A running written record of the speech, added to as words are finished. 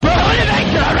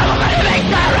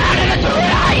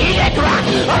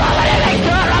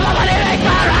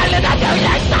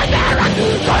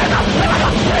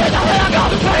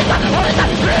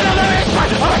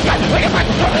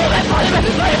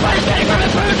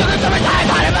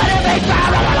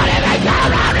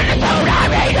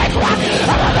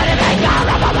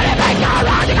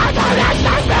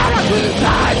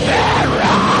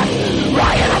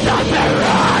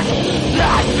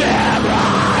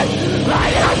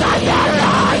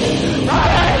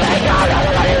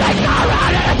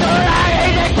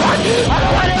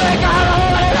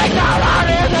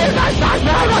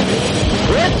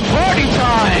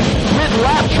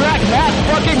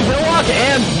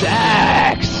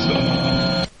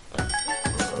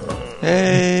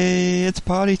Hey, it's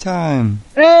party time.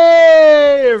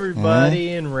 Hey,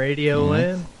 everybody in Radio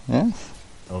Land. Yes.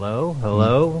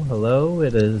 Hello.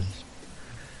 It is,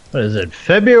 what is it,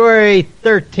 February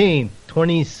 13th,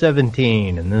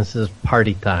 2017, and this is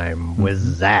party time with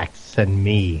Zax and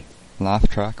me. Laugh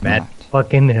track, Matt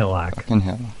fucking Hillock.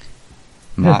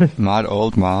 Matt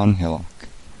Old Man Hillock.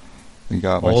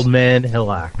 Old Man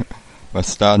Hillock. We're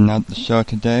starting out the show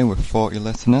today with 40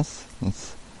 listeners.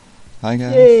 Hi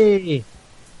guys. Yay!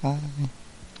 Hi.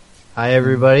 Hi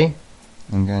everybody.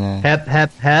 I'm gonna. Hep.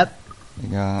 We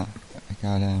got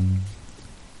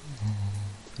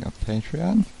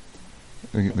Patreon.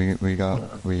 We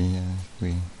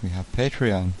have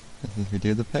Patreon. We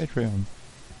do the Patreon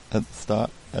at the start,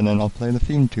 and then I'll play the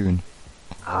theme tune.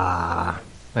 I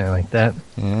like that.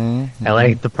 Yeah. I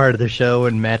like the part of the show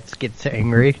when Matt gets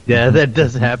angry. Yeah, that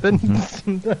does happen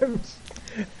sometimes.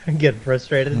 I get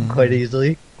frustrated quite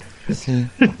easily. See,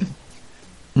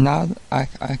 now I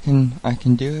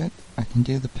can do it. I can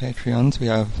do the Patreons. We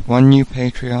have one new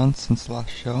Patreon since the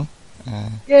last show.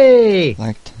 Yay! I'd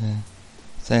like to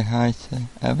say hi to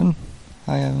Evan.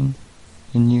 Hi Evan.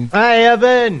 Hi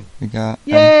Evan. We got.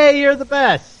 Yay! You're the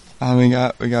best. And we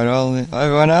got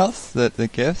everyone else that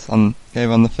gave on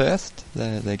the first.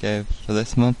 They gave for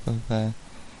this month of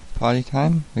party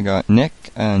time. We got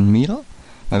Nick and Meadle,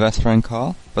 my best friend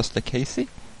Carl, Buster Casey,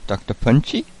 Dr.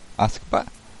 Punchy, Askba,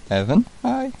 Evan,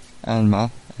 hi, and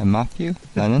Matthew,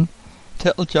 Lennon,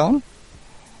 Tittle John,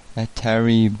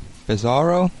 Terry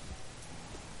Bizarro,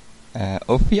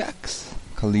 Ophiax,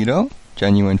 Kalido,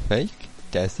 Genuine Fake,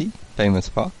 Desi, Famous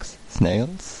Fox,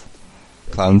 Snails,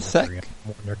 Clown Sec,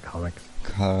 Wonder Comics,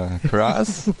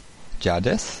 Karaz,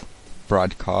 Jadis,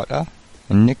 Brad Carter,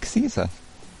 and Nick Caesar.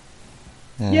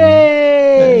 Yay!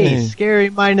 Hey. Scary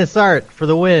minus art for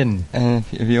the win. And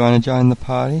if you want to join the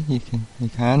party, you can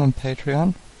on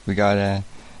Patreon. We got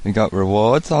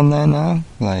rewards on there now.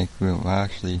 Like we're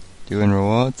actually doing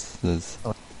rewards. There's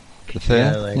the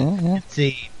first,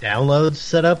 see downloads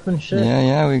set up and shit.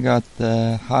 Yeah. We got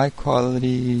the high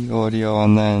quality audio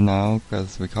on there now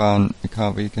because we can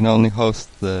only host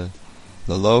the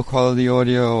low quality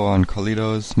audio on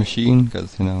Kalido's machine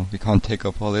because we can't take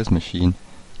up all his machine.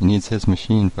 He needs his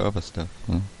machine for other stuff.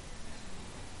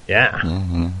 Yeah.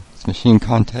 His machine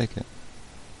can't take it.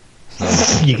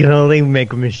 So you can only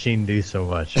make a machine do so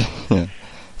much. yeah.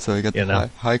 So we got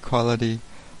the high quality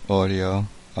audio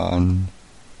on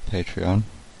Patreon.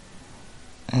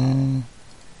 And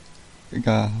we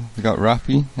got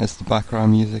Rafi as the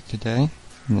background music today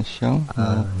in the show.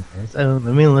 Let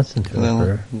me listen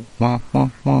to it. Wah,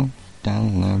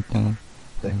 down.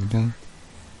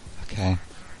 Okay.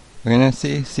 We're gonna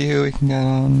see who we can get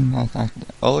on.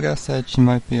 Olga said she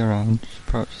might be around.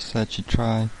 She said she'd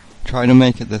try to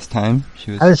make it this time.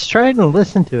 I was trying to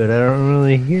listen to it. I don't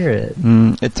really hear it.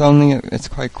 It's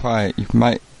quite quiet. You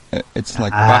might. It's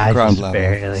like background level.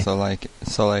 Barely. So like.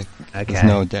 Okay. There's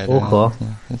no dead. Cool.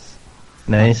 Yeah,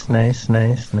 Nice.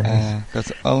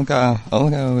 Because Olga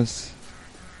was.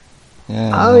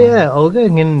 Yeah. Oh yeah, Olga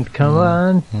can come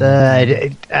on.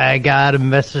 I got a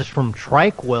message from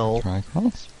Triquil.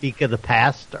 Speak of the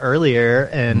past earlier,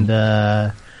 and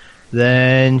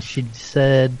then she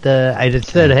said, "I just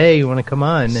said, hey, you want to come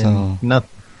on?" And nothing.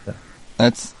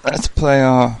 Let's play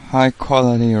our high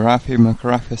quality Rafi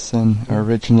McRaffison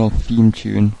original theme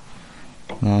tune.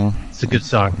 No, it's a good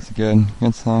song. It's a good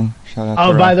song. Shout out.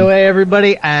 Oh, by the way,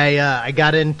 everybody, I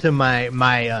got into my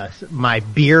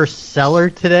beer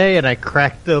cellar today, and I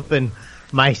cracked open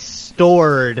my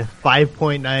stored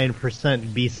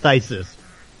 5.9% Beast Ices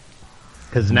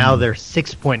because now they're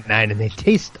 6.9, and they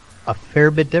taste a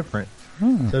fair bit different.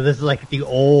 So this is like the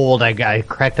old. I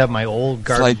cracked up my old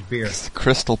garbage beer.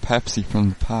 Crystal Pepsi from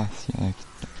the past, like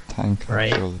time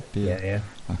capsule of beer. Yeah.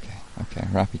 Okay,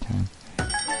 Rafi time.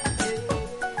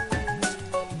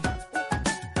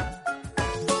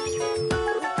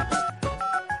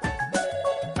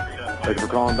 Thank you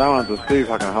for calling Down. This is Steve.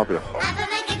 How can I help you?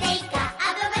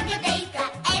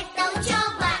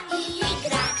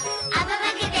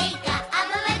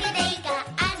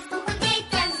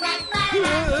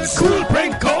 Cool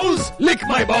prank calls, lick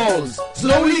my balls.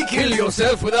 Slowly kill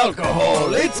yourself with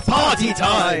alcohol. It's party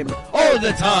time, all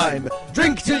the time.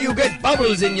 Drink till you get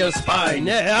bubbles in your spine.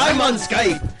 I'm on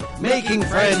Skype, making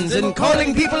friends and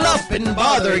calling people up and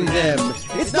bothering them.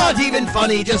 It's not even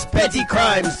funny, just petty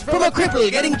crimes from a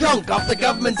cripple getting drunk off the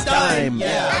government's dime.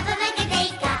 Yeah.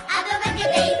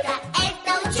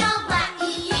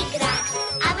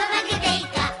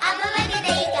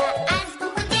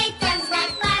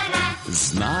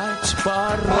 Знать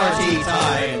пора. Party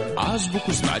time.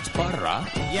 Азбуку знать пора.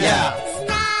 Yeah.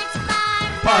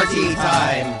 party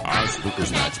time.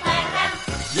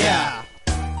 Yeah.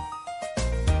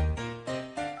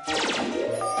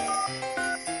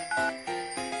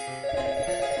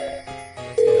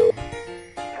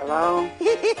 Hello?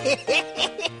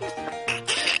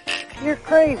 You're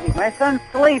crazy. My son's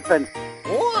sleeping.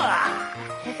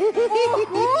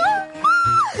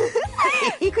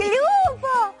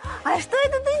 Клёпа! А что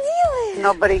это ты делаешь?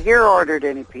 Nobody here ordered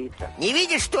any pizza. Не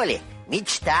видишь, что ли?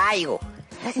 Мечтаю.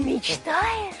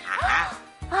 Мечтаешь?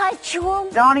 О чем?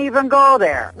 Don't even go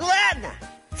there. Ну ладно,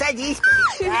 садись,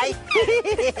 помечтай.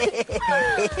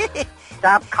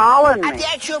 Stop calling А me. ты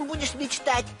о чем будешь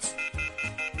мечтать?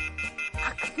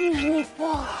 О книжной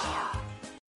полке.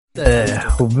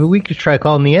 We could try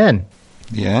calling the end.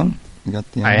 The end? We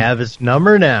got the end. I have his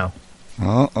number now.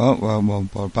 Well,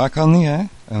 we're back on the air,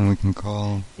 and we can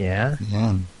call Yeah. the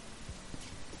end.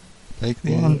 Take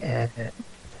the end.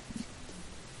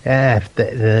 If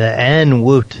the N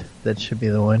Woot. That should be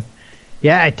the one.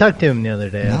 Yeah, I talked to him the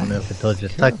other day. I don't know if I told you.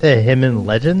 I talked to him in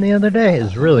Legend the other day. It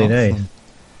was really nice.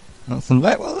 Awesome.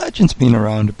 Well, Legend's been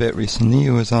around a bit recently. He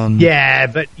was on... Yeah,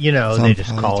 but, you know, was on they just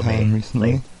Party called Time me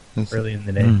recently. like, It was- early in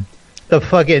the day.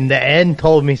 The N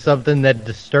told me something that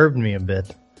disturbed me a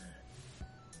bit.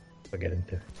 I'll get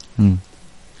into it.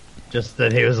 Just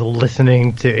that he was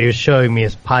he was showing me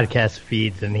his podcast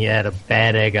feeds and he had a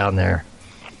bad egg on there.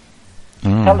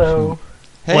 Oh, Hello.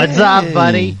 Hey. What's up,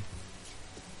 buddy?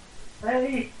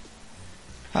 Hey.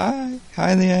 Hi,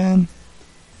 Leanne.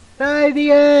 Hi,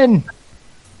 the N.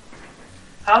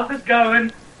 How's it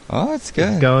going? Oh, it's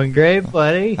good. Going great,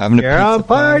 buddy. Having a You're pizza on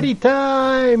party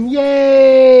party. time.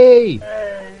 Yay!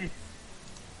 Hey.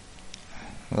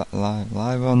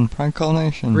 Live on Prank Call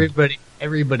Nation.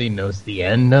 Everybody knows the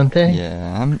N, don't they?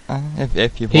 Yeah,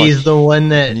 if you've He's watched the one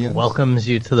that videos. welcomes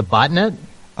you to the botnet.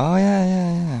 Oh,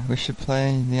 yeah. We should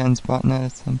play the End's botnet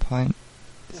at some point.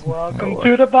 Welcome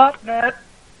to the botnet.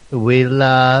 We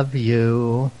love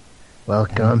you.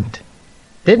 Welcome.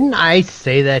 Didn't I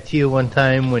say that to you one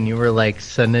time when you were like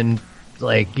sending,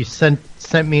 like you sent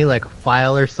me like a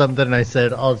file or something, and I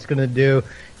said all it's gonna do,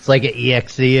 it's like an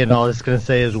exe, and all it's gonna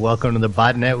say is "Welcome to the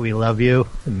botnet. We love you,"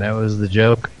 and that was the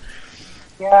joke.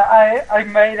 Yeah, I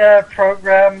made a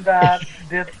program that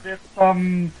did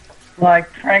some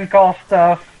like prank call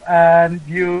stuff, and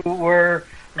you were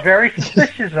very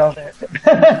suspicious of it.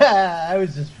 I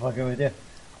was just fucking with you.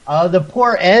 The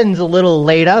poor N's a little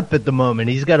laid up at the moment.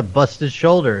 He's got a busted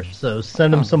shoulder, so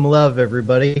send him some love,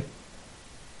 everybody.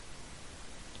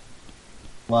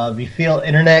 Love. You feel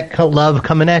internet love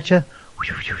coming at you?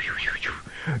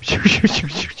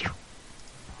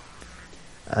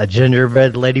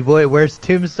 Gingerbread Ladyboy, where's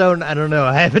Tombstone? I don't know.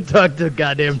 I haven't talked to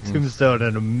goddamn Tombstone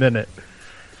in a minute.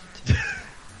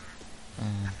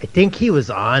 I think he was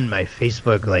on my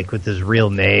Facebook, like, with his real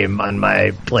name on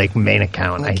my, like, main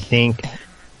account, I think.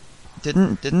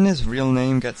 Didn't his real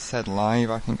name get said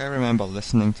live? I think I remember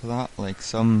listening to that. Like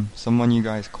someone you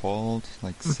guys called,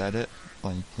 like said it,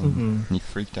 like and he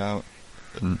freaked out.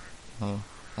 And I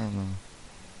don't know.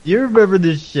 You remember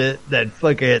this shit? That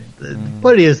fucking the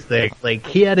funniest thing. Like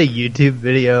he had a YouTube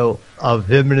video of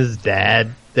him and his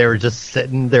dad. They were just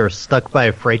sitting. They were stuck by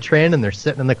a freight train, and they're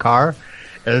sitting in the car,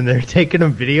 and they're taking a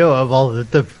video of all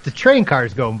the train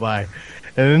cars going by.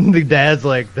 And the dad's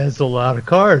like, "That's a lot of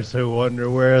cars. I wonder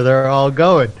where they're all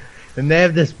going." And they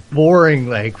have this boring,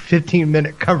 like,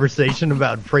 15-minute conversation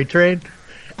about freight train.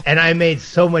 And I made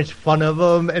so much fun of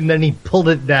him, and then he pulled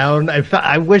it down.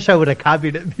 I wish I would have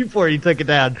copied it before he took it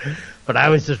down, but I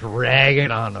was just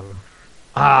ragging on him.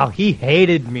 Oh, he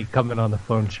hated me coming on the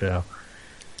phone show.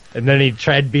 And then he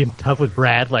tried being tough with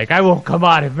Brad, like, "I won't come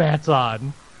on if Matt's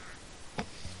on."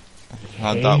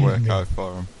 How'd that work out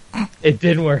for him? It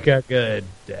didn't work out good.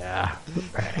 Yeah,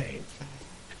 right.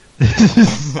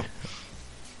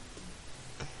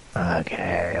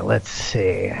 Okay, let's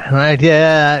see.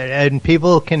 Yeah, and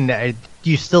people can. Do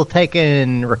you still take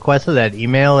in requests of that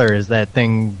email, or has that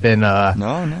thing been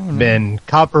No. been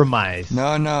compromised?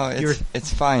 No,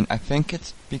 it's fine. I think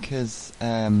it's because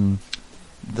the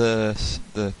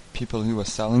people who were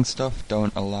selling stuff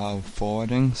don't allow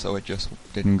forwarding, so it just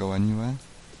didn't go anywhere.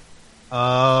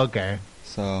 Oh, okay.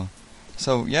 So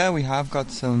yeah, we have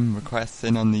got some requests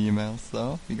in on the emails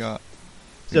though.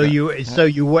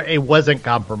 It wasn't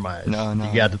compromised. No.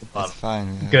 You got to the bottom. It's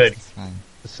fine. Yeah, Good. It's fine.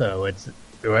 So what's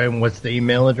the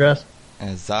email address?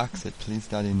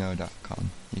 Zax@pleasedaddyno.com.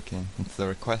 It's the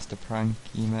request a prank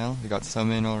email. We got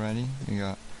some in already. We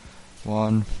got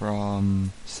one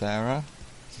from Sarah.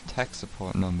 It's a tech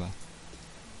support number.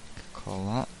 Call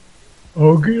that.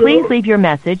 Okay. Please leave your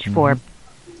message for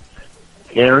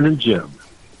Karen and Jim.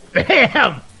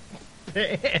 Bam!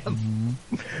 Damn.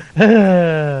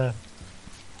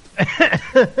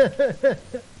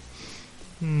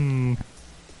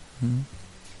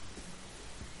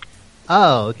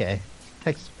 Oh, okay.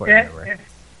 Tech support number.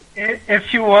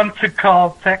 If you want to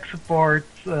call tech support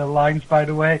lines, by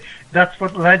the way, that's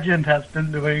what Legend has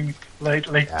been doing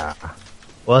lately. Yeah.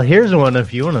 Well, here's one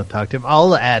if you want to talk to him.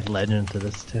 I'll add Legend to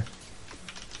this too.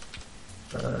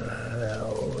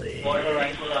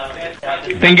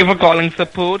 Thank you for calling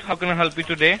support. How can I help you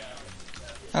today?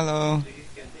 Hello.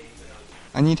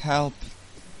 I need help.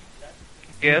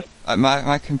 Yes.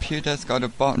 My computer's got a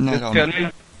botnet Just on tell it.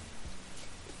 me.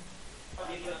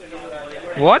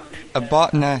 What? A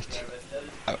botnet.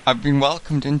 I've been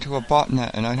welcomed into a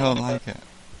botnet and I don't like it.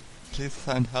 Please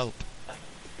send help.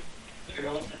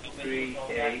 You're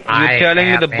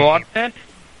telling me the botnet?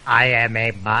 I am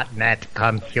a botnet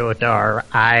computer.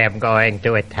 I am going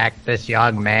to attack this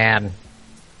young man.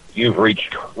 You've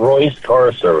reached Roy's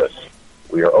Car Service.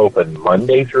 We are open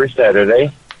Monday through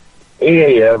Saturday,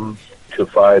 8 a.m. to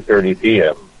 5:30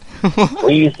 p.m.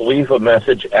 Please leave a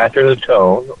message after the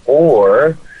tone,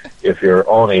 or if you're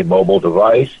on a mobile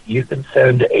device, you can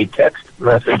send a text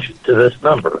message to this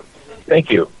number. Thank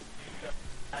you.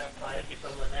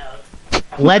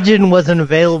 Legend wasn't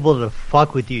available to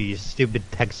fuck with you, you stupid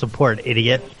tech support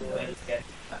idiot.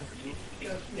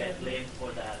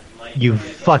 You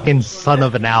fucking son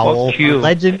of an owl. Fuck you.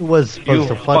 Legend was supposed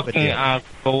You to fuck with fucking you.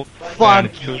 asshole.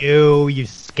 Fuck you, you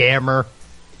scammer.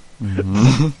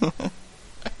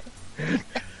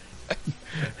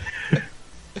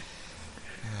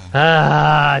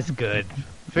 It's good.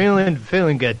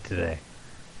 Feeling good today.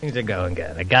 Things are going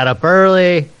good. I got up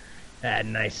early, had a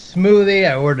nice smoothie.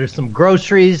 I ordered some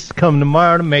groceries. Come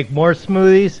tomorrow to make more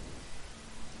smoothies.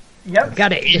 Yep.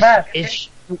 Got a Matt,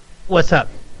 What's up?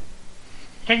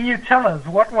 can you tell us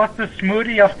what was the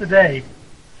smoothie of the day?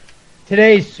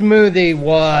 Today's smoothie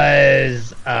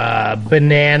was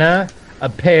banana, a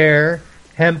pear,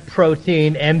 hemp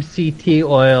protein, MCT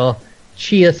oil,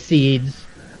 chia seeds,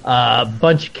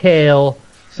 bunch of kale,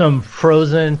 some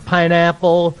frozen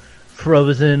pineapple,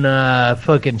 frozen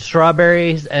fucking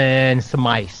strawberries, and some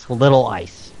ice, a little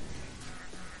ice.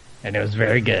 And it was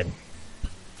very good.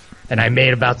 And I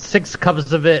made about 6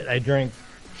 cups of it. I drank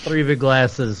 3 big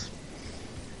glasses.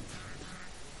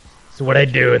 So what I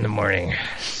do in the morning,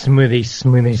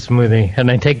 smoothie. And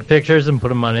I take pictures and put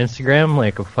them on Instagram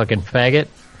like a fucking faggot.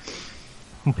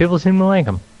 And people seem to like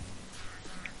them.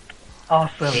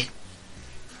 Awesome.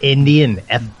 Indian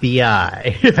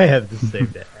FBI. I have to say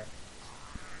that. I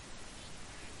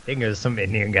think it was some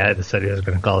Indian guy that said he was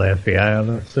going to call the FBI on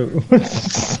us. So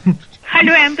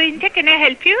Hello, Ambrinta. Can I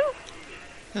help you?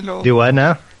 Hello. do what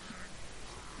now?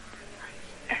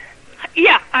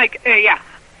 Yeah, yeah.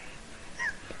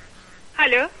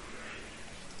 Hello?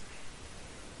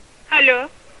 Hello?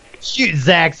 Shoot,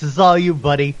 Zax, it's all you,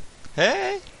 buddy.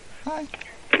 Hey. Hi.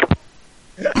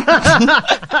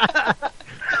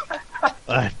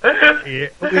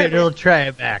 We'll try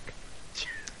it back.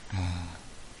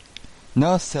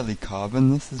 No, silly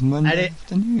Carbon. This is Monday didn't-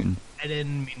 afternoon. I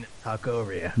didn't mean to talk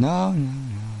over you. No.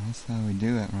 That's how we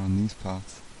do it around these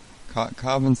parts.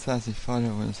 Carbon says he thought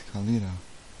it was Carlito.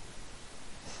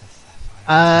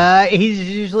 He's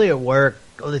usually at work.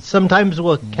 Sometimes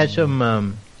we'll catch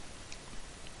him.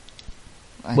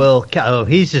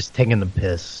 He's just taking the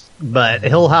piss. But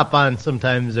he'll hop on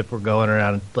sometimes if we're going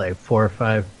around like 4 or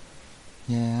 5.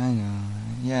 Yeah, I know.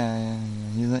 Yeah.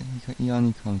 He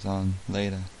only comes on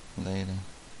later.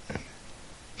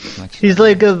 He's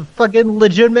like a fucking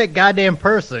legitimate goddamn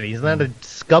person. He's not a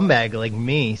scumbag like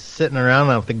me, sitting around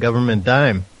off the government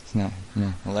dime. It's not,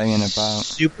 laying about.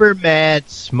 Super mad,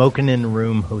 smoking in a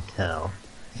room hotel.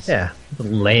 Yeah,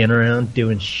 laying around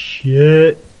doing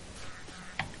shit.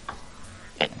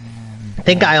 I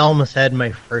think I almost had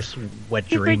my first wet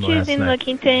Thank you for dream last choosing night.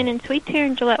 Lookington and Sweet here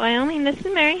in Gillette, Wyoming. This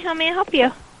is Mary. How may I help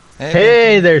you?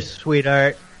 Hey there,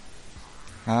 sweetheart.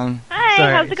 Hi,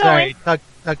 sorry, how's it going? Sorry,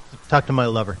 talk to my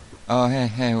lover. Oh,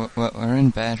 hey, we're in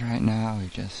bed right now. We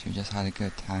just had a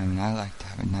good time, and I like to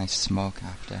have a nice smoke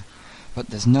after. But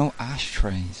there's no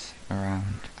ashtrays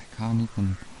around. I can't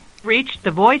even. Reached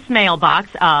the voicemail box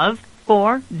of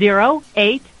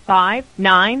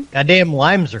 40859. Goddamn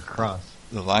limes are crossed.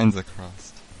 The lines are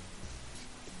crossed.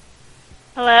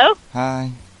 Hello?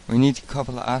 Hi. We need a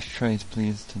couple of ashtrays,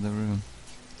 please, to the room.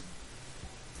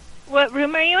 What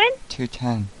room are you in?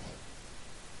 210.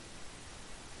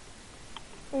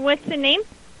 What's the name?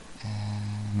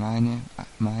 My name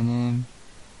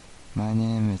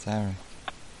is Eric.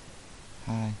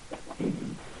 Hi.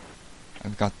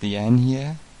 I've got the N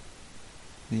here.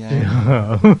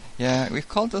 Yeah. Yeah, we've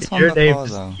called this one before,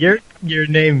 though. Your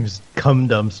name's Cum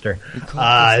Dumpster.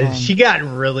 She got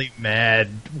really mad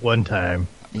one time.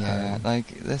 Yeah, like,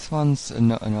 this one's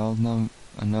an old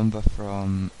number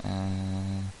from,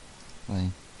 like...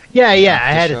 Yeah, I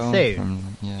had it saved.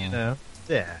 Yeah. You know?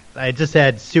 Yeah. I just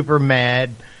had Super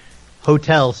Mad,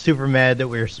 Hotel Super Mad that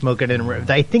we were smoking in.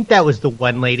 I think that was the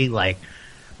one lady, like,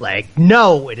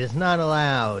 no, it is not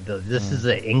allowed. This is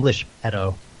an English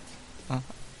pedo.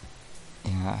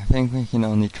 Yeah, I think we can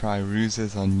only try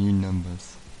ruses on new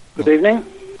numbers. Good evening.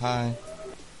 Hi.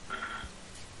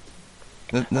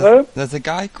 Hello? There's a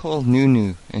guy called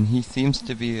Nunu, and he seems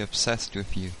to be obsessed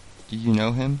with you. Do you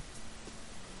know him?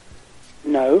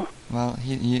 No. Well,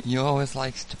 he always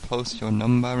likes to post your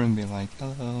number and be like,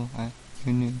 hello, I'm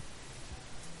Nunu.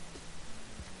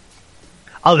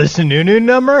 Oh, this is a Nunu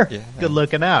number? Yeah. Good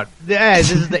looking out. Yeah,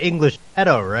 this is the English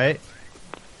pedo, right?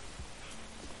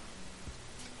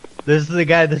 This is the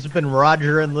guy that's been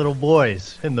rogering little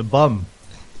boys in the bum.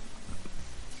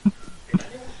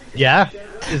 Yeah?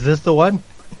 Is this the one?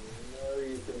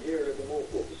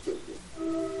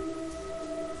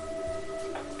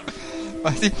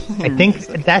 I think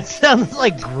that sounds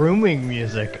like grooming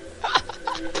music.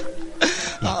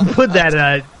 Put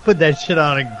that shit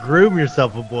on and groom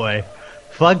yourself, a boy.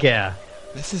 Fuck yeah.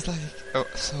 This is like,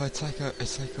 so it's like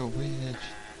a weird.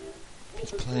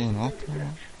 He's playing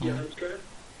opera. Yeah.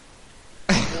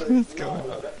 What's going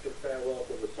on?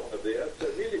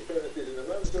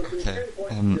 Okay.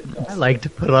 I like to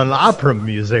put on opera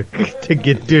music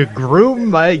to groom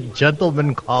my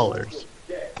gentlemen callers.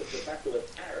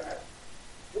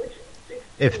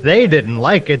 If they didn't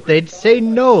like it, they'd say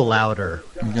no louder.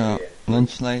 We got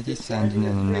Lunch Lady sending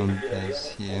in the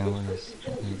numbers here.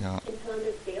 What we got?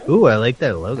 Ooh, I like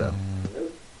that logo.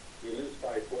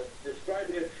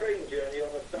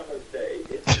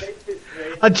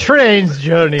 A train's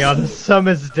journey on a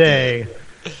summer's day.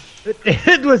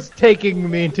 It was taking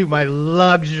me to my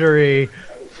luxury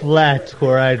flat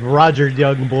where I'd rogered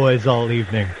young boys all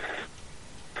evening.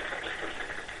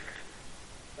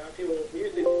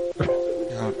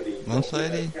 Lunch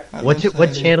Lady?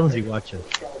 What channels are you watching?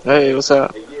 Hey, what's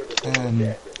up?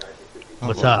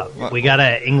 What's up? We got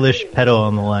an English pedo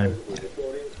on the line.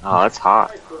 Oh, that's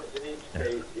hot.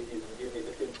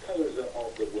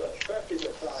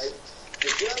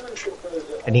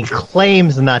 And he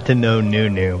claims not to know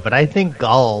Nunu, but I think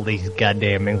all these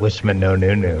goddamn Englishmen know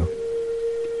Nunu.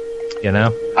 You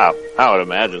know? I would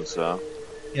imagine so.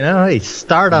 You know, he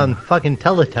starred on fucking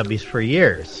Teletubbies for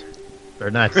years. Or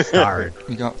not starred.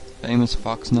 We got famous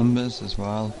Fox numbers as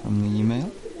well from the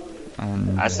email.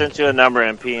 And, I sent you a number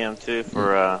in PM too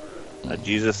for a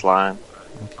Jesus line.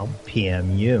 I'll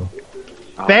PM you.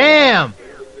 Oh, BAM!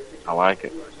 I like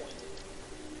it.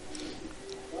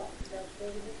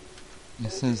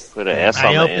 This is put an S on the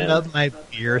end. I opened up my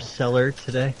beer cellar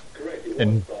today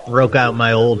and broke out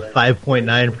my old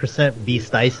 5.9%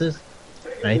 Beast Ices.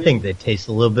 And I think they taste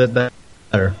a little bit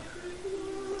better.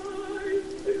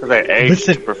 They aged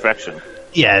to perfection.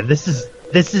 Yeah, this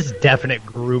is definite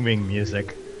grooming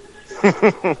music.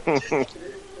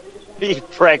 You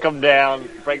break them down,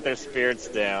 break their spirits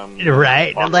down.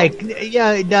 Right? Like,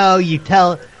 yeah, no, you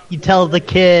tell the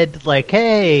kid, like,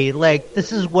 hey, like,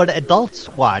 this is what adults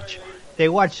watch. They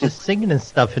watch the singing and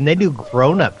stuff, and they do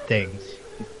grown-up things.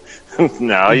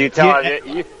 No, you tell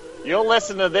them, you'll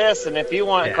listen to this, and if you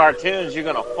want cartoons, you're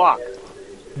gonna fuck.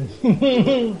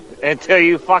 Until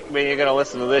you fuck me, you're gonna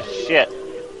listen to this shit.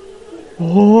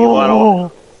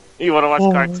 Oh. You wanna watch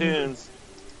cartoons?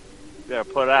 You better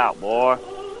put it out, boy.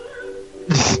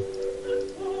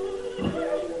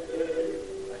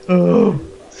 Oh,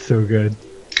 so good.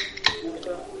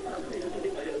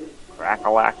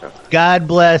 Crack-a-lacka. God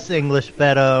bless English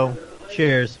pedo.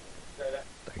 Cheers.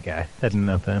 Okay, had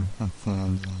enough of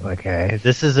him. Okay,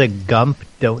 this is a Gump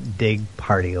Don't Dig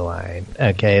party line.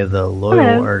 Okay, the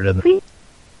loyal Hello. Please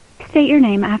state your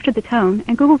name after the tone,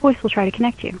 and Google Voice will try to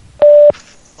connect you.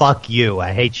 Fuck you,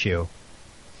 I hate you.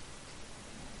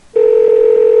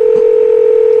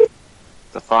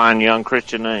 It's a fine young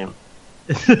Christian name.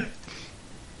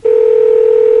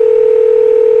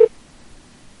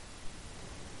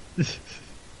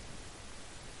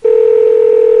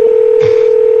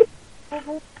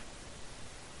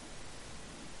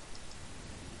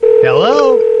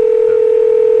 Hello?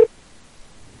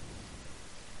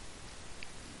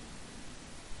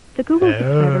 The Google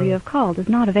subscriber you have called is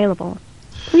not available.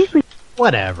 Please leave.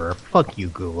 Whatever. Fuck you,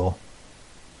 Google.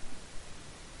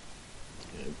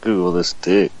 Google this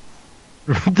dick.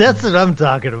 That's what I'm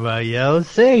talking about, yo.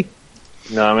 See?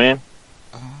 You know what I mean?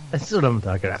 That's what I'm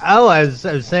talking about. Oh, I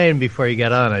was saying before you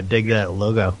got on, I dig that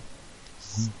logo.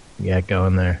 You got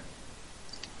going there.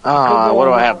 What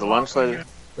do I have? The lunch lady?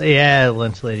 Yeah,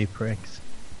 lunch lady pranks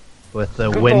with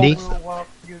Wendy. Google will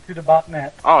welcome you to the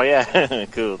botnet. Oh yeah,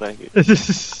 cool. Thank you.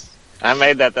 I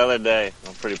made that the other day.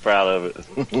 I'm pretty proud of it.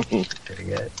 Pretty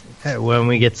good. When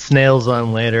we get snails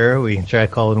on later, we can try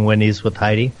calling Wendy's with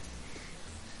Heidi.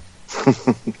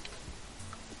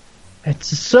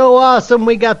 It's so awesome.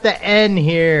 We got the N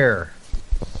here.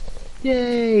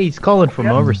 Yay! He's calling from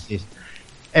overseas.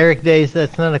 Eric Days,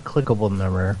 that's not a clickable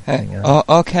number.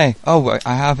 Okay. Oh,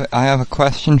 I have a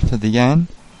question for the N.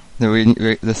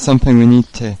 There's something we need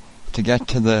to get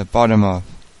to the bottom of.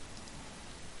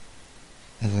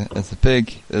 It's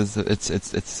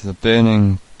a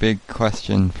burning big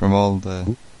question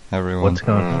from everyone. What's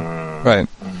going on? Right.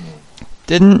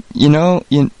 Didn't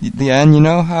the N? You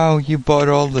know how you bought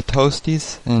all the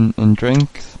toasties and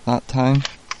drinks that time?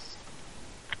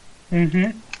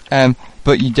 Mm-hmm.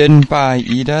 But you didn't buy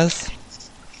Ida's,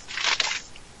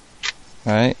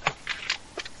 right?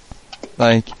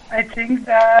 Like. I think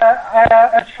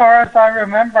that, as far as I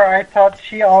remember, I thought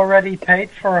she already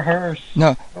paid for hers.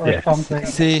 No. Or something.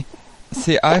 See,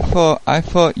 I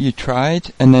thought you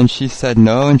tried, and then she said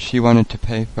no, and she wanted to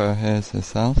pay for hers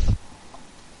herself.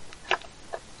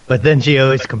 But then she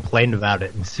always complained about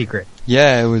it in secret.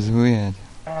 Yeah, it was weird.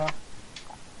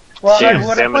 Well,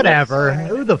 whatever.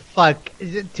 Who the fuck?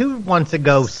 2 months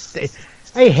ago,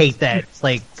 I hate that. It's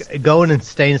like going and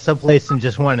staying someplace and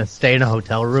just wanting to stay in a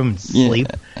hotel room and sleep.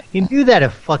 Yeah. You can do that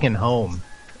at fucking home.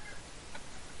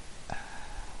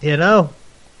 You know?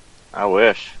 I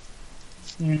wish.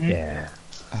 Mm-hmm. Yeah.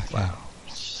 Okay. Wow.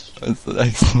 That's the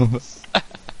next one.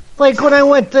 Like when I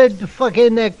went to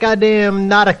fucking that goddamn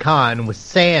Nauticon with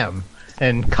Sam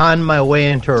and conned my way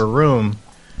into her room.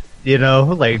 You know,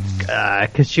 like,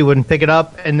 cause she wouldn't pick it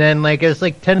up, and then, like, it was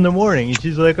like 10 in the morning, and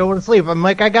she's like, I want to sleep. I'm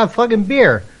like, I got fucking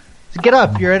beer. So get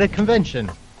up, you're at a convention.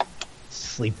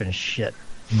 Sleeping shit.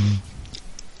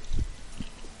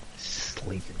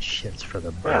 Sleeping shit's for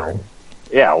the bird.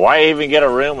 Yeah, why even get a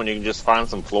room when you can just find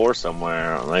some floor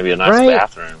somewhere, or maybe a nice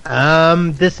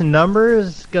bathroom? This number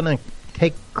is gonna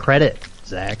take credit,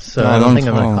 Zach, so I don't think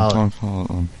I'm gonna call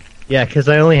it. Yeah, cause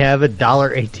I only have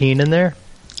 $1.18 in there.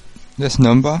 This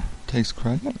number takes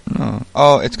credit? No.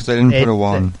 Oh, it's because I didn't put a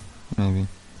 1, maybe.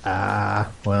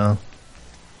 Well.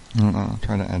 I'll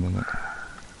try to edit it.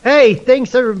 Hey,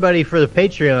 thanks everybody for the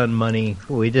Patreon money.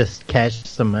 We just cashed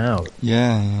some out.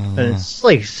 Yeah. And it's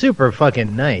like super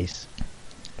fucking nice.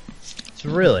 It's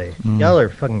really. Y'all are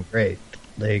fucking great.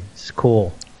 Like, it's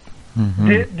cool.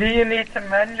 Mm-hmm. Do you need to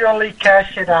manually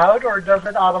cash it out, or does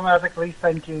it automatically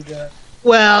send you the...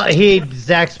 Well,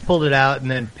 Zach's pulled it out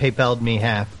and then PayPal'd me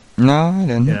half. No, I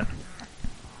didn't. Yeah.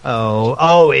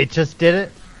 Oh, it just did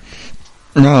it?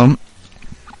 No.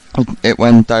 It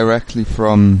went directly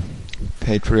from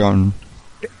Patreon.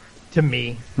 To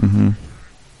me. Mm-hmm.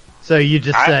 So you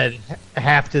just said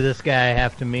half to this guy,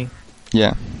 half to me?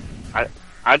 Yeah.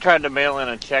 I tried to mail in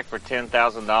a check for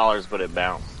 $10,000, but it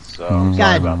bounced. So I'm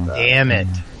sorry about that. Damn it.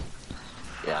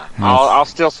 Yeah. I'll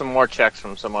steal some more checks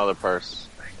from some other person.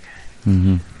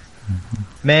 Mm-hmm.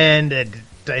 Man,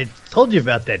 I told you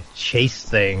about that Chase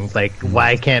thing, like why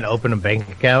I can't open a bank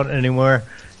account anymore,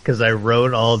 because I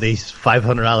wrote all these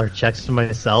 $500 checks to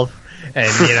myself, and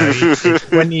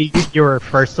it's when you were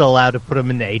first allowed to put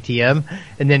them in the ATM,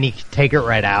 and then you could take it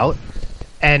right out,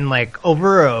 and like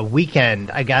over a weekend,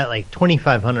 I got like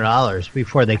 $2,500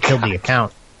 before they killed the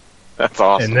account. That's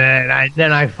awesome. And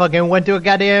then I fucking went to a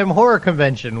goddamn horror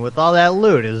convention with all that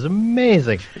loot. It was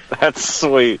amazing. That's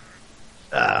sweet.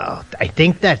 I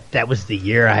think that was the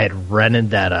year I had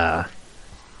rented that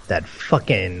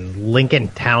fucking Lincoln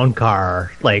Town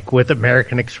car, like with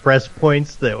American Express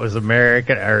points. That was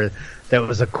that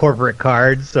was a corporate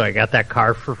card. So I got that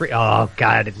car for free. Oh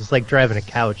god, it was like driving a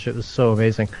couch. It was so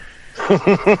amazing.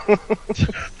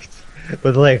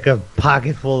 With like a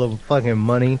pocket full of fucking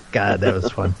money. God, that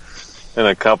was fun. And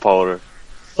a cup holder.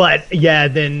 But yeah,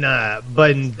 then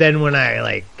when I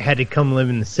like had to come live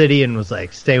in the city and was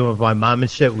like staying with my mom and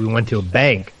shit, we went to a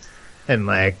bank, and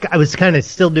like I was kind of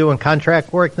still doing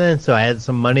contract work then, so I had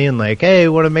some money and like, hey,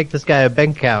 want to make this guy a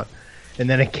bank account, and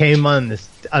then it came on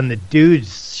the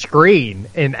dude's screen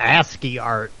in ASCII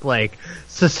art, like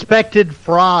suspected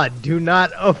fraud, do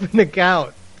not open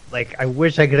account. Like I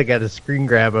wish I could have got a screen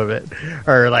grab of it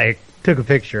or like took a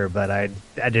picture, but I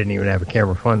didn't even have a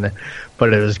camera phone then,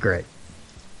 but it was great.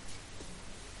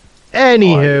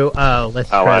 Anywho, let's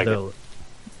try the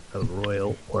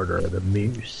Royal Order of the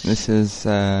Moose. This is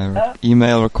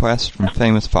email request from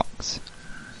Famous Fox.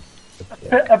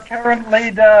 Apparently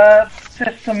the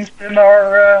systems in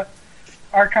our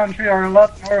country are a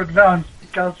lot more advanced.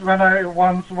 Because when I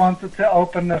once wanted to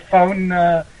open a phone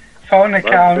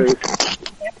account,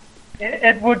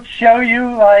 it would show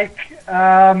you like.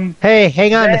 Hey,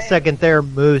 hang on a second there,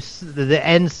 Moose. The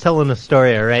end's telling a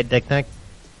story, all right, Dick Nick?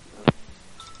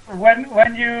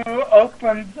 When you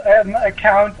opened an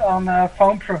account on a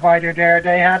phone provider there,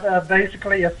 they had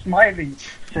basically a smiley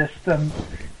system.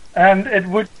 And it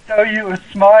would show you a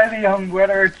smiley on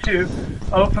whether to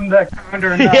open the account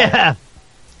or not. Yeah.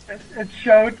 It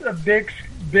showed a big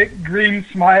green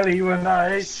smiley when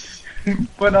I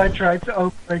tried to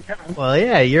open the account. Well,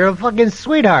 yeah, you're a fucking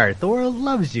sweetheart. The world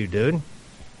loves you, dude.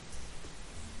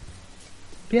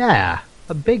 Yeah,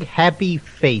 a big happy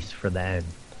face for that.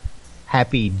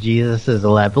 Happy Jesus is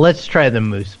alive. Let's try the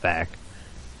Moose back.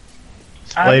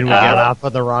 Explain we got off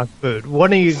of the wrong food.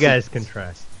 One of you guys can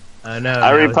try. No,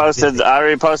 I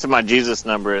reposted my Jesus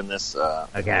number in this.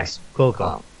 Okay,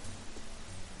 cool.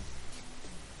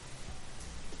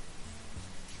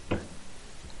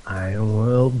 I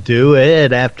will do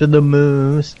it after the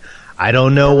Moose. I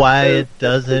don't know why it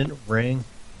doesn't ring.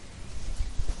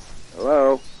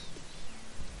 Hello?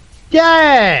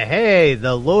 Yeah! Hey,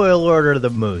 the Loyal Order of the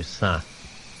Moose, huh?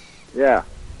 Yeah.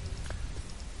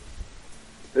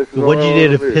 What'd you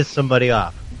do to piss somebody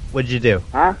off? What'd you do?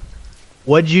 Huh?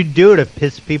 What'd you do to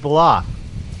piss people off?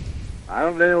 I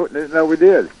don't know we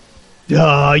did.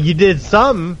 Oh, you did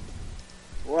something.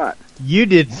 What? You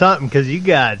did something because you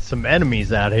got some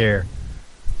enemies out here.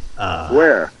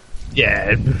 Where?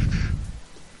 Yeah,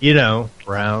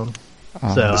 Brown.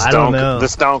 So I don't know. The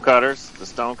stonecutters,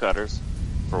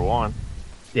 for one.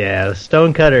 Yeah, the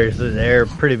stonecutters, they're a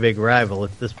pretty big rival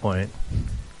at this point.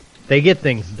 They get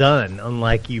things done,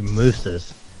 unlike you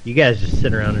mooses. You guys just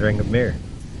sit around and drink a beer.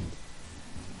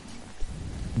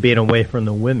 Being away from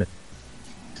the women.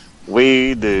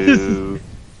 We do.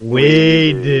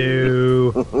 We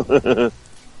do.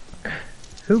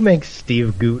 Who makes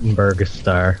Steve Guttenberg a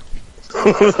star?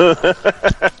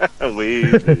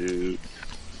 We do.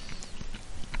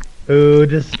 Who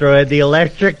destroyed the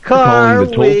electric car? Calling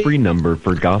the toll-free number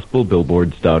for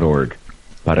gospelbillboards.org.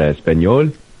 Para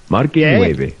español, marque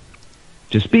 9.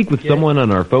 To speak with someone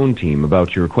on our phone team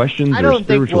about your questions or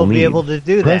spiritual needs, be able to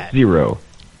do press that. 0.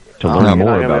 To learn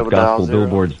more about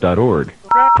gospelbillboards.org,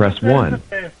 press 1.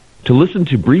 To listen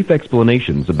to brief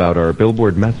explanations about our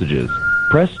billboard messages,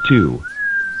 press 2.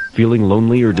 Feeling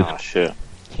lonely or shit.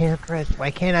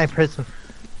 Why can't I press them?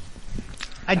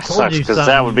 I That told sucks, you 'cause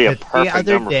something. that would be a the perfect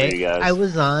other number for day, you guys. I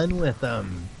was on with with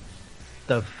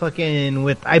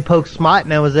iPokesmot,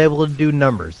 and I was able to do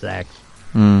numbers, Zach.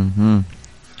 Mm-hmm.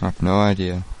 I have no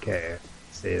idea. Okay,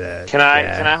 see that. Can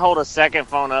I hold a second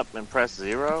phone up and press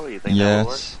 0? You think that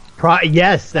will work?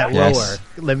 Yes, that will Yes. work.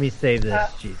 Let me save this,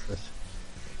 Jesus.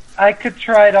 I could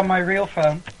try it on my real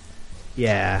phone.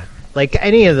 Yeah, like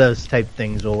any of those type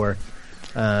things will work.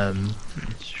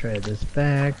 Let's try this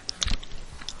back.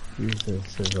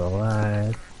 Jesus is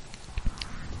alive.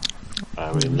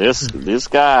 I mean, this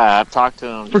guy, I've talked to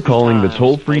him. For calling the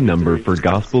toll-free number for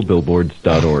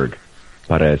gospelbillboards.org.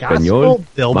 Para español,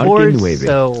 marque 9.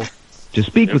 So, to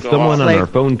speak with someone on our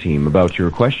phone team about your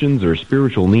questions or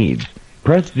spiritual needs,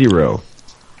 press 0.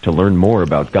 To learn more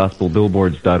about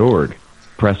gospelbillboards.org,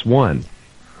 press 1.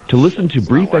 To listen to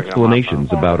brief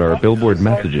explanations about our billboard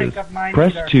messages,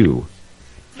 press 2.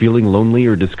 Feeling lonely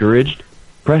or discouraged?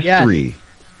 Press 3.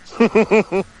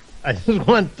 I just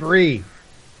want 3.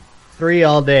 3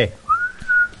 all day.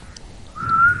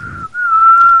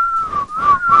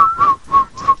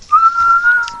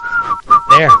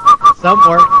 There. Some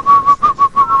work.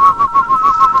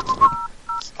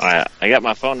 Alright, I got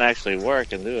my phone to actually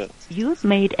work and do it. You've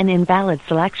made an invalid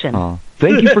selection.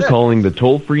 Thank you for calling the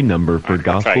toll-free number for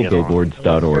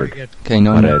gospelbillboards.org. Okay,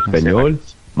 no, Para español,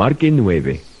 marque 9.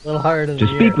 A little harder than To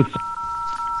speak with...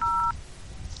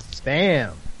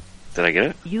 Bam. Did I get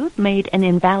it? You've made an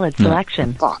invalid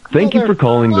selection. Fuck. Thank you for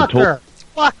calling the toll...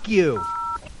 Fuck you.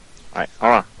 Alright,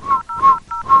 hold on.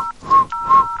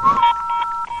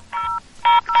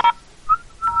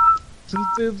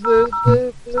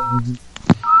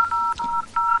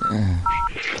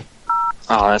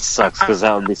 Oh, that sucks, because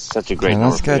that would be such a great number.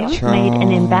 Let's get You've made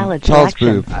an invalid Charles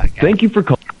selection. Boob. Thank you for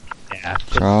calling... Yeah.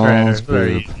 Charles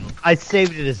Boob. I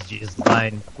saved it as Jesus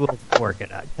line. We'll work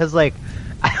it out. Because, like...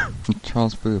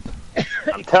 Charles Boob.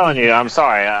 I'm telling you, I'm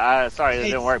sorry. Sorry it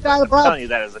didn't work, but I'm telling you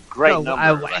that is a great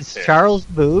number. Is Charles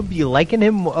Boob, you liking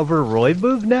him over Roy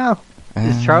Boob now?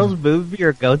 Is Charles Boob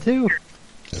your go-to?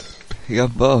 You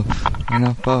got both. You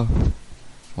know both.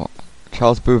 Well,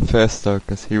 Charles Boob first, though,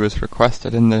 because he was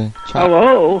requested in the chat.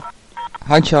 Hello.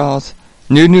 Hi, Charles.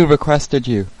 Nunu requested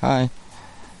you. Hi.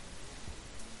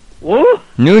 What?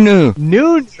 Nunu.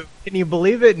 Nunu. Can you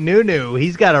believe it? Nunu.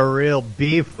 He's got a real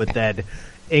beef with that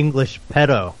English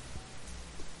pedo.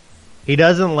 He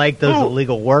doesn't like those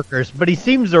illegal workers, but he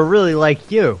seems to really like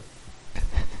you.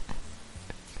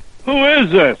 Who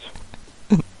is this?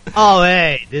 Oh,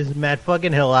 hey, this is Matt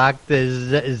fucking Hillock. This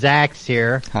is Zach's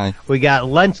here. Hi. We got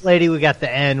Lunch Lady, we got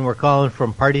the N. We're calling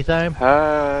from Party Time.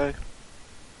 Hi.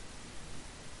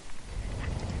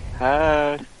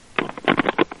 Hi.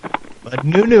 But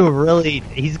Nunu really,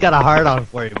 he's got a hard on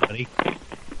for you, buddy.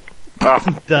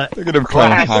 Look at him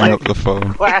trying to hang up the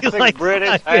phone. Classic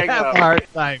British I have a hang-up. hard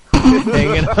time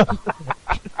hanging up.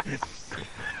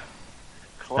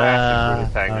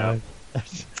 Classic British hang-up.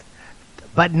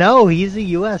 But no, he's a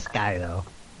U.S. guy, though.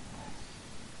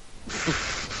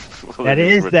 That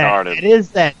is retarded. It is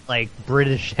that, like,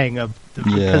 British hang-up. Yeah.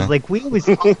 Because, like, we always...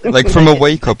 Like from a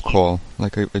wake-up call.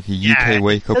 Like a UK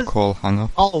wake-up call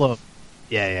hang-up. All of them.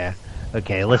 Yeah.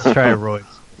 Okay, let's try Roy's.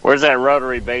 Where's that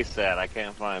rotary base at? I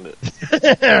can't find it.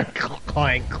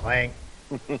 Clank, clank.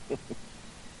 Okay.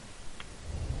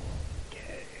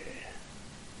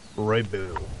 Roy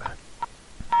Boo.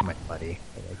 My buddy.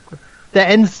 The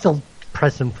N's still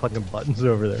pressing fucking buttons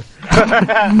over there.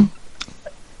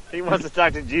 He wants to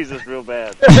talk to Jesus real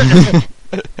bad.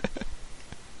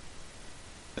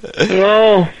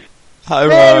 Hello. Hi,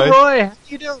 Roy. Hey, Roy. How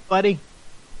you doing, buddy?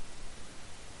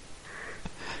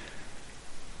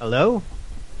 Hello?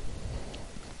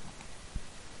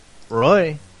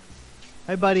 Roy.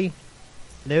 Hi, buddy.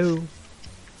 Hello.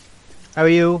 How are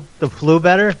you? The flu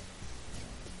better?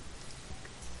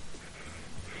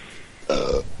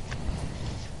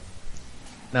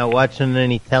 Not watching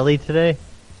any telly today?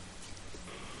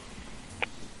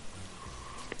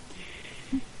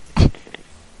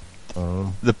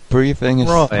 The briefing is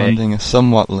Roy. sounding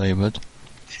somewhat laboured.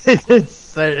 It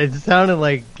sounded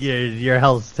like your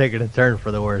health's taking a turn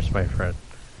for the worse, my friend.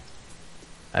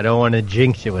 I don't want to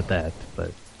jinx you with that,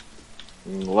 but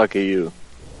Lucky you.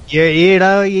 you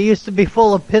know, you used to be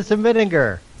full of piss and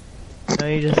vinegar. Now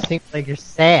you just seem like you're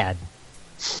sad.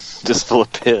 Just full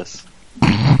of piss.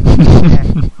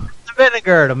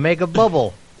 Vinegar to make a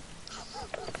bubble.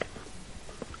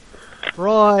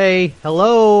 Roy,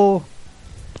 hello.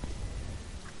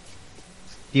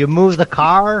 Do you move the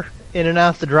car in and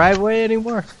out the driveway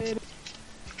anymore?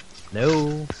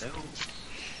 No.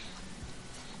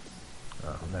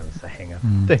 Oh, that was the hang-up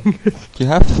thing. Do you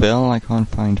have Phil? I can't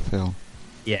find Phil.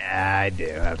 Yeah, I do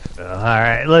have Phil. All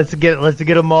right, let's get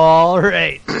them all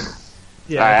right.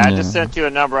 Yeah. Alright, I just sent you a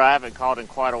number I haven't called in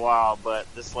quite a while, but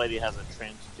this lady has a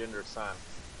transgender son.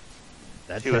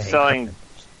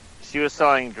 She was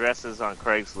selling dresses on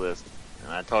Craigslist,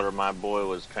 and I told her my boy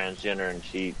was transgender, and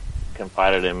she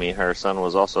confided in me her son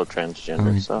was also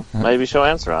transgender. So maybe she'll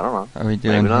answer. I don't know. Are we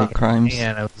doing hate crimes?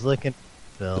 Man, I was looking.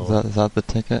 Phil. Is that the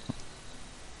ticket?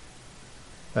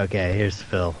 Okay, here's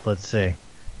Phil. Let's see.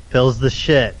 Phil's the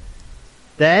shit.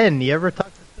 Dan, you ever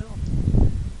talk to Phil?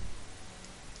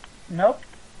 Nope.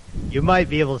 You might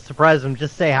be able to surprise him.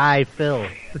 Just say hi, Phil.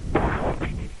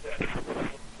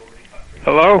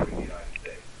 Hello?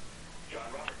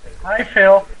 Hi,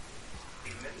 Phil.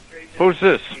 Who's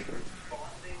this?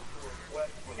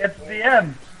 It's the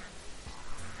end.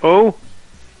 Who?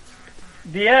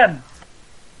 The end.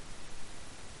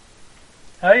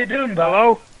 How you doing, Bob?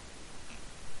 Hello?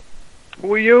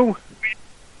 Who are you?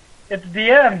 It's the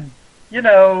end. You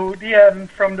know, the end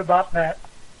from the botnet.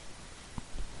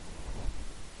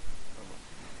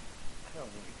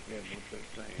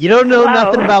 You don't know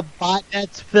nothing about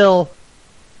botnets, Phil.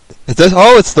 Is this?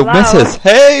 Oh, it's the Hello? missus.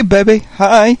 Hey, baby.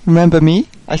 Hi. Remember me?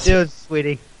 How you doing,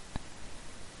 sweetie?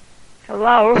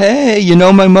 Hello? Hey, you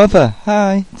know my mother.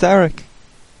 Hi, it's Eric.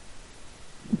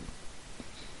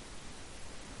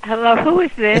 Hello, who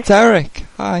is this? It's Eric.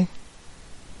 Hi.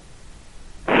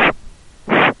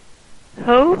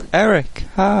 Who? Eric.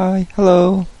 Hi.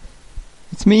 Hello.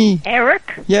 It's me.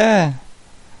 Eric? Yeah.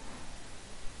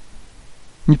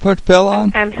 You put Phil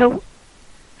on? And who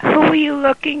are you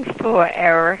looking for,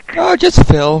 Eric? Oh, just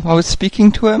Phil. I was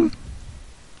speaking to him.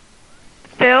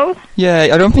 Phil? Yeah,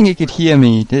 I don't think he could hear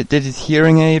me. Did his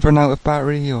hearing aid run out of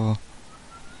battery, or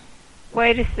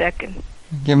Wait a second.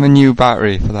 give him a new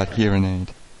battery for that hearing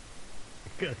aid?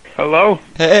 Hello?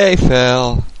 Hey,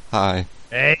 Phil. Hi.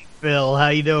 Hey, Phil. How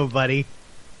you doing, buddy?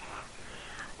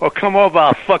 Well, come over.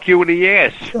 I'll fuck you in the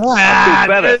ass. Ah, I'll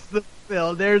do better. there's the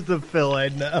Phil. There's the Phil I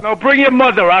know. No, bring your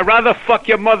mother. I'd rather fuck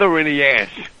your mother in the ass.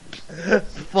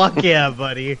 Fuck yeah,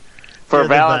 buddy. For You're the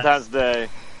Valentine's Day.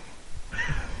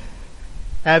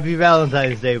 Happy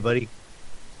Valentine's Day, buddy.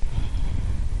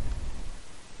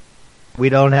 We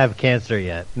don't have cancer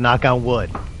yet. Knock on wood.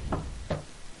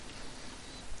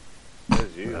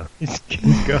 go.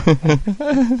 Keep going.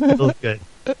 Feels good.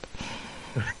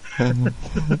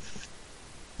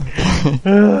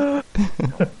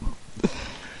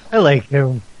 I like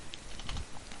him.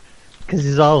 Because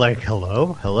he's all like,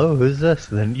 hello? Hello? Who's this?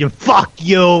 And then, fuck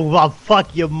you! I'll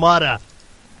fuck your mother!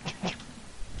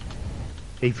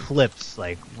 He flips,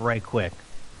 like, right quick.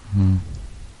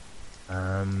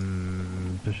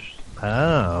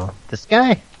 Oh. This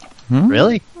guy?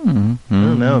 Really? I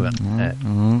don't know about that.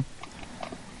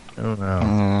 I don't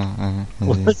know.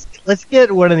 Let's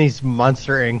get one of these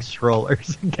Monster Inc.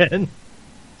 strollers again.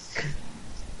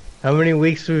 How many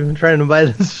weeks have we been trying to buy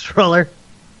this stroller?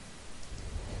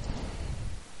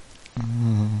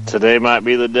 Today might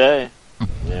be the day. You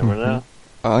never know.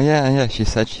 Oh yeah, she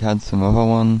said she had some other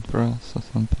one for us or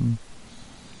something.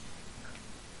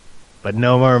 But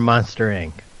no more Monster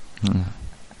Inc. No.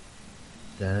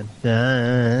 Dun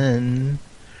dun.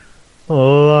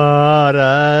 What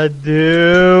I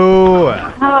do?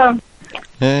 Hello.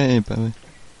 Hey, Billy.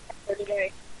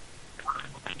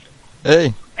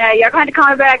 Hey. Y'all going to call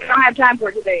me back. I don't have time for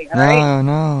it today. All right?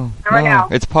 No. Right now.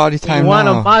 It's party time You want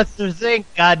now. a Monsters Inc.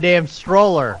 goddamn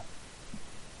stroller.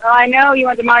 Oh, I know you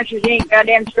want the Monsters Inc.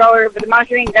 goddamn stroller, but the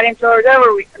Monsters Inc. goddamn stroller's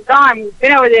over. It's gone. We've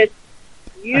been over this.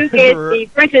 You get the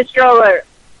Princess stroller.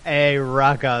 Hey,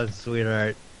 rock on,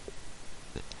 sweetheart.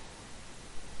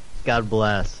 God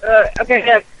bless. Okay,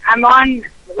 look, I'm on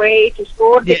the way to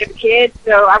school to pick up the kids,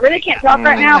 so I really can't talk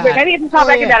right now, but maybe I can talk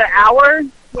back in about an hour.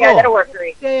 Yeah, Cool. that'll work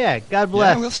great. Yeah, God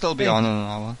bless. Yeah, we'll still be on in an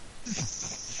hour.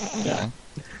 Yeah.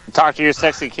 Talk to your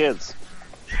sexy kids.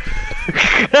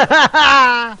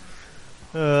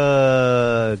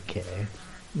 Okay.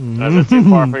 Is it too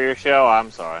far for your show? I'm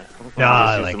sorry. No,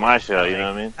 I like my show, you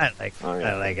know what I mean? I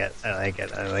like it.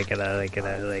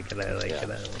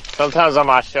 Sometimes on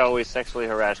my show we sexually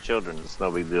harass children. It's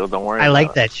no big deal. Don't worry. I like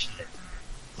about that it. shit.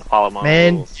 Follow my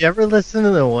Man, rules. did you ever listen to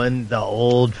the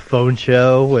old phone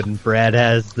show when Brad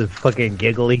has the fucking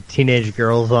giggly teenage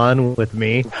girls on with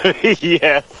me?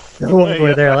 Yes. The one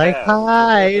where they're like,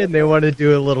 hi, and they want to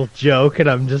do a little joke, and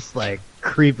I'm just like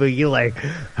creepy, like,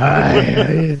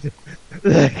 hi.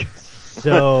 Like,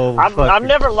 so I'm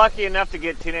never lucky enough to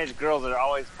get teenage girls that are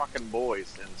always fucking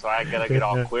boys, and so I gotta get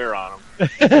all queer on them.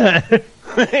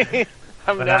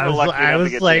 I'm never lucky enough to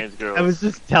get teenage girls. I was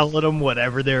just telling them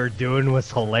whatever they were doing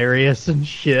was hilarious and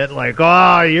shit. Like,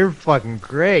 oh, you're fucking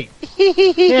great.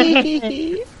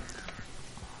 Little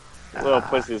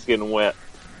pussy's getting wet.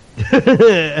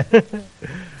 Okay,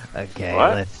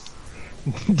 What? let's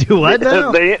do what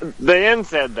now? The end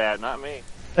said that, not me.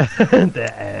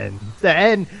 The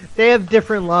end. They have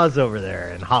different laws over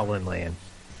there in Holland Land.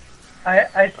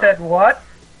 I said what?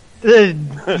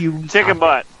 You Chicken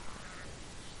butt.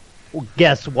 Well,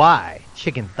 guess why?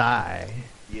 Chicken thigh.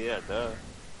 Yeah, duh.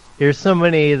 Here's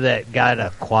somebody that got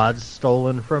a quad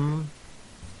stolen from him.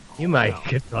 You might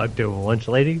get talk to a lunch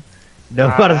lady. No,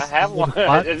 I have one.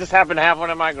 I just happen to have one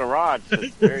in my garage.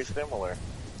 It's very similar.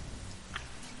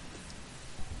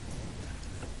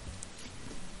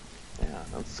 Yeah,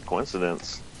 that's a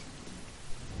coincidence.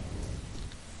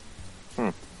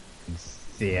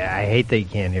 Yeah, I hate that you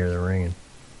can't hear the ringing.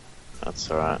 That's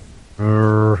alright.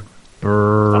 Brr,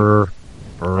 brr,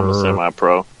 I'm a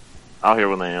semi-pro. I'll hear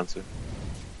when they answer.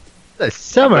 A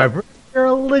semi-pro? You're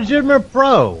a legitimate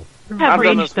pro. Have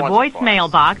reached the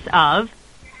voicemail box of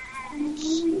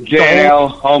JL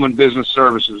Home and Business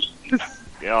Services.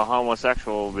 Yeah,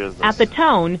 homosexual business. At the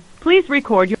tone, please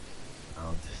record your...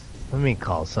 Let me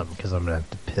call something because I'm going to have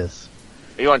to piss.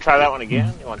 You want to try that one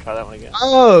again?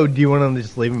 Oh, do you want to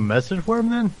just leave a message for him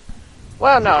then?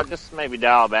 Well, no, just maybe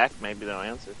dial back. Maybe they'll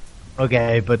answer.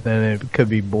 Okay, but then it could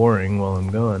be boring while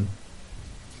I'm gone.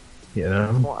 You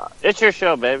know? Well, it's your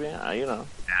show, baby. You know,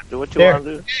 do what you There. want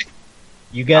to do.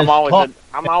 You guys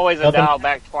I'm always a dial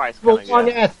back twice kind of long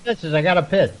guy. ass message. I got to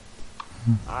piss.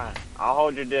 Alright, I'll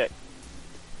hold your dick.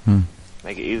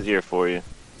 Make it easier for you.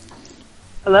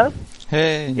 Hello?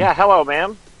 Hey. Yeah, hello,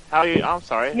 ma'am. How are you? I'm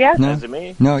sorry. Yeah? No. Is it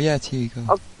me? No, yeah, it's you. Go.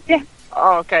 Oh, yeah.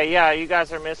 Oh, okay. Yeah, you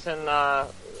guys are missing.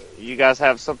 You guys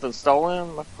have something stolen?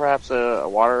 Perhaps a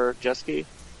water jet ski?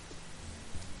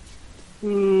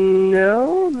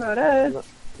 No, not us.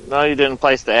 No, you didn't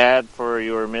place the ad for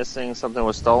you were missing. Something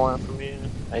was stolen from you.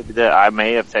 Maybe that I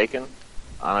may have taken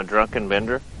on a drunken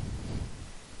bender.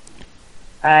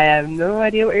 I have no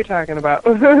idea what you're talking about.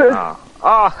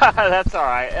 Oh, that's all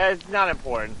right. It's not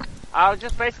important. I was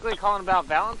just basically calling about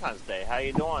Valentine's Day. How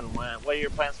you doing? What are your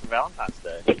plans for Valentine's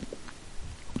Day?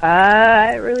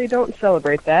 I really don't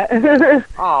celebrate that.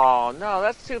 Oh, no,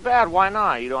 that's too bad. Why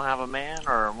not? You don't have a man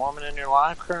or a woman in your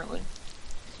life currently?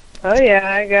 Oh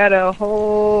yeah, I got a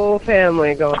whole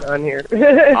family going on here.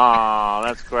 Aw,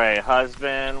 that's great.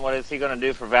 Husband, what is he going to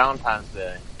do for Valentine's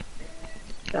Day?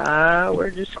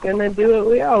 We're just gonna do what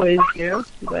we always do.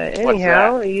 But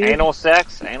anyhow, what's that? Anal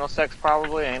sex? Anal sex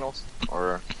probably? Anal,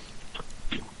 or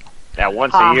that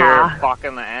once a year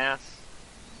fucking the ass?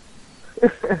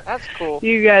 That's cool.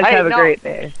 You guys have a great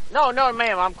day. No,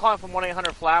 ma'am. I'm calling from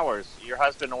 1-800-Flowers. Your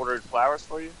husband ordered flowers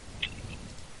for you?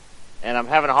 And I'm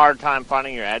having a hard time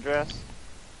finding your address?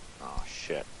 Oh,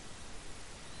 shit.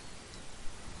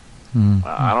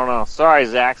 I don't know. Sorry,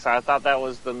 Zach. I thought that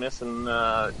was the missing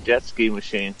jet ski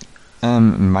machine. It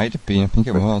might have been. I think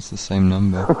it was the same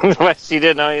number. But she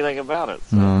didn't know anything about it.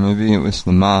 So. No, maybe it was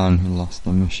the man who lost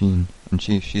the machine. And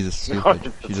she's a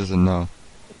stupid. She doesn't know.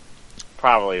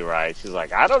 Probably right. She's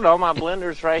like, I don't know. My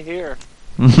blender's right here.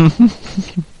 I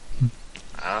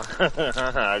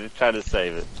just tried to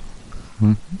save it.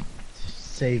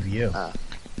 Save you.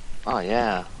 Oh,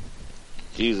 yeah.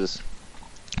 Jesus.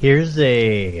 Here's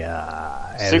a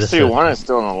 631 is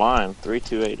still on the line.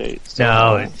 3288.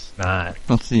 No, it's not.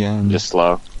 That's the end. Just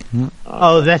slow.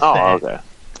 Oh, that's okay.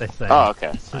 That's the Oh,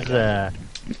 okay. This is,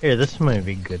 here, this might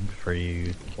be good for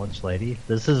you, lunch lady.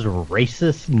 This is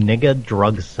racist nigga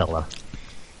drug seller.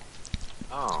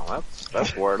 Oh,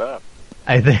 that's word up.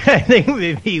 I think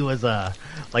maybe he was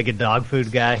like a dog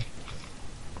food guy.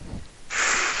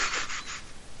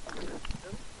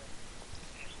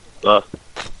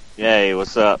 Hey,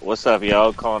 what's up? What's up,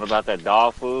 yo? Calling about that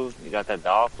dog food? You got that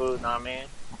dog food, know what I mean?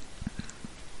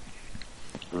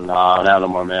 Nah, not no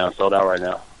more, man. I'm sold out right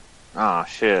now. Oh,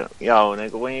 shit. Yo,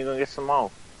 nigga, when you gonna get some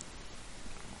more?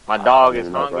 My dog is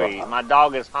hungry. Bro. My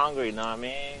dog is hungry, know what I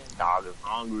mean? Dog is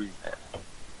hungry.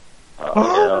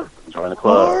 Yeah, join the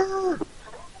club.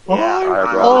 Yeah,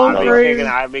 alright, bro.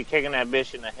 I'd be kicking that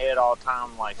bitch in the head all the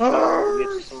time, like, shit, get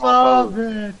you some more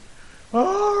food.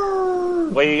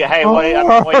 What you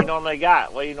normally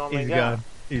got? What you normally got?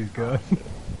 He's gone.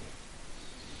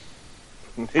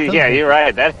 Yeah, you're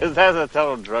right. That's a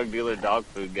total drug dealer dog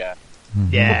food guy.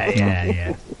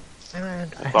 Yeah.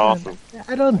 That's awesome.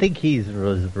 I don't think he was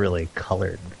really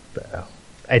colored, though.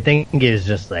 I think he's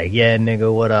just like, yeah,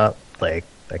 nigga, what up? Like,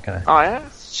 that kind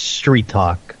of street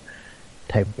talk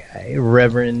type guy.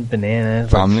 Reverend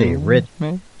Bananas. Family Rich.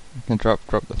 Man? You can drop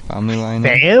the family line.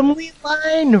 Family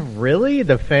line? Really?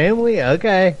 The family?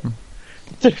 Okay.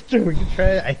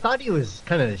 I thought he was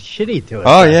kind of shitty to us.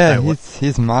 Oh yeah,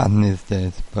 he's mad these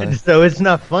days. But so it's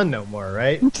not fun no more,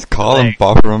 right? Just call him,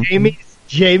 bother him.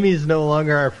 Jamie's no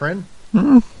longer our friend?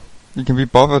 You can be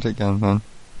bothered again, then.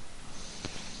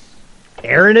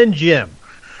 Aaron and Jim.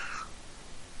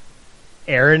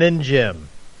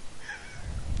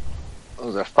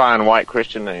 Those are fine white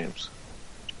Christian names.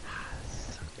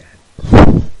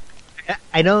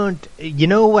 I don't, you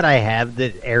know what I have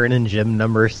that Aaron and Jim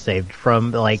number saved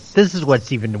from? Like, this is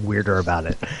what's even weirder about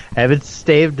it. I have it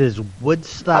saved as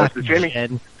Woodstock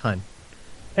Jen Hunt.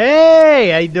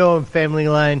 Hey, how you doing, family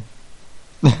line?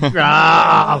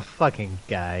 Fucking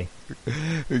guy.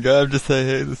 We gotta have to say,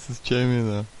 hey, this is Jamie,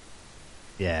 though.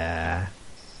 Yeah.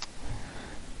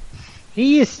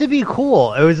 He used to be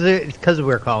cool. It's because we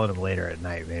were calling him later at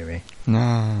night, maybe. No,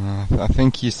 I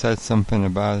think you said something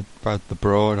about the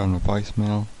broad on the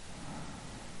voicemail.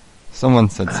 Someone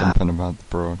said something about the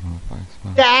broad on the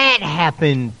voicemail. That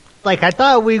happened. Like, I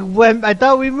thought we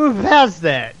moved past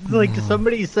that. Like,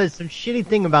 somebody said some shitty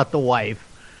thing about the wife,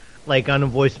 like, on a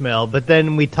voicemail, but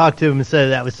then we talked to him and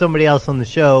said that was somebody else on the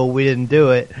show, we didn't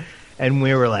do it, and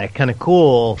we were like, kind of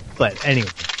cool, but anyway.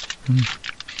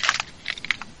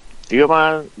 Do you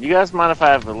guys mind if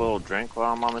I have a little drink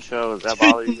while I'm on the show? Does that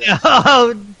bother you guys?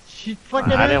 No,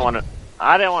 fucking I didn't want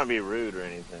to be rude or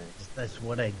anything. That's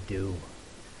what I do.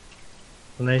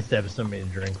 It's nice to have somebody to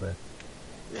drink with.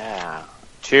 Yeah.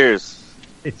 Cheers.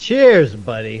 Cheers,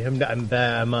 buddy.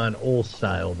 I'm on old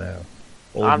style now.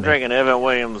 I'm drinking Evan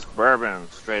Williams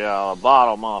bourbon straight out of the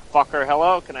bottle, motherfucker.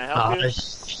 Hello, can I help you?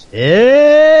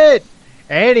 Shit!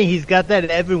 Annie, he's got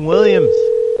that Evan Williams.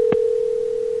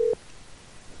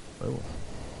 Oh.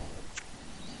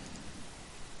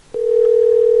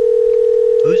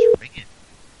 Who's ringing?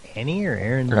 Annie or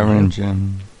Aaron? Aaron and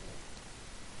Jim.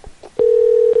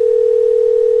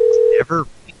 Never.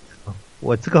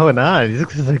 What's going on? He's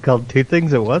called two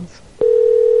things at once.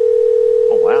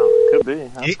 Oh wow, it could be.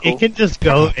 That's cool. It can just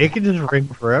go. It can just ring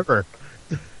forever.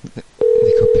 They could pick up.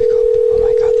 Oh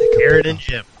my god, they could Aaron pick and up.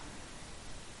 Jim.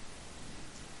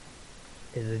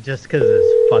 Is it just because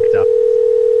it's fucked up?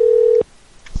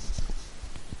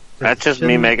 That's just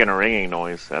me making a ringing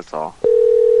noise, that's all.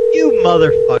 You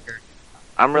motherfucker.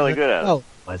 I'm really good at it. Oh, it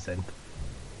wasn't.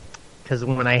 Because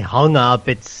when I hung up,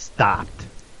 it stopped.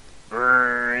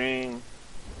 Ring.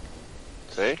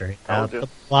 See? Straight out the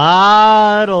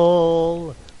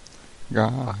bottle.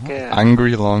 Yeah.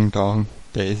 Angry Long Dong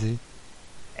Daisy.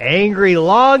 Angry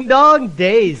Long Dong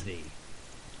Daisy.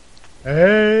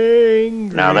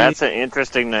 Angry. Now that's an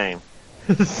interesting name.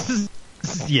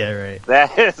 Yeah, right.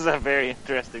 That is a very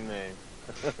interesting name.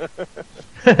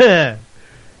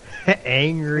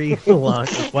 Angry Long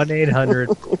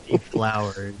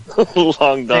 1-800-flowers.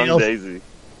 Long Dong Daisy.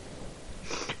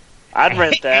 I'd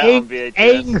rent that on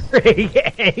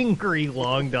VHS. Angry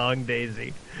Long Dong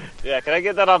Daisy. Yeah, can I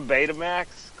get that on Betamax?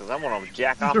 Because I want to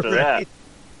jack off to that.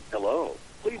 Hello.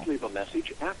 Please leave a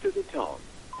message after the tone.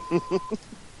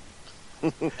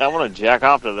 I want to jack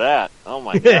off to that. Oh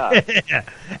my god.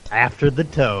 After the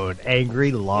tone,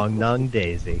 Angry Long Dong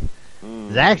Daisy.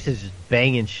 Zach's is just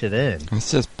banging shit in.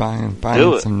 Let's just bang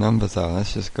some numbers out.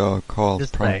 Let's just go calls,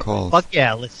 Just prank like, calls. Fuck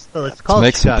yeah, let's call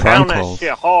make some shot. prank Pound calls. that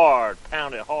shit hard.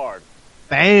 Pound it hard.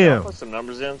 Bam. I'll put some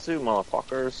numbers in too,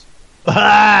 motherfuckers.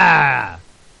 Ah!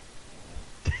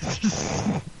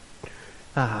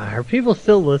 Are people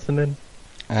still listening?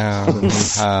 We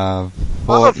have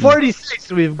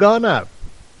 46. We've gone up.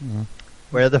 Yeah.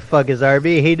 Where the fuck is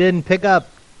RB? He didn't pick up.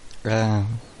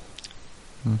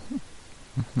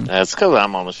 That's because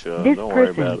I'm on the show. This Don't worry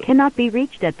person about it. cannot be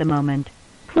reached at the moment.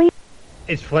 Please.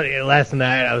 It's funny. Last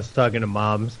night I was talking to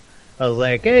moms. I was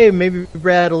like, "Hey, maybe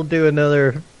Brad will do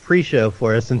another pre-show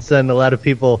for us and send a lot of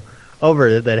people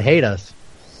over that hate us."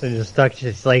 And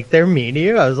just like, they're mean to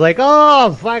you. I was like,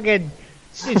 "Oh, fucking,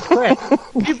 it's crap.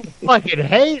 People fucking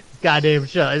hate this goddamn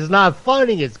show. It's not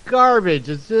funny. It's garbage.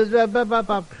 It's just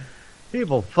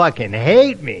people fucking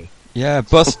hate me." Yeah,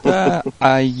 Buster.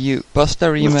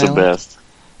 Buster emailed. It's the best.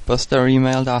 Buster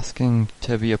emailed asking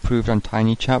to be approved on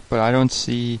Tiny Chat, but I don't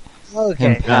see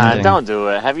him Nah, pending. don't do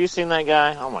it. Have you seen that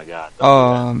guy? Oh my god.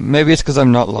 Maybe it's because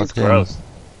I'm not logged in. Gross.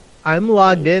 I'm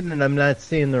logged in and I'm not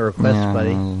seeing the request, Yeah,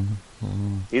 buddy.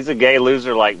 He's a gay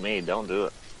loser like me. Don't do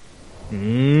it.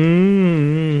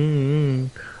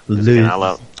 Lose. I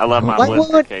love my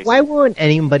blister case. Why won't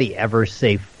anybody ever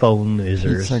say phone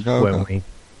losers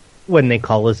when they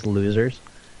call us losers?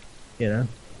 You know?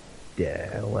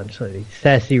 Yeah, lunch lady.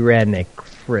 Sassy redneck.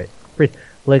 Frit.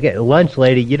 Look at lunch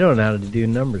lady, you don't know how to do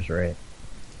numbers right.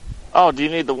 Oh, do you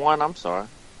need the one? I'm sorry.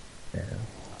 Yeah.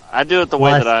 I do it the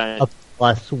way that I... A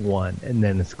 +1, and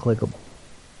then it's clickable.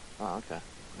 Oh, okay.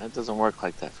 That doesn't work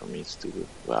like that for me, stupid.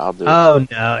 But I'll do it. Oh,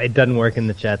 no, it doesn't work in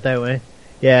the chat that way.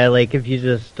 Yeah, like if you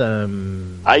just, I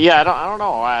don't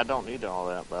know why I don't need all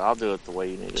that, but I'll do it the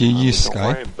way you need it. Do you use Don't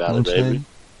Skype? worry about it, baby.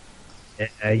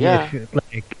 Yeah.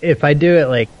 If I do it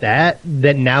like that,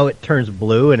 then now it turns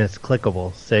blue and it's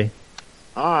clickable. See?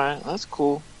 Alright, that's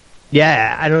cool.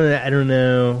 Yeah, I don't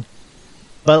know.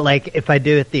 But like if I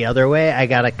do it the other way, I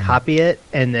gotta copy it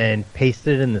and then paste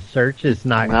it in the search. It's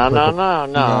not.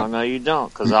 No, you don't,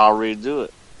 because I'll redo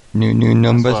it. New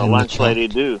numbers That's what a in the lunch chat. lady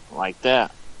do, like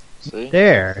that. See?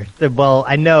 There. Well,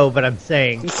 I know, but I'm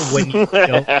saying when you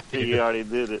don't. You already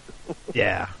did it.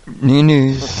 Yeah. New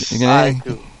news. Alright,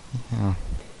 cool. Yeah.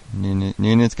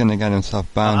 Nunu's gonna get himself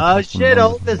banned. Oh shit,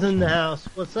 Olga's in the house.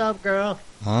 What's up, girl?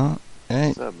 Huh? Hey.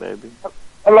 What's up, baby?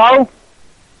 Hello?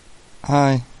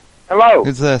 Hi. Hello?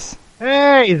 Who's this?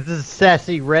 Hey, is this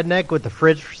sassy redneck with the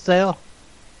fridge for sale?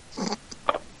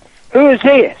 Who is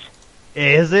this?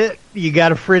 Is it? You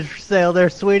got a fridge for sale there,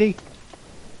 sweetie?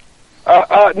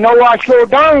 No, I sure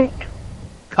don't.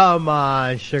 Come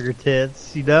on, sugar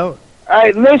tits. You don't?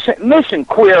 Hey, listen,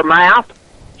 queer mouth.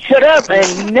 Shut up,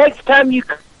 and next time you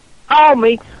call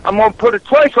me, I'm going to put a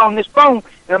trace on this phone,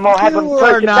 and I'm going to have them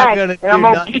trace it back, and I'm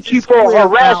going to get you for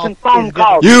harassing phone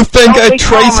calls. You think Don't a be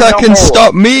tracer calling no can more.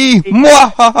 stop me?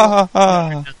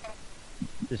 Mwahaha!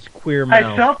 This queer I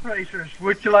mouth. sell tracers.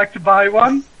 Would you like to buy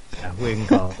one? Yeah, we can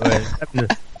call it.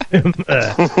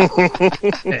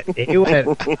 He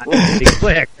went pretty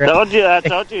quick. Right? I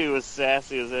told you he was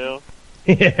sassy as hell.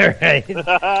 Yeah, right.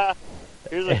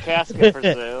 Here's a casket for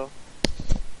sale.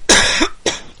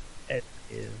 It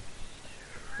is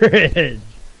fridge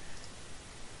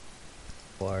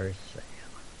for sale.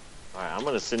 Alright, I'm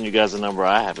going to send you guys a number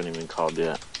I haven't even called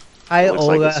yet. Hi, Looks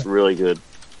Olga. like it's really good.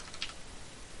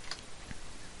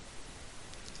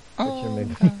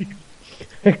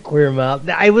 Queer mouth.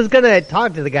 I was gonna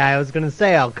talk to the guy. I was gonna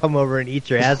say I'll come over and eat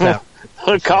your ass out.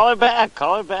 Call it back.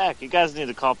 Call it back. You guys need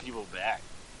to call people back.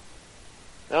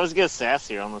 They always get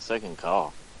sassier on the second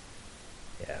call.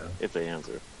 Yeah. If they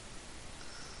answer.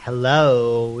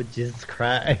 Hello, Jesus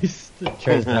Christ.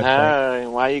 Hi,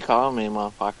 why you calling me,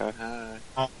 motherfucker?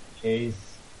 Hi. Jeez.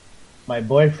 My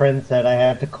boyfriend said I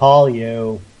had to call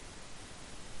you.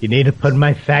 You need to put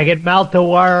my faggot mouth to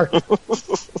work.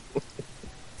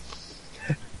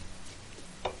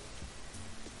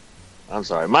 I'm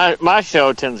sorry. My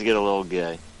show tends to get a little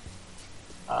gay.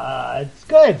 It's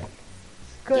good.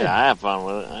 It's good. Yeah, I have fun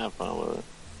with it.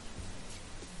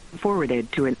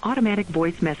 Forwarded to an automatic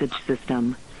voice message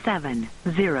system.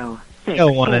 706. You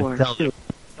don't want to tell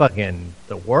fucking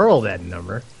the world that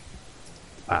number.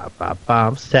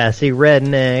 Sassy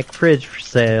redneck fridge for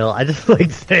sale. I just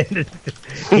like saying it.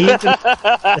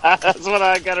 That's what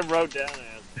I got him wrote down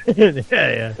as.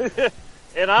 yeah.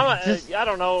 And I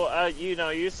don't know.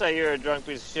 You say you're a drunk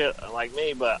piece of shit like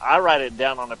me, but I write it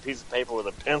down on a piece of paper with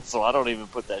a pencil. I don't even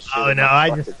put that shit. Oh no, I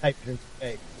just type it in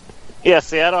paper. Yeah,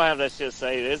 see, I don't have that shit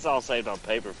saved. It's all saved on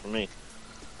paper for me.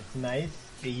 That's nice.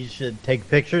 You should take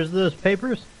pictures of those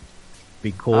papers.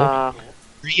 Be cool. Or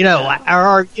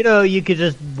you could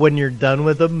just, when you're done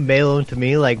with them, mail them to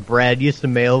me like Brad used to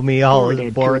mail me all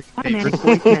his boring papers.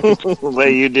 The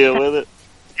way you deal with it?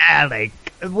 Yeah,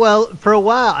 well, for a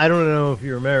while, I don't know if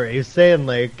you remember, he was saying,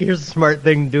 here's a smart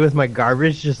thing to do with my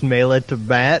garbage, just mail it to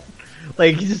Matt.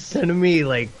 He's just sending me,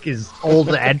 his old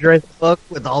address book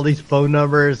with all these phone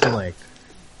numbers and,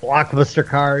 Blockbuster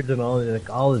cards and all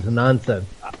this nonsense.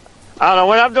 I don't know.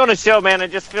 When I'm doing a show, man,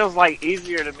 it just feels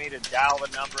easier to me to dial the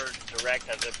number direct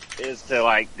as it is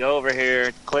to go over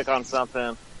here, click on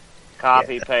something,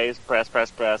 copy, paste, press.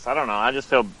 I don't know. I just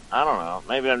feel, I don't know.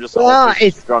 Maybe I'm just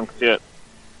drunk shit.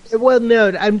 Well,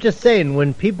 no, I'm just saying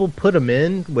when people put them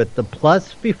in with the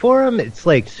plus before them, it's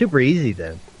super easy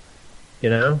then. You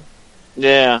know?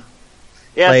 Yeah.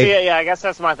 Yeah, I guess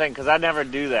that's my thing, because I never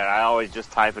do that. I always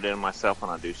just type it in myself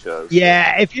when I do shows.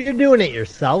 Yeah, if you're doing it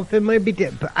yourself, it might be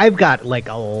but I've got,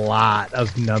 a lot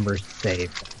of numbers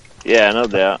saved. Yeah, no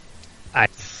doubt. I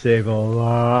save a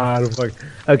lot of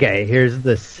Okay, here's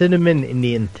the Cinnamon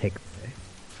Indian takeaway.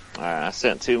 Alright, I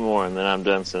sent 2 more, and then I'm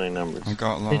done sending numbers. I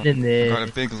got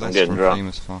a big list from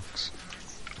Famous Fox.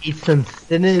 Eat some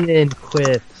cinnamon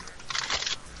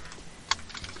crisps.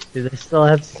 Do they still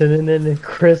have cinnamon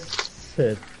crisps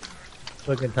at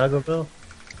fucking Taco Bell?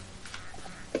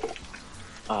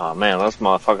 Oh man, those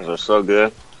motherfuckers are so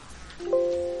good. They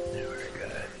were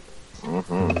good.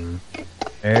 Mm-hmm.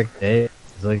 Eric Day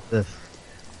is like this.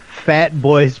 Fat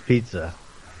Boys Pizza.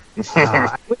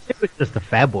 I wish it was just the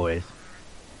Fat Boys.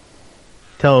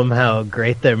 Tell them how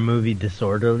great their movie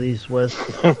Disorderlies was.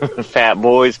 Fat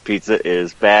Boys Pizza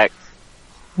is back.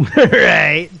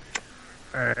 Right.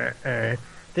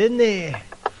 Didn't they?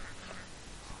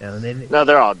 No,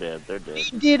 they're all dead. They're dead.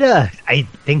 They did I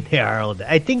think they are all dead.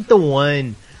 I think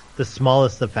the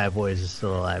smallest of Fat Boys is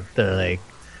still alive. They're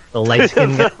the light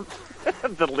skinned guy.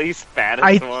 The least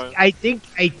fattest one. I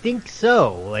think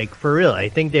so. For real. I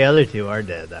think the other 2 are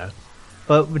dead though.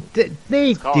 But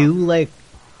they do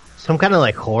some kind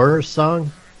of horror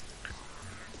song?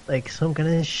 Some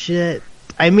kind of shit.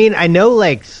 I mean, I know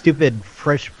stupid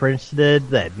Fresh Prince did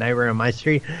that Nightmare on My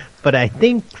Street, but I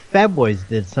think Fat Boys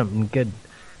did something good.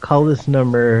 Call this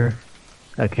number.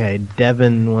 Okay,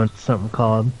 Devin wants something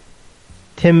called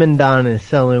Tim and Don is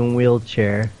selling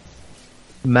wheelchair.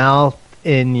 Mouth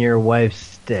in your wife's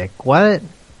stick. What?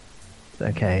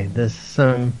 Okay, this is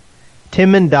some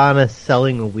Tim and Donna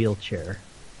selling a wheelchair.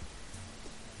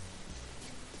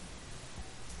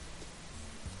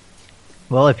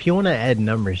 Well, if you want to add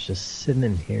numbers, just sit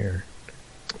in here.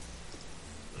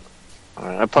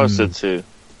 Alright, I posted 2.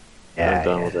 Yeah, I'm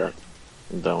done with that.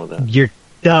 I'm done with that. You're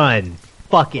done.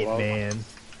 Fuck it, man.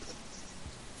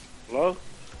 Hello?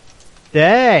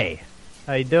 Hey!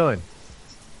 How you doing?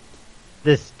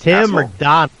 This Tim or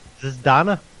Donna? Is this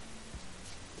Donna?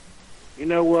 You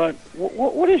know what?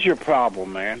 What is your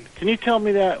problem, man? Can you tell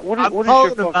me that? What I'm is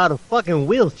calling your about a fucking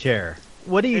wheelchair.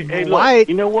 What do you? Hey, why? Look,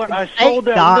 you know what? I sold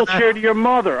that wheelchair to your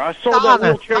mother. I sold that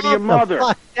wheelchair to your mother. Calm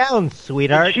the fuck down,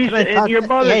 sweetheart. And your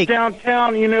mother's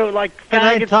downtown,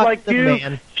 faggots like you.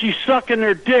 Man? She's sucking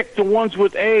their dick, the ones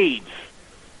with AIDS.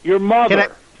 Your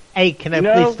mother. Can I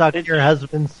please talk to your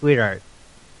husband, sweetheart?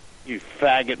 You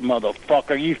faggot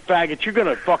motherfucker. You faggot. You're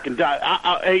gonna fucking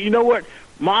die. Hey, you know what?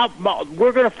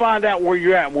 We're gonna find out where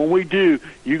you're at. When we do,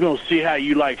 you're gonna see how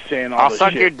you like saying all this shit.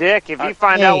 I'll suck your dick. If you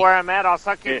find out where I'm at, I'll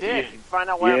suck your dick. If you find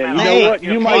out where I'm at, you know what?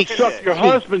 You might suck your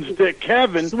husband's dick,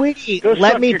 Kevin. Sweetie,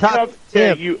 let me talk to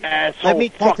Tim. You asshole. Let me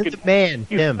talk to the man,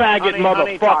 you Tim. faggot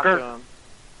honey, talk to motherfucker. him.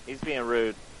 He's being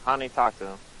rude. Honey, talk to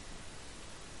him.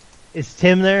 Is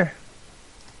Tim there?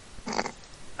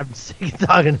 I'm sick of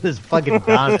talking to this fucking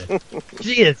Donna.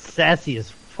 She is sassy as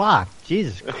fuck.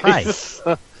 Jesus Christ.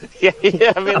 Yeah,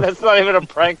 I mean, that's not even a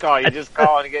prank call. You just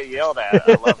call and get yelled at.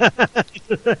 I love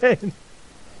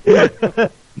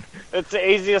it. It's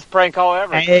the easiest prank call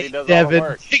ever. Hey, he does Devin, all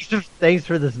the work. Thanks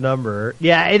for this number.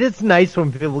 Yeah, it is nice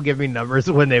when people give me numbers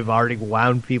when they've already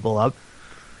wound people up.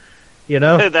 You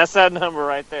know? That's that number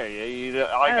right there.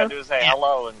 All you gotta do is say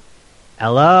hello and.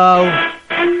 Hello.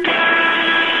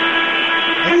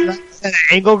 Is that an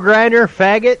angle grinder,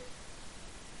 faggot?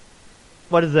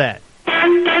 What is that?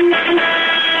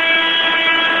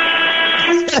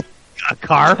 A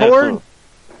car horn?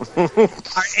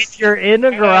 If you're in a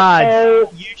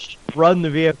garage, you should run the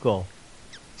vehicle.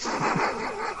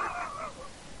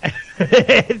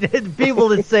 People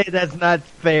that say that's not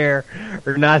fair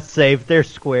or not safe, they're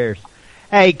squares.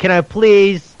 Hey, can I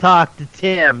please talk to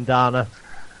Tim, Donna?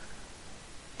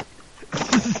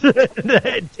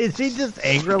 Is he just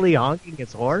angrily honking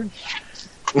his horn?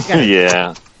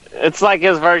 Yeah. It's like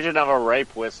his version of a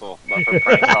rape whistle, but for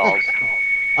prank calls.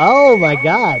 Oh my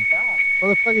god.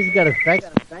 Motherfucker's got a fax.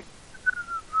 Yeah,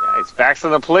 he's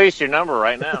faxing the police your number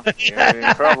right now. You're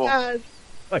in trouble.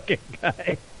 Fucking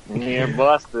guy. You're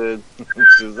busted. As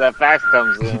soon as that fax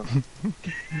comes in.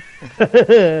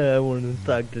 I want to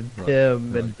talk to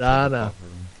Tim and Donna.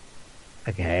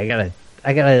 Okay,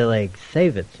 I gotta like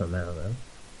save it somehow though.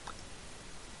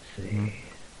 Let's see.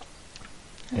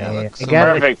 Yeah,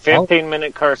 perfect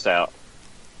 15-minute curse out.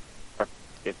 Or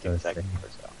 15-second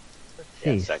curse out.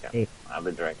 Yeah, second. I've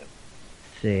been drinking.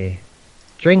 Let's see.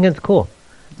 Drinking's cool.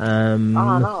 Oh,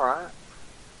 no, right.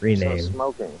 Rename. So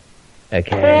smoking.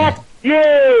 Okay. Fuck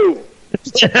you!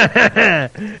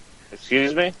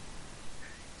 Excuse me?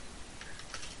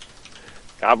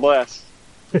 God bless.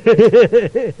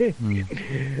 Happy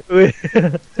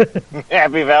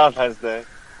Valentine's Day.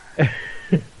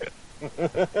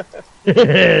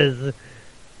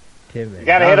 Tim, you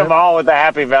gotta hit them all with the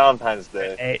Happy Valentine's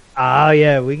Day. Hey, oh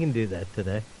yeah, we can do that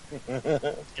today.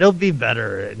 It'll be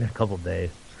better in a couple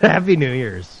days. Happy New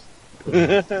Year's.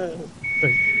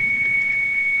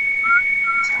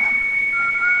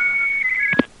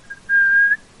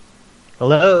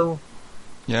 Hello?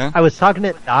 Yeah? I was talking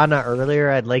to Donna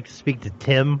earlier. I'd like to speak to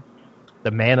Tim,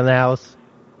 the man of the house,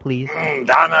 please.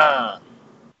 Donna!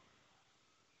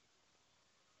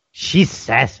 She's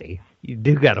sassy. You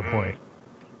do got a point.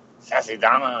 Sassy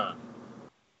Donna.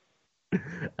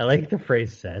 I like the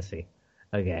phrase sassy.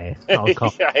 Okay. I'll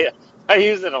call. I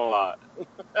use it a lot.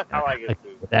 I like it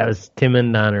too. That was Tim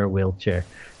and Donna wheelchair.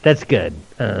 That's good.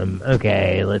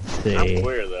 Okay, let's see. I'm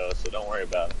queer though, so don't worry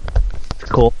about it. It's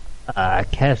cool.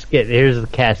 Casket. Here's the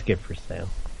casket for sale.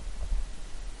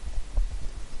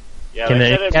 Yeah,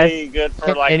 shouldn't be good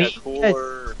for like a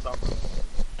cooler or something.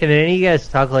 Can any of you guys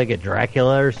talk like a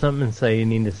Dracula or something and say you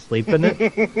need to sleep in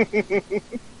it?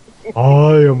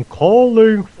 I am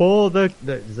calling for the...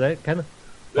 Is that kind of...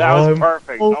 That was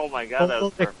perfect. Oh my god, that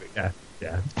was perfect. Yeah.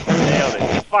 Nailed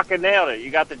it. You fucking nailed it. You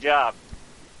got the job.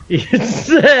 You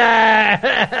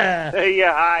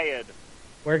hired.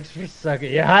 Works for sucker.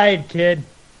 You hired, kid.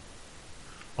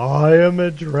 I am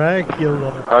a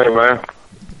Dracula. Hi, man.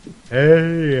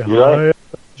 Hey, I am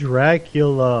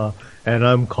Dracula. And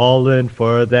I'm calling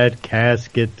for that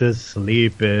casket to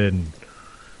sleep in.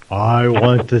 I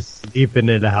want to sleep in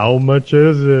it. How much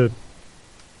is it?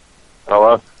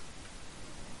 Hello?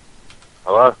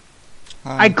 Hello?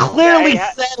 I clearly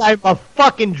said I'm a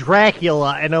fucking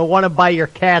Dracula and I want to buy your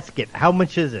casket. How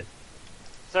much is it?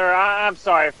 Sir, I'm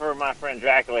sorry for my friend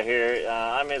Dracula here.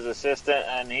 I'm his assistant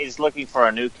and he's looking for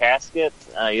a new casket.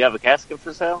 You have a casket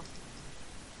for sale?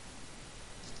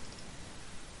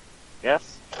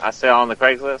 Yes? I sell on the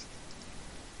Craigslist.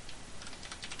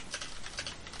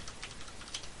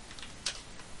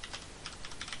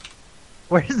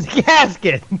 Where's the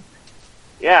casket?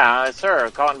 Yeah,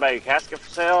 sir. Calling about your casket for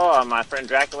sale. My friend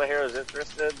Dracula here is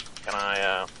interested. Can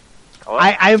I, hello?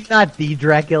 I'm not the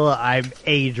Dracula. I'm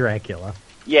a Dracula.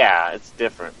 Yeah, it's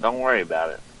different. Don't worry about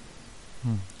it.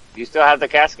 Do you still have the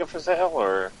casket for sale,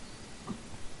 or?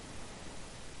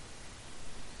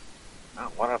 Oh,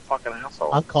 what a fucking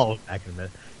asshole. I'll call him back in a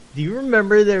minute. Do you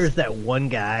remember there was that one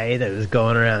guy that was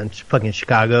going around fucking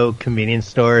Chicago convenience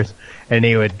stores and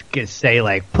he would say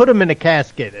like, put him in a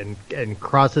casket and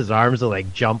cross his arms and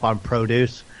like jump on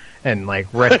produce and like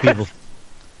wreck people.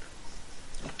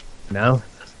 No?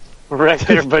 Wreck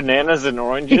their bananas and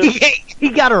oranges? He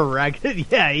got arrested.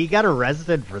 Yeah, he got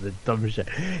arrested for the dumb shit.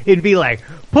 He'd be like,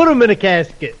 put him in a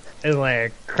casket and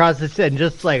like cross his and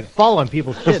just like fall on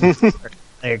people's shit.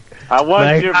 Like, I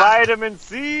want your vitamin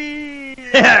C.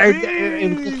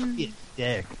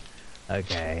 Dick.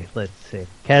 Okay, let's see.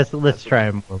 Let's try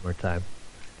him one more time.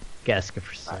 Casket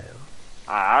for sale.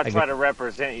 I'll try to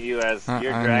represent you as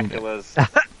your Dracula's.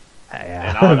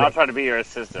 And I'll try to be your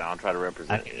assistant. I'll try to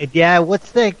represent you. Yeah,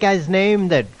 what's that guy's name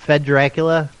that fed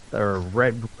Dracula? Or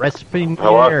Red Recipe?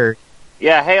 Hello?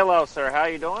 Yeah, hello, sir. How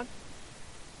you doing?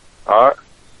 Alright.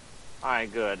 All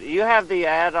right, good. You have the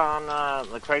ad on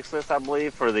the Craigslist, I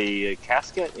believe, for the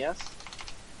casket, yes?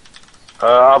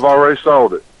 I've already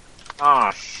sold it.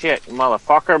 Oh, shit,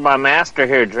 motherfucker. My master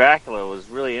here, Dracula, was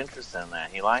really interested in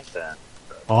that. He liked that.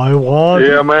 I want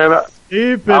Yeah, man.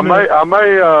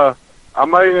 I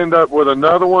may end up with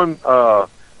another one.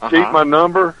 Keep my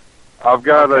number. I've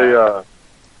got a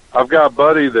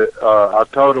buddy that I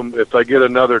told him if they get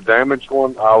another damaged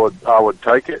one, I would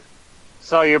take it.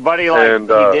 So your buddy,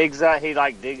 he digs up,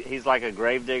 he's like a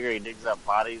grave digger. He digs up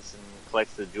bodies and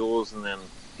collects the jewels and then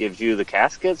gives you the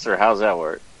caskets, or how's that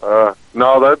work?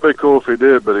 No, that'd be cool if he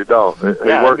did, but he don't. He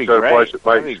works at a place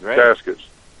that makes caskets.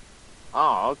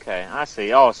 Oh, okay. I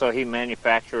see. Oh, so he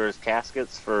manufactures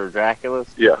caskets for Draculas?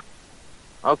 Yeah.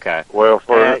 Okay. Well,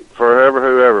 forever,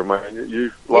 whoever, man.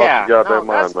 You lost your goddamn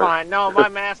mind, that's fine. No, my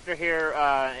master here,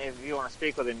 if you want to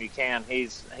speak with him, you can.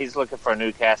 He's looking for a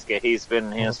new casket. He's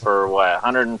been his for,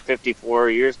 154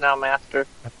 years now, master?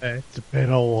 It's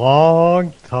been a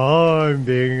long time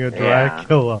being a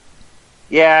Dracula.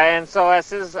 Yeah, and so as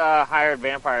his hired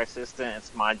vampire assistant,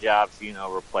 it's my job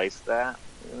to, replace that,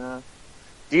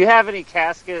 Do you have any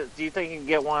caskets? Do you think you can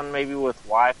get one maybe with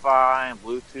Wi-Fi and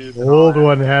Bluetooth? The old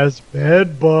one has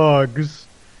bed bugs.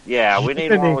 Yeah, we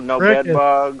need one with no bed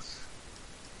bugs.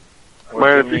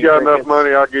 Man, if you got enough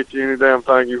money, I'll get you any damn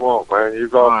thing you want, man.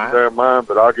 You've lost your damn mind,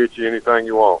 but I'll get you anything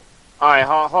you want. All right,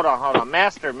 hold on.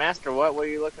 Master, what were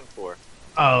you looking for?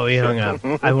 Oh, he hung up.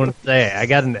 I want to say, I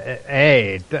got an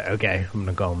A. Okay, I'm going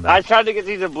to call him back. I tried to get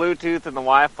you the Bluetooth and the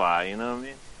Wi-Fi, you know what I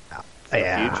mean?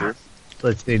 Yeah. The future.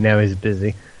 Let's see, now he's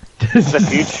busy. It's the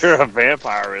future of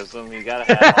vampirism. You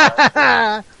gotta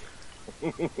have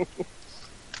all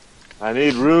I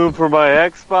need room for my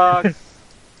Xbox.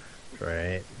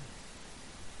 Right.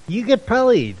 You could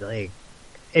probably,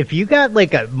 if you got,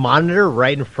 a monitor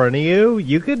right in front of you,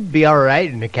 you could be alright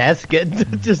in a casket,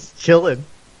 just chilling.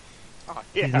 Oh,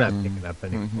 yeah. He's not picking up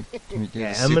anything.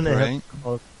 I'm gonna have to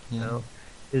call now.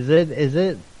 Is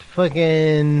it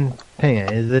fucking, hang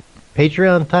on, is it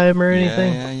Patreon time or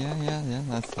anything? Yeah.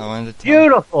 That's how I wanted to tell.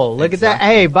 Beautiful. Look at that.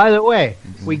 Hey, by the way,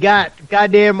 we got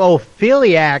goddamn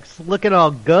Opheliacs looking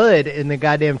all good in the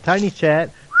goddamn Tiny Chat.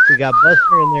 We got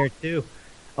Buster in there too.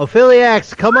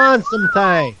 Opheliacs, come on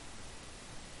sometime.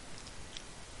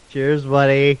 Cheers,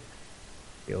 buddy.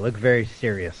 You look very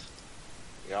serious.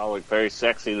 Y'all look very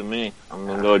sexy to me. I'm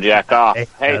gonna go jack off.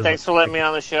 Hey, thanks for letting me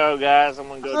on the show, guys. I'm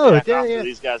gonna go jack off to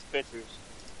these guys' pictures.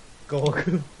 Go.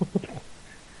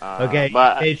 Okay,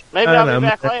 but maybe I'll be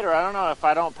back later. I don't know. If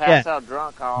I don't pass out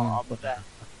drunk, I'll be back.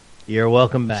 You're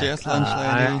welcome back. Cheers, lunch lady.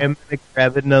 I am going to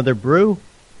grab another brew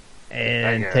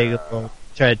and try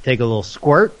to take a little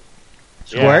squirt.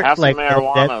 Yeah, have some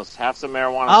marijuana. Have some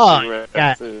marijuana. Oh,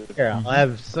 yeah. Here,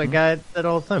 I got that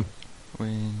all the time.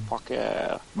 Fuck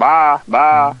yeah. Bye.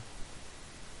 Bye,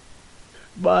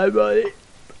 buddy.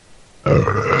 All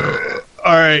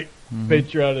right.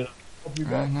 Patreon. I'll be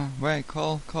back. Wait,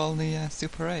 call the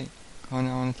Super 8. I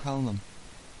want to tell them.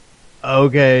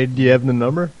 Okay, do you have the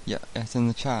number? Yeah, it's in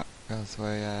the chat. Because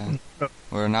we're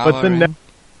an hour in.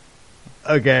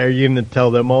 Okay, are you going to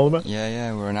tell them all about it?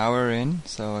 Yeah, we're an hour in,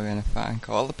 so we're going to thank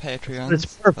all the Patreons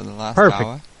for the last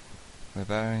hour. We're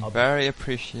very, very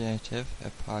appreciative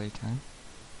at party time.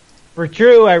 For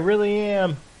true, I really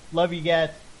am. Love you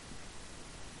guys.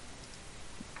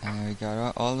 We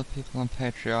got all the people on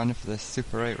Patreon for this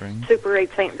Super 8 ring. Super 8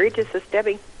 St. Regis, this is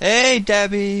Debbie. Hey,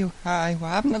 Debbie. Hi. We're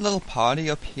having a little party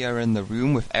up here in the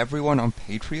room with everyone on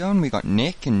Patreon. We got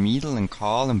Nick and Meadle and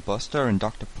Carl and Buster and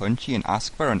Dr. Punchy and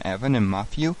Askver and Evan and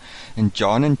Matthew and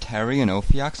John and Terry and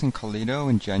Ophiax and Colito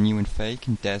and Genuine Fake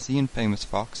and Desi and Famous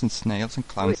Fox and Snails and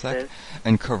Clownsec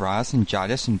and Karaz and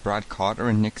Jadis and Brad Carter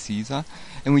and Nick Caesar.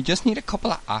 And we just need a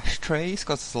couple of ashtrays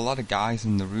because there's a lot of guys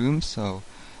in the room, so...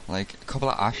 a couple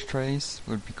of ashtrays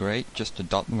would be great, just to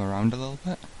dot them around a little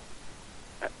bit.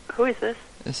 Who is this?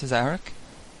 This is Eric.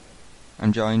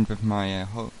 I'm joined with my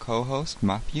co-host,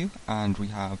 Matthew, and we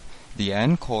have the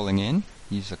N calling in.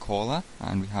 He's a caller,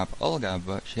 and we have Olga,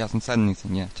 but she hasn't said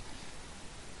anything yet.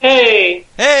 Hey!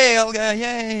 Hey, Olga,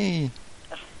 yay!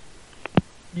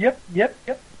 Yep.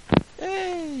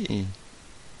 Yay!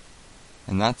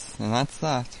 And that's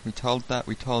that. We told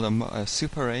a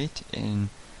Super 8 in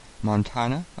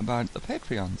Montana about the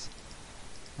Patreons,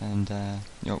 and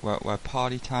we're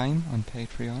party time on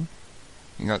Patreon.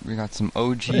 We got some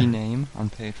OG name on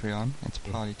Patreon. It's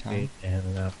party time.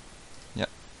 Yep,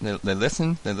 they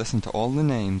listen to all the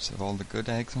names of all the good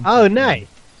eggs on. Oh, Patreon.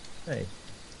 Nice.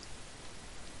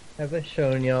 Have I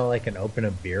shown y'all I can open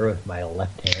a beer with my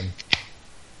left hand?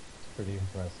 Pretty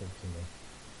impressive to me.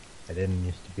 I didn't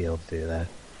used to be able to do that.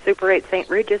 Super 8 St.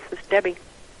 Regis, this is Debbie.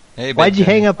 Hey, why'd you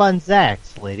hang up on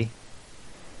Zach's, lady?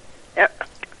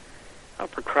 Oh,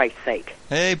 for Christ's sake.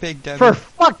 Hey, Big Debbie. For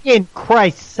fucking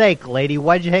Christ's sake, lady,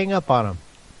 why'd you hang up on him?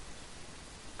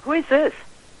 Who is this?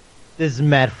 This is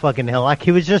Matt fucking Hillock.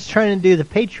 He was just trying to do the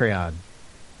Patreon.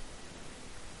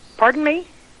 Pardon me?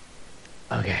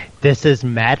 Okay, this is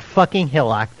Matt fucking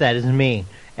Hillock. That is me.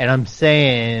 And I'm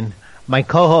saying my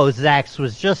co-host Zax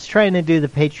was just trying to do the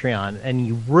Patreon, and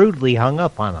you rudely hung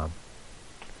up on him.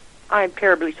 I'm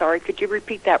terribly sorry. Could you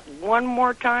repeat that one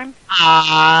more time?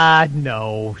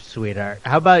 No, sweetheart.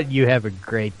 How about you have a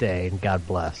great day, and God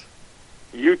bless.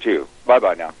 You too.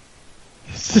 Bye-bye now.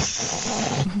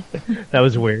 That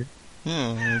was weird.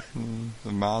 Yeah,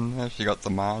 the man. She got the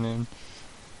man in.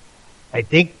 I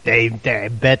think I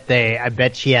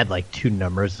bet she had like 2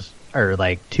 numbers, or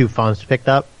like 2 phones picked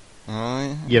up.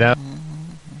 Oh, yeah.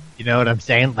 You know what I'm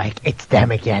saying? Like, it's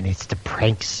them again. It's the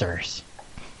pranksters.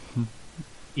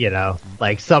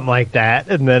 Like something like that.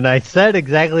 And then I said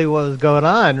exactly what was going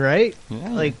on, right? Yeah,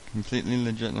 like completely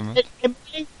legitimate.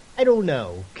 I don't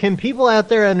know. Can people out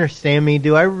there understand me? Am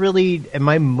I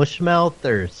mushmouth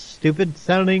or stupid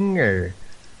sounding, or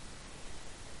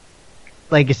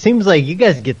like it seems like you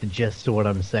guys get the gist of what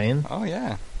I'm saying? Oh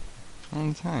yeah, all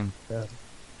the time.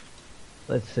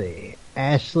 Let's see.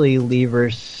 Ashley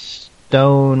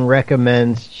Leverstone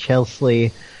recommends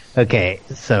Chelsea. Okay,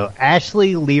 so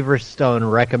Ashley Leverstone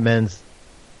recommends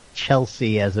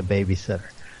Chelsea as a babysitter.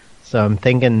 So I'm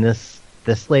thinking this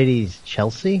lady's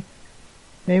Chelsea,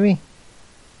 maybe?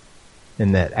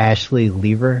 And that Ashley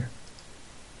Lever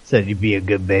said you'd be a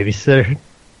good babysitter.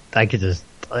 I can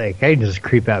just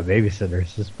creep out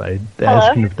babysitters just by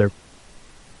asking if they're...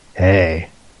 Hey.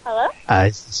 Hello?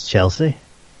 Is this Chelsea?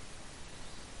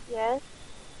 Yes.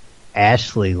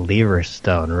 Ashley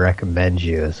Leverstone recommends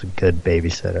you as a good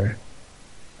babysitter.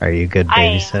 Are you a good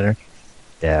babysitter?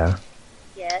 Yeah.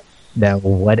 Yes. Now,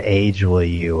 what age will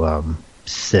you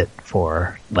sit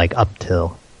for? Like up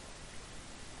till?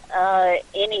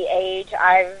 Any age.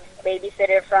 I've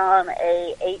babysitted from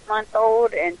a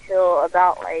 8-month-old until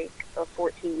about like a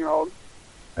 14-year-old.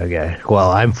 Okay.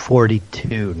 Well, I'm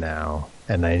 42 now,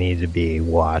 and I need to be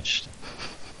watched.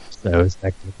 So is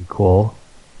that gonna be cool?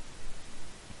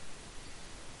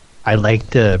 I like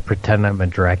to pretend I'm a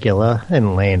Dracula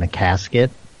and lay in a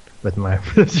casket with my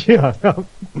vagina.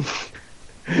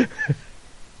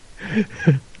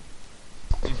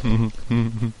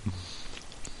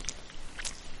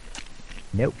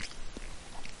 Nope.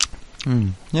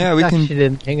 Yeah, we can. She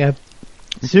didn't hang up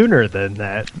sooner than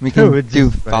that. We can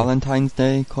do Valentine's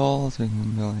Day calls. We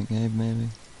can be like, hey, maybe.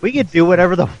 We can do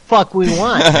whatever the fuck we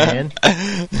want, man.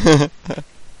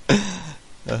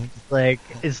 Right?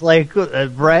 It's like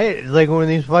when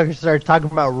these fuckers start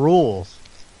talking about rules.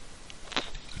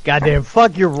 Goddamn,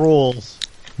 fuck your rules.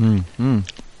 I'm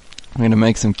gonna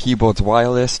make some keyboards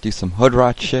wireless, do some hood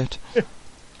rat shit.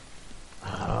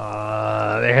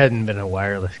 There hadn't been a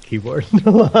wireless keyboard in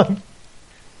a long.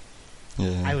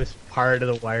 Yeah. I was part of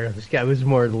the wireless. I was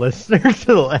more listener to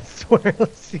the last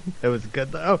wireless. That was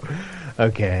good though.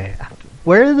 Okay,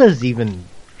 where are those even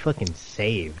fucking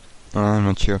saved? I'm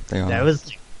not sure if they are. That was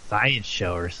like a science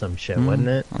show or some shit, wasn't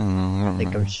it? I don't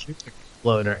know. I'm sure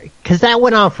floating around. Because that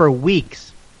went on for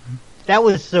weeks. That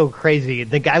was so crazy.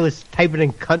 The guy was typing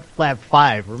in cunt flap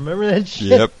 5. Remember that shit?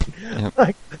 Yep.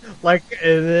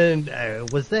 And then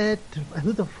was that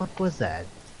who the fuck was that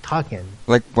talking?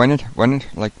 Like when one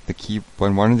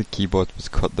of the keyboards was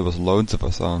cut, there was loads of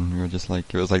us on. We were just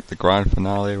like, it was like the grand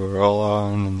finale. We were all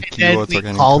on, and the keyboards were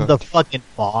getting called cut. the fucking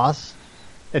boss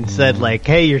and said like,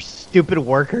 "Hey, your stupid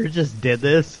worker just did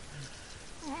this."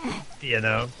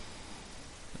 Yeah,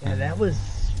 that was.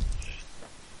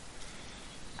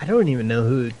 I don't even know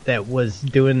who that was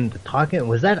doing the talking.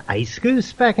 Was that Ice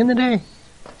Goose back in the day?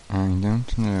 I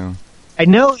don't know. I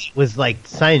know it was like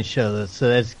science show, so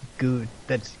that's Goose.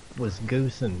 That was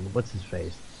Goose and what's his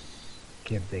face?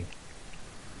 Can't think.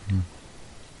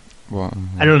 What?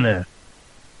 I don't know.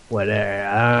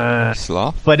 Whatever.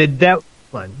 Sloth? But that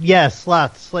one, yeah,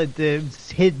 Sloth.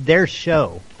 Hit their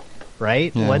show,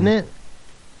 right? Yeah. Wasn't it?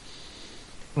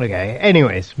 Okay.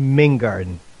 Anyways, Ming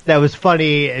Garden. That was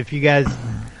funny. If you guys,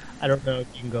 I don't know if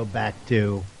you can go back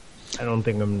to. I don't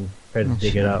think I'm trying to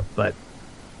dig it up, but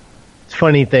it's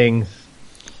funny things.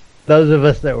 Those of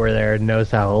us that were there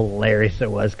knows how hilarious it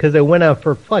was because it went out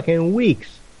for fucking weeks,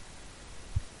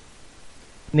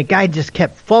 and the guy just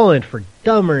kept falling for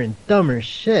dumber and dumber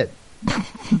shit.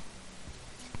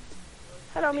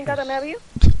 Hello, Ming Garden, have you?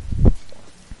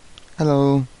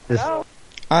 Hello. Hello.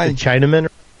 Hi. The Chinaman?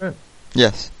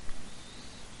 Yes.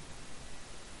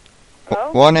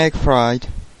 Hello? One egg fried.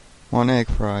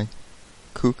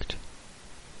 Cooked.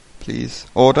 please.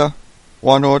 Order.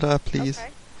 One order, please.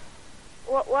 Okay.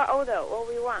 What order? What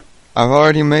we want? I've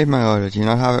already made my order. Do you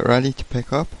not have it ready to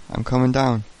pick up? I'm coming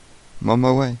down. I'm on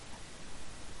my way.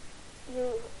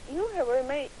 You have already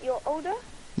made your order?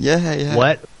 Yeah.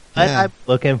 What? Yeah. I'm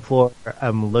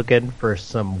looking for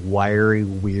some wiry,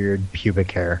 weird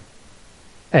pubic hair.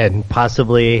 And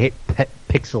possibly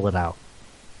pixel it out.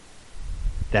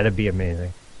 That'd be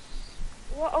amazing.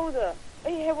 What order?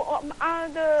 You have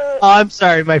Oh, I'm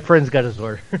sorry, my friend's got his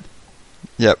order.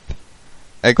 Yep.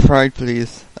 Egg fried,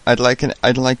 please. I'd like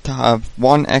to have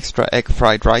one extra egg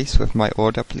fried rice with my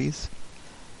order, please.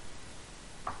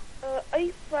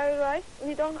 Egg fried rice?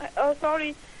 We don't.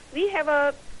 Sorry. We have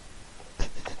a.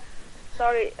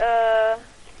 Sorry.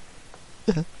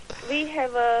 We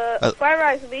have a fried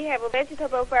rice. We have a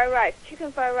vegetable fried rice,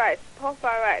 chicken fried rice, pork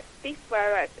fried rice, beef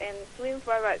fried rice, and shrimp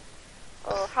fried rice.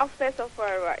 Half special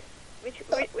fried rice.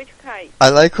 Which kind? I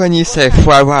like when you say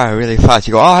fried rice really fast.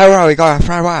 You go, oh, hello, we got a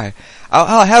fried rice.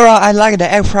 Oh, hello, I like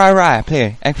the egg fried rice,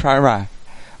 please. Egg fried rice.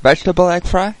 Vegetable egg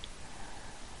fry?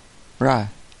 Right.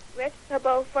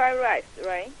 Vegetable fried rice,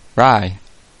 right? Right.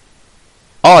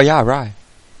 Oh, yeah, right.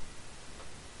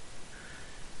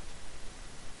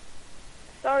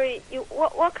 Sorry,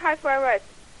 what kind of fried rice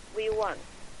we want?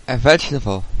 A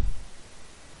vegetable.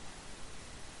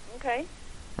 Okay.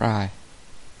 Right.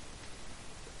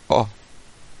 Oh.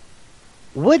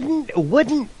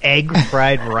 Wouldn't egg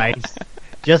fried rice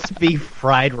just be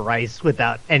fried rice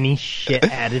without any shit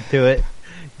added to it?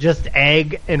 Just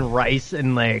egg and rice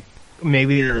and like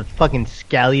maybe the fucking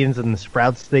scallions and the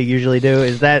sprouts they usually do.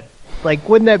 Is that like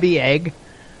wouldn't that be egg?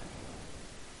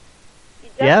 You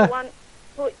just want to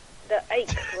put the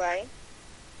egg, right?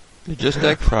 Just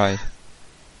egg fried.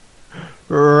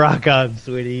 Rock on,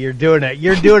 sweetie. You're doing it.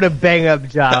 You're doing a bang up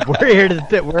job. We're here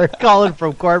to we're calling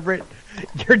from corporate.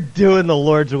 You're doing the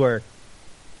Lord's work.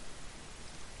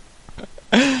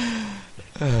 You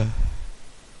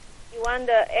want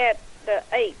to add the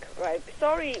egg, right?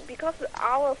 Sorry, because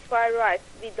our fried rice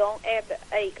we don't add the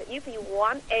egg. If you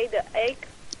want add the egg.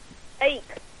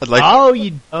 Oh,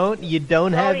 you don't. You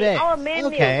don't have Sorry, egg. our menu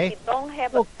we don't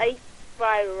have egg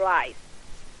fried rice.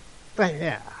 But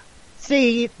yeah.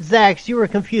 See, Zax, you were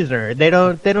confusing her. They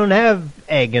don't have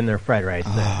egg in their fried rice.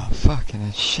 Oh,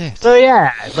 fucking shit. So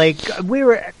yeah, like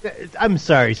I'm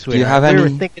sorry, sweetheart. Do you have we were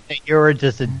any? thinking that you were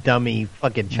just a dummy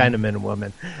fucking Chinaman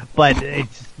woman, but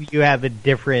you have a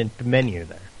different menu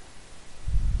there.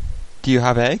 Do you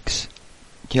have eggs?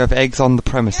 Do you have eggs on the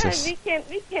premises? Yeah,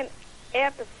 we can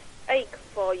add the egg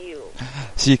for you.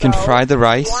 So you can fry the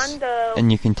rice,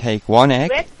 and you can take one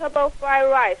egg. Vegetable fried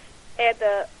rice, add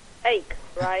the egg,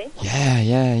 right?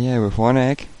 Yeah, with one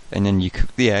egg, and then you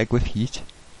cook the egg with heat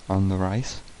on the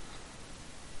rice.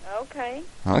 Okay,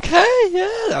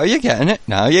 yeah, now you're getting it.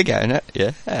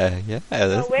 Yeah.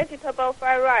 So vegetable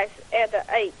fried rice, add the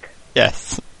egg.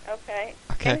 Yes. Okay.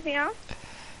 Anything else?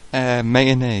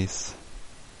 Mayonnaise.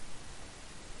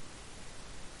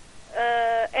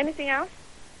 Anything else?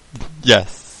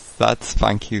 Yes,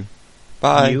 thank you.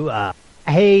 Bye.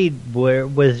 Hey,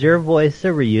 was your voice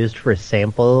ever used for a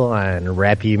sample on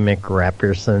Rappy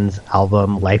McRapperson's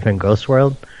album Life in Ghost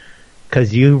World?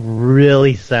 Because you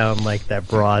really sound like that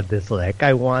broad that's like,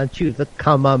 I want you to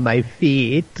come on my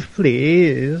feet,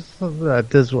 please.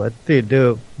 That is what you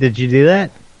do. Did you do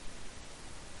that?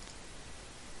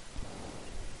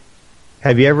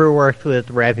 Have you ever worked with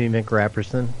Rappy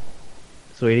McRapperson,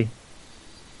 sweetie?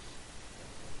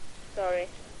 Sorry.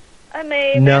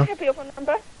 May I have your phone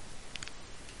number?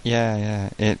 Yeah,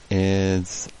 it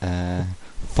is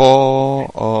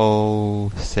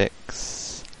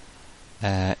 406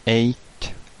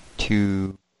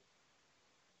 82.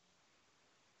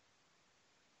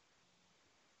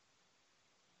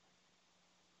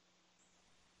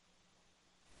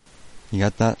 You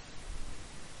got that?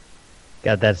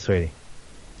 Got that, sweetie.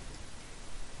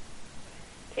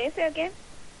 Can you say again?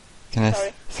 Can I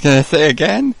say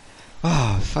again?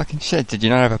 Oh, fucking shit. Did you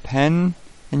not have a pen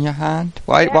in your hand?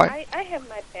 Why? I have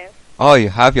my pen. Oh, you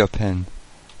have your pen.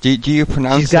 Do you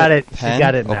pronounce She's got it. pen She's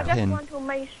got it now. I just want to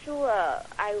make sure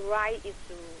I write it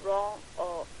wrong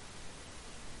or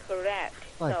correct.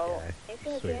 Okay. So,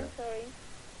 anything again? Sorry.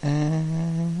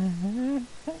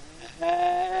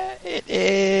 It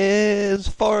is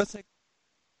 406.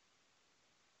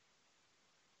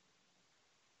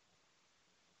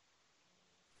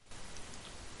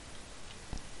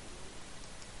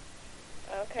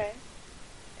 Okay.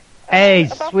 Hey,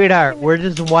 sweetheart, we're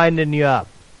just winding you up.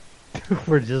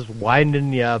 We're just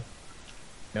winding you up.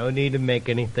 No need to make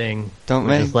anything.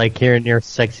 Just like hearing your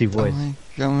sexy voice.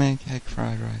 Don't make egg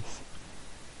fried rice.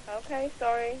 Okay,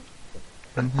 sorry.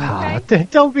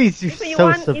 Don't be If you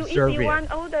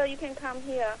want order, you can come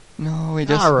here. No, we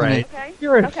just... All right. Okay.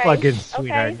 You're a Okay. fucking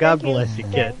sweetheart. Okay, God thank you. bless you,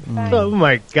 kid. Bye. Oh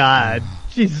my God.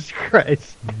 Jesus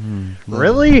Christ. Little-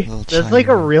 Really? little That's like a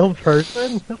China. real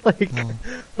person?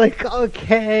 Like,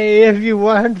 okay, if you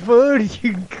want food,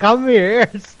 you can come here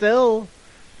still.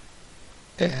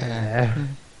 Yeah.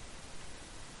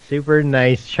 Super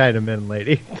nice Chinaman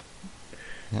lady.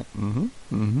 Yeah,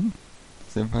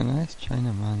 super nice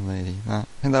Chinaman lady. I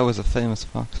think that was a famous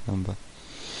Fox number.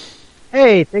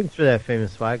 Hey, thanks for that,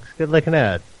 famous Fox. Good looking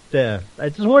out. Yeah, I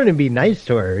just wanted to be nice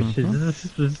to her.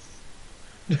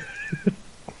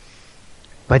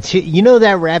 But you know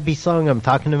that rappy song I'm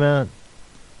talking about?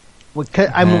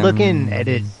 I'm looking at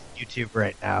his YouTube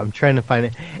right now. I'm trying to find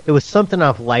it. It was something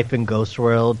off Life in Ghost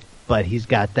World, but he's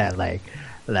got that like,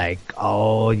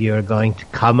 oh, you're going to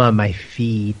come on my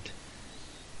feet.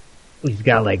 He's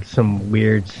got like some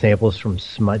weird samples from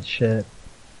smut shit.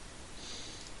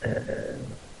 Let's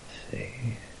see.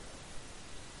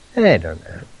 I don't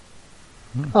know.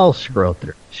 I'll scroll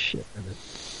through this shit.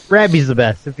 Rappy's the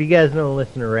best. If you guys don't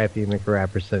listen to Rappy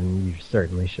McRapperson, you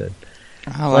certainly should.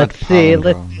 Let's see.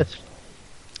 Let's.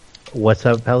 What's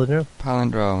up, Palindrome?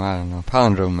 Palindrome, I don't know.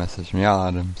 Palindrome messaged me. I'll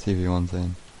add him, see if he wants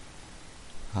in.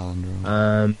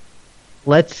 Palindrome.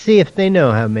 Let's see if they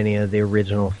know how many of the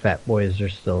original Fat Boys are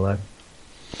still left.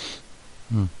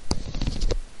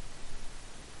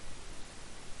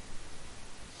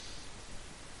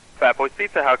 Fat Boys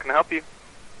Pizza, how can I help you?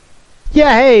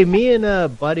 Yeah, hey, me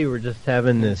and Buddy were just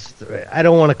having this, I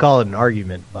don't want to call it an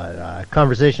argument, but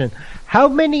conversation. How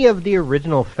many of the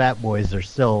original Fat Boys are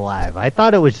still alive? I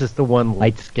thought it was just the one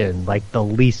light-skinned, like the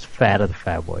least fat of the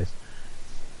Fat Boys.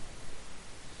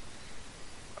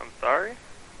 I'm sorry?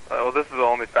 Well, this is the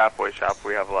only Fat Boy shop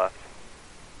we have left.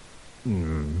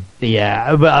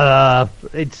 Yeah,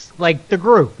 it's like the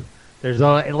group. There's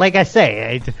only, like I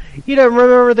say, you don't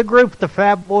remember the group, the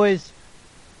Fat Boys?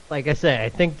 Like I say, I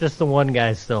think just the one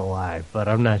guy's still alive, but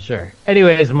I'm not sure.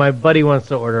 Anyways, my buddy wants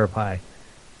to order a pie.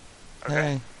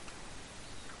 Okay.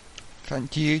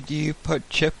 Do you put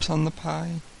chips on the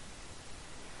pie?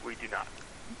 We do not.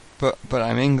 But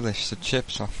I'm English, so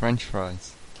chips are French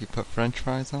fries. Do you put French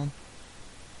fries on?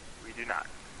 We do not.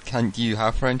 Do you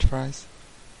have French fries?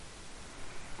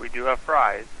 We do have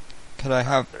fries. Could I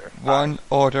have one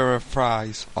order of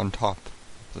fries on top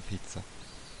of the pizza?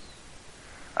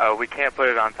 We can't put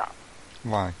it on top.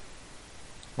 Why?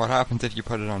 What happens if you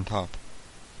put it on top?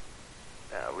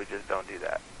 We just don't do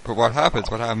that. But what happens?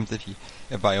 What happens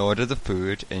if I order the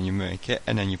food and you make it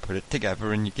and then you put it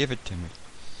together and you give it to me?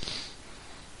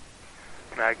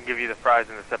 I can give you the fries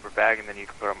in a separate bag and then you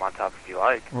can put them on top if you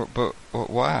like. But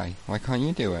why? Why can't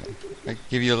you do it? I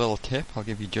give you a little tip. I'll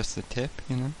give you just the tip,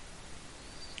 you know?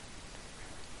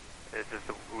 It's just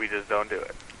we just don't do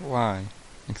it. Why?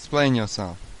 Explain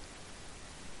yourself.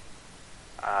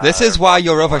 This is why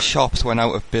your other shops went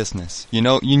out of business. You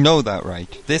know that,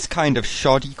 right? This kind of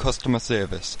shoddy customer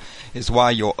service is why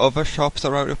your other shops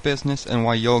are out of business and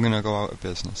why you're gonna go out of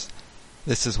business.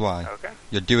 This is why. Okay.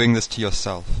 You're doing this to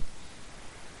yourself.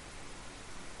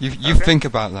 You Okay. think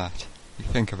about that. You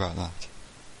think about that.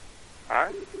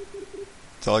 Alright.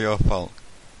 It's all your fault.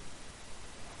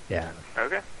 Yeah.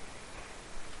 Okay.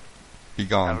 Be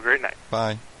gone. Have a great night.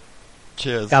 Bye.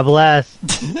 Cheers. God bless.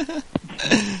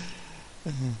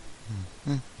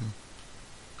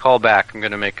 Call back. I'm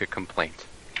going to make a complaint.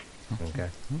 Okay.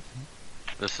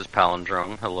 This is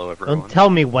Palindrome. Hello, everyone. Don't tell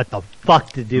me what the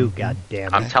fuck to do, goddammit.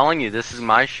 I'm telling you, this is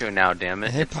my show now, damn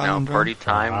it. Hey, It's now Palindrome. party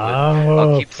time. Oh,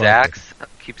 I'll keep fuck Zax.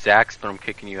 Keep Zax, but I'm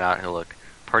kicking you out. Hey, look.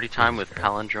 Party time with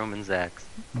Palindrome and Zax.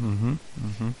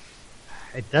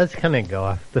 It does kind of go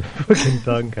off the fucking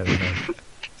tongue, kind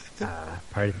of.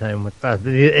 Party time with us.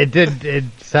 It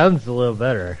sounds a little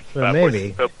better. So Fat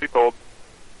maybe. Boys, be cold.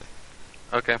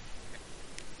 Okay.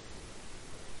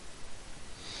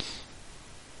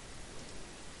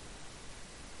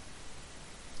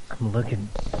 I'm looking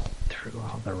through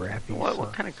all the rappy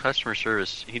What kind of customer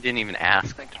service? He didn't even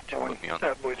ask to put me on.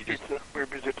 Fat Boys Pizza. We're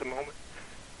busy at the moment.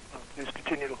 Please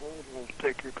continue to hold. We'll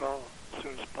take your call as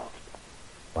soon as possible.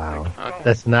 Wow. Okay.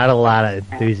 That's not a lot of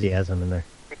enthusiasm in there.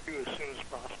 Thank you as soon as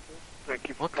possible. Thank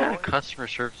you for What calling. kind of customer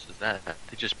service is that?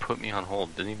 They just put me on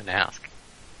hold. Didn't even ask.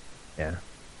 Yeah.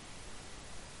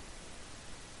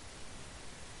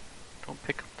 Don't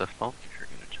pick up the phone if you're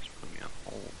going to just put me on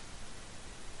hold.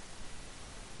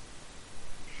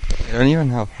 They don't even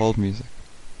have hold music.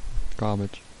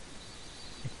 Garbage.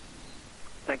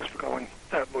 Thanks for calling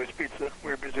Fat Boys Pizza.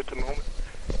 We're busy at the moment.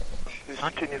 Please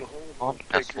continue to hold. We'll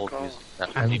That's take your hold call. music.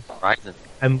 That would be Verizon.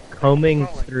 I'm combing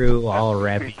through all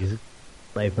rappy's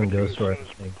Life and Ghost World.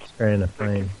 Like, trying to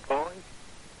find.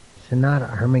 It's not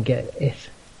Armageddon.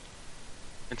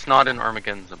 It's not in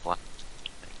Armageddon's a Black.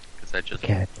 Because I just.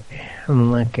 Okay.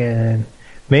 I'm looking.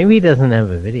 Maybe he doesn't have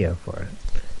a video for it.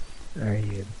 Are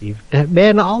you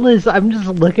man? All this, I'm just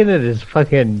looking at his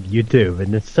fucking YouTube,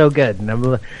 and it's so good.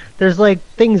 And there's like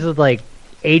things with like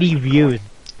 80 views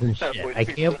and shit. I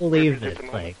can't believe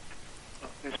that like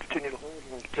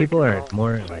people are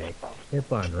more like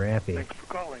hip on rapping.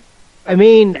 I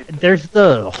mean, there's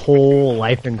the whole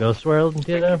Life in Ghost World,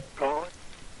 you know.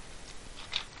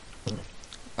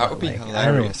 That would be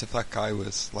hilarious if that guy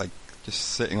was like just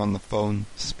sitting on the phone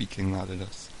speaking that at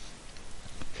us.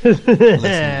 This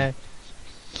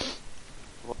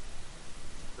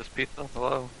pizza?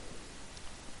 Hello?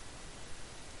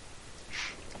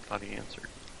 I thought he answered.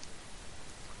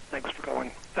 Thanks for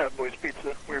calling Fat Boys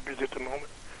Pizza. We're busy at the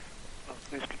moment.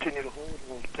 Please continue to hold.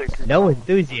 We'll take your No call.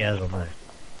 enthusiasm.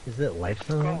 Is it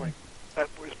Lifestyle? Calling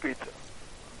Fat Boys Pizza.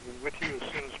 We'll be with you as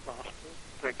soon as possible.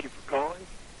 Thank you for calling.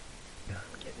 I'm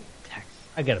getting text.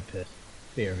 I gotta piss.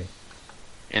 Fear me.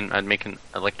 And I'd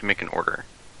like to make an order.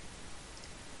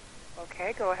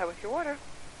 Okay, go ahead with your order.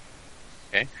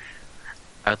 Okay.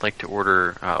 I'd like to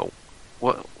order,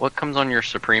 what comes on your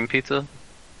Supreme pizza?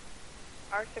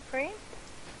 Our Supreme?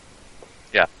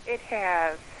 Yeah. It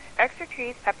has extra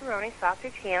cheese, pepperoni,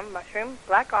 sausage, ham, mushroom,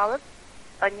 black olive,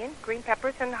 onion, green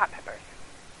peppers, and hot peppers.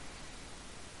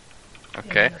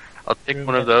 Okay. I'll take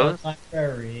one of those.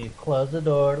 Close the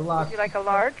door. Lock. Would you like a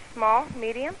large, small,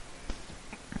 medium?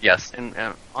 Yes, and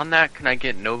on that, can I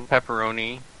get no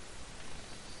pepperoni,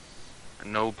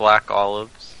 no black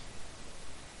olives?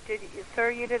 Sir,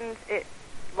 you didn't...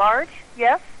 large?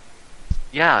 Yes?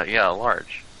 Yeah,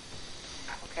 large.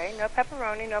 Okay, no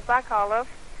pepperoni, no black olive.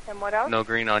 And what else? No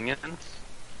green onions?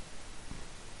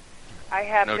 I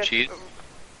have no cheese?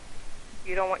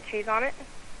 You don't want cheese on it?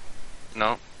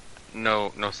 No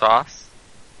sauce?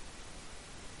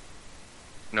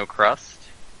 No crust?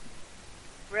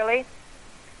 Really?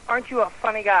 Aren't you a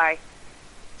funny guy?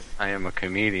 I am a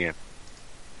comedian.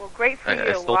 Well, great for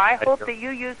you. Well, I hope that you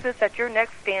use this at your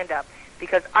next stand-up,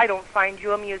 because I don't find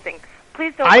you amusing.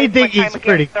 Please don't waste my time again, sir. I think he's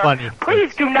pretty funny.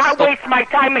 Please do not waste my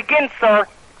time again, sir.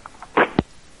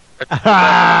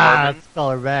 Let's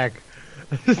call her back.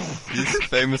 These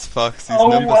famous fucks, these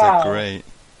numbers are great.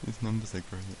 These numbers are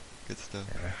great. Good stuff.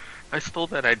 I stole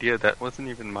that idea. That wasn't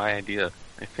even my idea.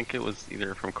 I think it was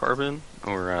either from Carbon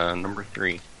or number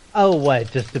 3. Oh, what?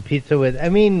 Just the pizza with... I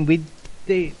mean,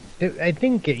 I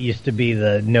think it used to be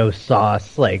the no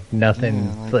sauce, like nothing,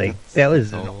 Yeah, like that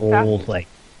was an old, like...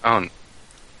 Oh,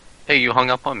 hey, you hung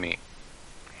up on me.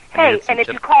 Hey, and if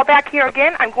you call back here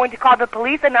again, I'm going to call the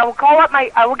police, and I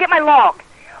will get my log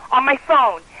on my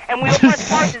phone, and we will press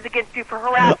charges against you for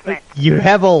harassment. You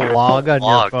have a log on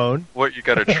your phone? What, you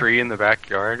got a tree in the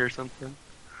backyard or something?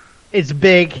 It's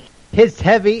big, it's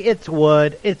heavy, it's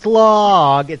wood, it's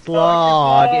log, it's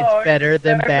better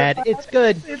than bad, it's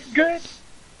good. It's good.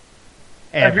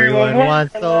 Everyone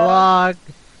wants a log.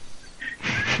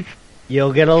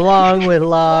 You'll get along with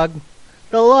log.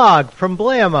 The log from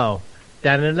Blammo.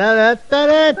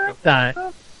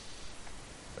 Da-da-da-da-da-da-da.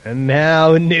 And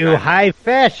now new high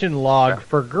fashion log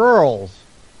for girls.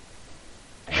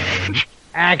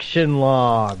 Action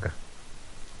log.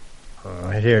 Oh,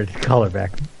 here, call her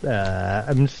back.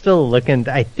 I'm still looking.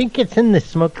 I think it's in the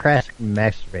Smoke Crash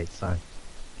Masturbate song.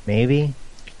 Maybe.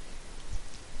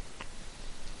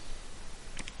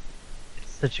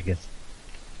 It's such a good song.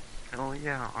 Oh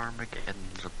yeah,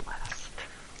 Armageddon's a blast.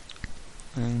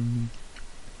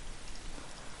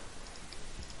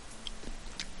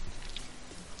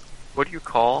 What do you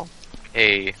call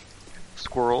a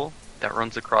squirrel that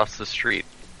runs across the street?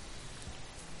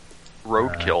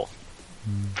 Roadkill.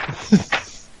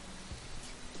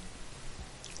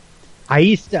 I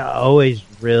used to always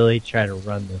really try to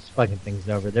run those fucking things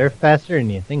over. They're faster than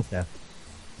you think, though.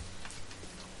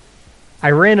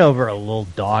 I ran over a little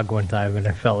dog one time and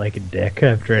I felt like a dick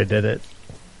after I did it.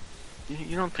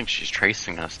 You don't think she's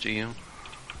tracing us, do you?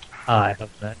 I hope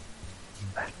not.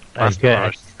 I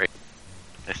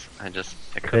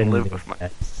couldn't live with my...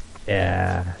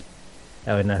 Yeah.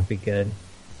 That would not be good.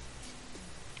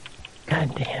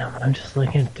 God damn, I'm just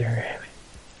looking through.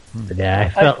 But yeah, I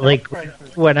felt like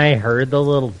when I heard the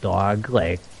little dog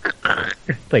like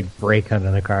break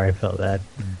under the car, I felt that.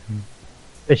 Mm-hmm.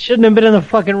 It shouldn't have been in the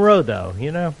fucking road though,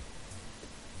 you know?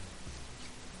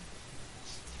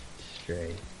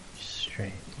 Straight,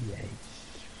 yikes.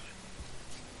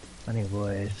 Funny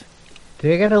boys.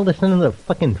 Do I gotta listen to the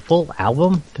fucking full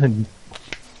album?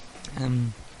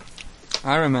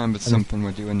 I remembered something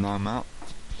we're doing now, Matt.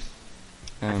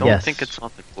 I don't think it's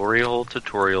on the Glory Hole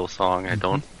tutorial song. I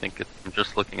don't think it's... I'm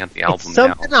just looking at the album it's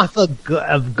something off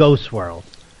of Ghost World.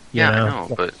 You know? I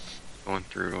know, but going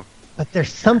through... But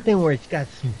there's something where it's got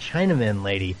some Chinaman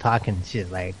lady talking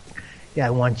shit like, yeah,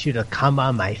 I want you to come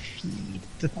on my feet.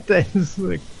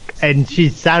 And she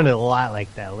sounded a lot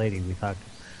like that lady we talked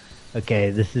to. Okay,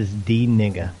 this is D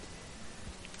Nigga.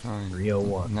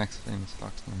 301. Next famous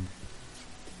Fox number.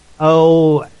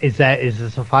 Oh, is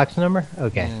this a Fox number?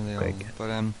 Okay. Yeah, they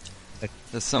all, but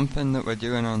there's something that we're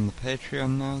doing on the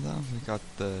Patreon now, though. We got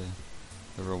the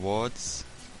rewards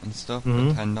and stuff for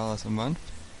 $10 a month,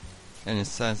 and it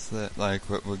says that like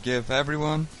we'll give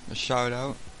everyone a shout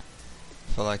out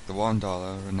for like the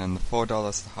 $1, and then the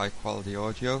 $4 the high quality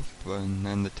audio, and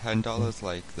then the $10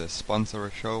 like the sponsor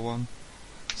a show one.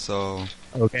 So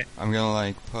I'm gonna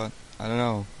like put, I don't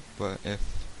know, but if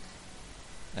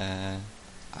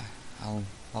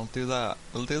I'll do that.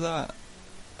 We'll do that.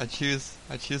 I choose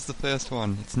the first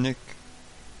one. It's Nick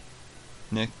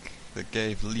that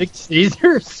gave Leech. Nick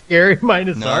Caesar? Scary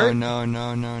minus art?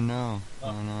 No.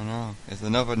 It's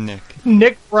another Nick.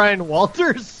 Nick Brian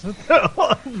Walters?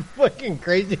 Fucking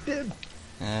crazy dude.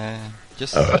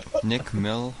 Just Nick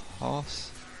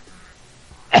Millhouse.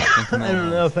 I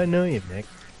don't know if I know you, Nick.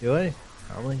 Do I?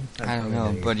 Probably. I don't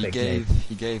know, but he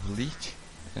gave Leech,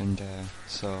 and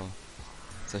so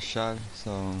it's a shot.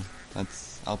 So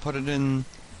I'll put it in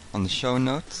on the show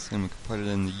notes, and we can put it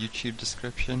in the YouTube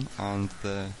description and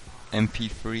the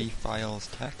MP3 files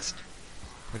text.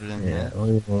 Put it in there.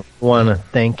 We want to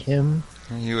thank him.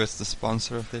 He was the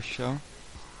sponsor of this show.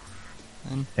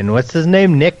 And what's his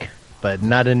name? Nick, but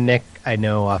not a Nick I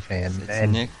know offhand.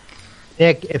 It's Nick.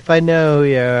 Nick, if I know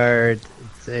you're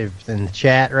in the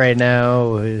chat right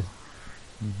now,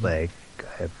 like,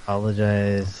 I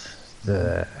apologize.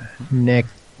 Nick,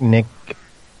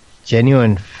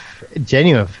 genuine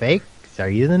fake? Are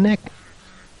you the Nick?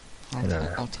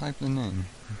 I'll type the name.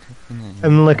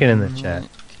 I'm looking in the chat.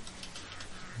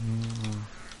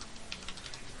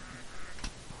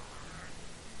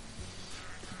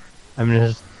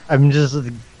 I'm just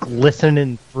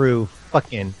listening through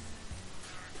fucking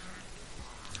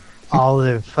all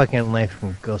the fucking life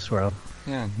from Ghost World.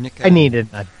 Yeah, Nick. I need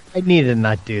to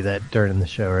not do that during the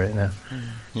show right now.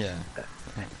 Yeah.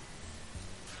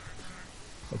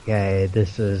 Okay,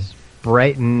 this is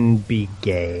Brighton Be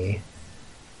Gay.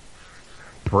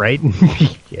 Brighton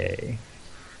Be Gay.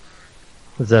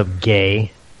 What's up,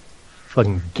 gay?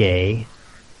 Fucking gay.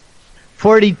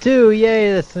 42,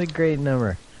 yay, that's a great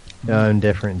number. No, I'm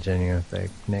different, genuine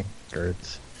fake. Nick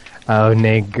Gertz. Oh,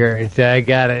 Nick Gertz, I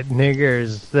got it.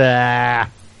 Niggers.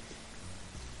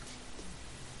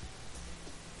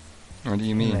 What do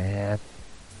you mean?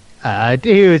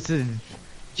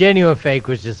 Genuine fake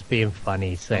was just being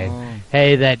funny, saying,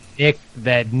 "Hey, that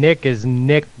Nick is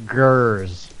Nick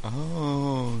Gers."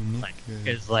 Oh, Nick.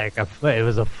 It's like it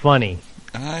was a funny.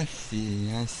 I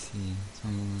see.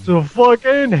 So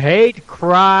fucking hate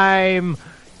crime.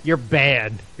 You're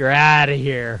banned. You're out of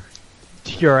here.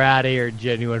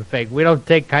 Genuine fake. We don't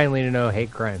take kindly to no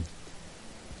hate crimes.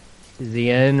 Is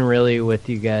the N really with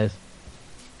you guys?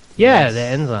 Yeah, yes. The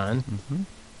N's on. Mm-hmm.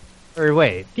 Or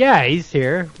wait, yeah, he's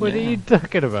here. What are you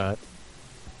talking about?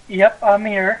 Yep, I'm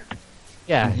here.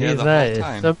 Yeah, he's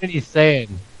not. Somebody's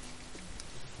saying.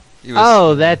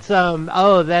 That's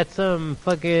fucking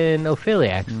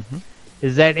Ophiliac. Mm-hmm.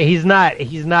 Is that he's not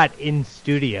in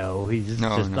studio? He's just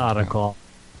on a call.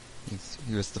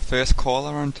 He was the first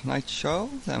caller on tonight's show.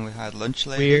 Then we had lunch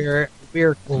later.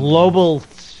 We're global,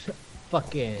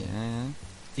 fucking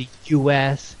the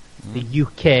U.S., the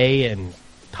U.K. and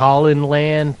Tallinn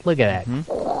land. Look at that.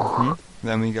 Mm-hmm. Mm-hmm.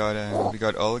 Then we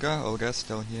got Olga. Olga's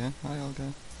still here. Hi,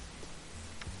 Olga.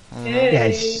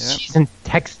 She's in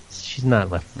Texas. She's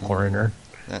not a foreigner.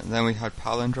 Then we had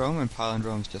Palindrome, and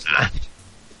Palindrome's just left.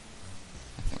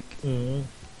 I think. Mm-hmm.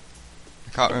 I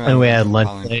can't remember. And we had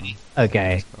lunch lady.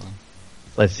 Okay.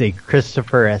 Let's see.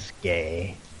 Christopher S.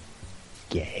 Gay.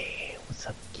 What's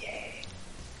up, Gay?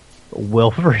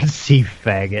 Wilford C.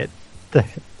 Faggot.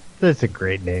 That's a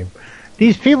great name.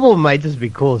 These people might just be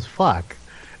cool as fuck.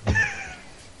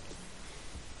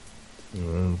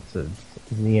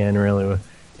 The end really.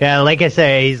 Yeah, like I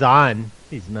say, he's on.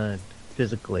 He's not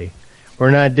physically.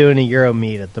 We're not doing a Euro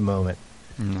meet at the moment.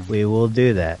 No. We will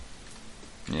do that.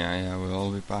 Yeah, we'll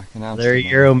all be back in Amsterdam. Another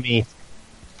Euro meet.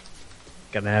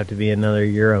 Gonna have to be another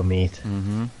Euro meet.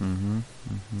 Mm-hmm.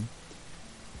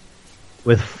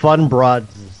 With fun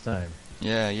broads this time.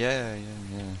 Yeah.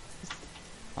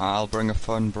 I'll bring a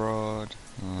fun broad.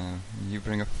 You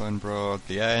bring a fun broad.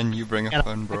 The end, you bring a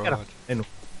fun broad.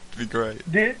 be great.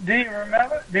 Do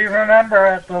you remember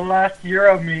at the last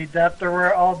Euromeet that there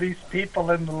were all these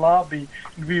people in the lobby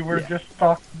and we were just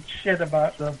talking shit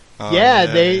about them? Oh,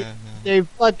 they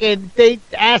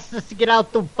asked us to get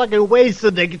out the fucking way so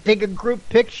they could take a group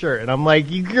picture, and I'm like,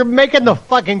 you're making the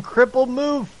fucking cripple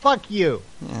move. Fuck you.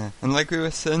 Yeah, and like we were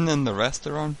sitting in the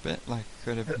restaurant bit, like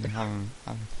could have been having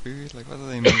food. Like what are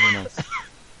they moving us?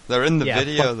 They're in the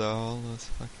video though. All those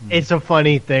fucking. It's a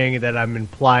funny thing that I'm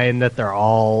implying that they're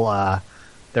all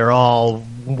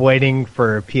waiting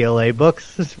for PLA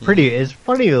books. It's It's a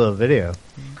funny little video.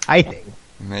 I think.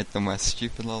 We made them wear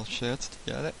stupid little shirts to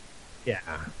get it.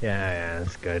 Yeah,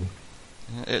 it's good.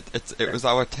 Yeah, it was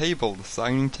our table, the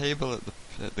signing table at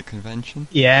the convention.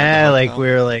 Yeah, like we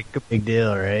were like a big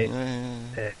deal, right?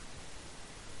 Yeah.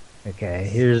 Okay,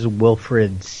 here's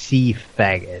Wilfred C.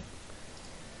 Faggot.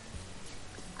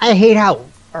 I hate how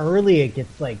early it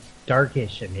gets like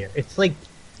darkish in here. It's like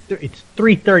it's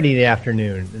 3:30 in the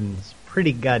afternoon and it's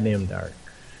pretty goddamn dark.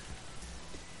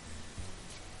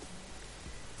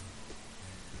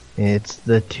 It's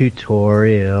the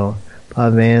tutorial.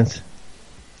 Bob Vance.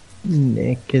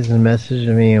 Nick gives a message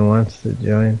to me and wants to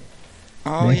join.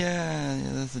 Oh Nick? yeah.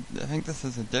 I think this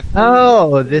is a different.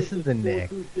 Oh, this is the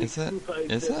Nick. Is it?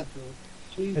 Is it?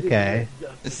 Okay.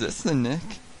 Is this the Nick?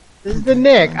 This is the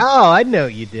Nick. Oh, I know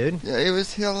you, dude. Yeah, he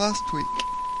was here last week.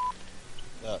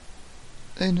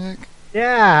 Hey, Nick.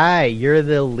 Yeah, hi. You're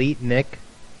the elite Nick.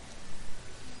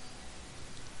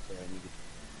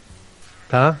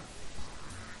 Huh?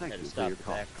 I had to stop the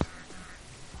back.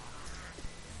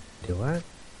 Do what? I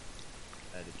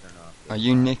had to turn off. Are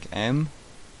you Nick M?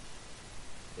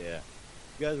 Yeah.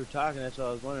 You guys were talking, that's why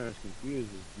I was wondering. I was confused.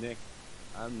 Is Nick?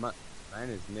 Mine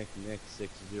is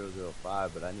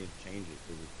Nick6005, but I need to change it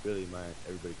because it's really mine.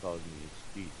 Everybody calls me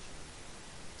Speech.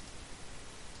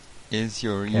 Is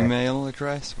your email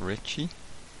address Richie?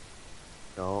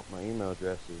 No, my email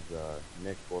address is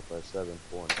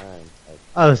Nick45749.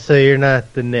 Oh, so you're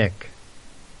not the Nick.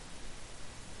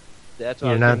 That's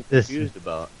what I'm confused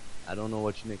about. I don't know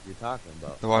which Nick you're talking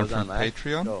about. The one from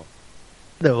Patreon?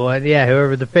 The one, yeah,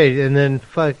 whoever the page. And then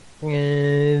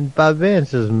fucking Bob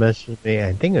Vance just messaged me.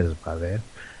 I think it was Bob Vance.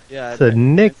 Yeah. So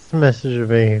Nick's messaged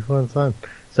me one time.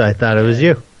 So I thought it was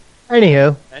you.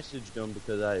 Anywho. I messaged him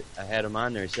because I had him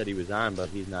on there. He said he was on, but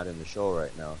he's not in the show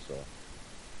right now, so.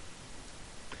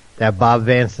 That Bob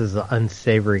Vance is an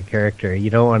unsavory character. You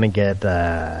don't want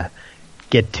to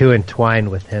get too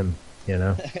entwined with him, you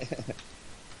know?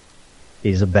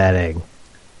 He's a bad egg.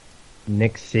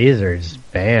 Nick Caesar, just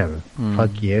bam.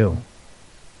 Fuck you.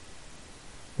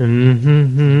 Is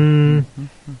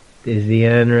the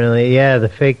end really? Yeah, the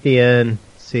fake the end.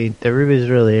 See, everybody's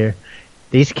really here.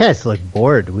 These cats look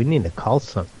bored. We need to call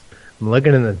something. I'm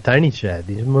looking in the tiny chat.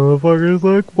 These motherfuckers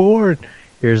look bored.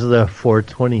 Here's the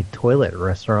 420 Toilet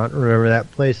Restaurant. Remember that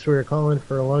place we were calling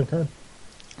for a long time?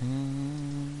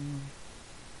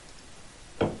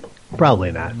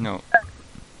 Probably not. No.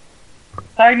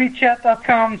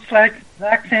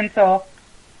 tinychat.com/Zaxintel.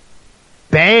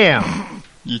 Bam!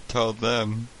 You told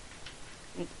them.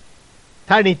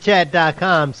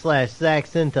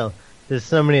 tinychat.com/Zaxintel. There's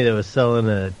somebody that was selling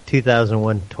a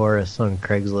 2001 Taurus on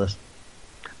Craigslist.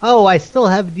 Oh, I still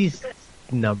have these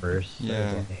numbers.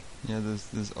 Yeah. Yeah,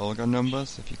 there's Olga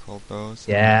numbers if you called those.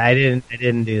 Yeah, I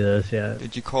didn't do those yet.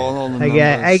 Did you call all the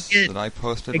numbers that I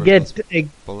posted?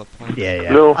 Bullet points?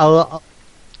 Yeah. No.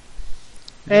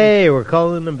 Hey, we're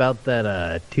calling about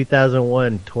that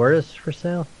 2001 Taurus for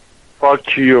sale.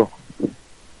 Fuck you.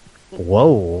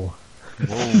 Whoa.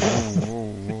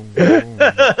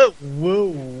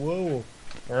 Whoa.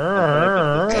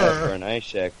 For an ice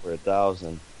shack for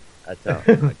 $1,000. I tell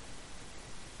him.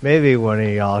 Maybe one of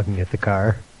y'all can get the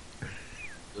car.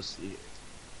 We'll see.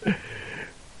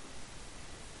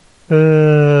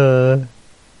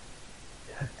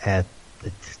 At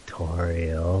the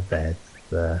tutorial, that's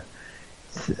the...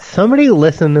 Somebody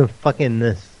listen to fucking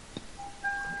this.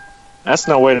 That's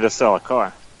no way to sell a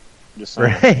car. Just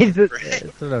saying. Right?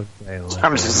 That's what I'm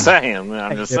saying.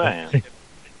 I'm just saying.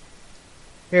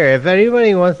 Here, if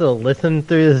anybody wants to listen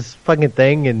through this fucking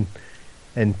thing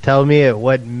and tell me at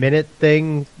what minute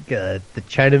thing the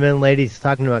Chinaman lady's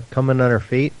talking about coming on her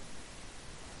feet,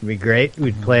 it'd be great.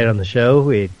 We'd play it on the show.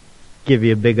 We'd give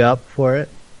you a big up for it.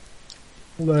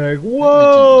 Like,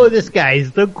 whoa, this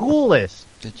guy's the coolest.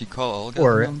 Did you call Olga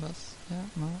numbers? Yeah,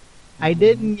 no. I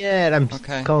didn't yet. I'm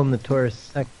calling the Taurus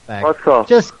sec back. What's up?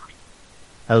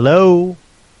 Hello?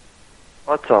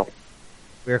 What's up?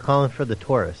 We're calling for the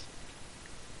Taurus.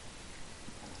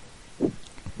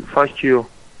 Fuck you.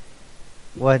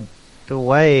 What?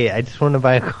 Wait, I just want to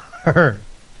buy a car.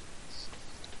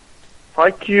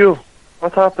 Fuck you.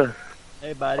 What happened?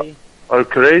 Hey, buddy. Are you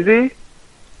crazy?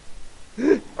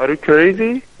 Are you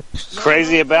crazy?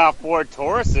 Crazy about Ford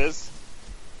Tauruses?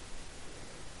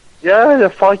 Yeah,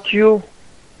 fuck you.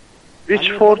 Which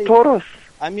Ford Taurus?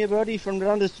 I'm your buddy from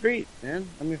down the street, man.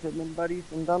 I'm your buddy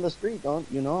from down the street. Don't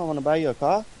you know? I want to buy you a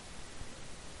car.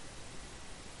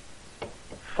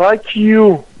 Fuck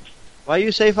you. Why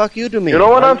you say fuck you to me? You know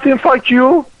what I'm saying? Fuck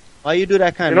you. Why you do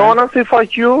that kind? You know what I'm saying?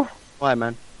 Fuck you. Why,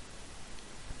 man?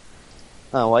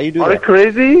 Why you do Are that? you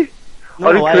crazy? No,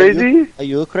 Are you crazy? Are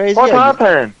you crazy? What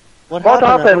happened? What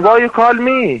happened? Why you call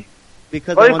me?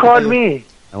 Because why you call me?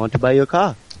 I want to buy you a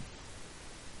car.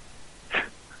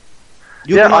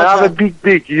 Yeah, I have a big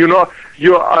dick. You know,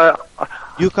 you come I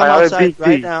have outside a big right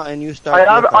dick. now and you start.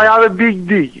 I have a big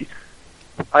dick.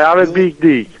 I have a big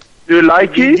dick. Do you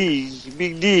like it?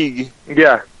 Big dig.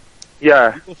 Yeah.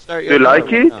 Yeah. You start Do you like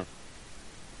right it? now.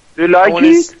 Do you like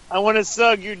it? I want to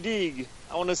suck your dig.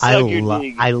 I want to suck your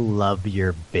dig. I love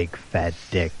your big fat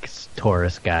dick,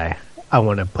 Taurus guy. I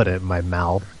want to put it in my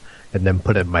mouth and then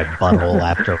put it in my butthole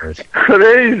afterwards.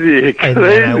 Crazy. And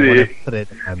then I want to put it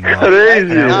in my mouth.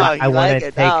 Crazy.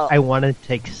 I want to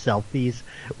take selfies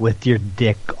with your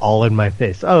dick all in my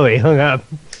face. Oh, he hung up.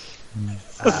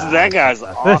 That guy's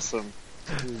awesome.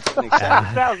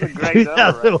 That was a great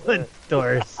number. 2001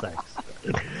 Taurus sex.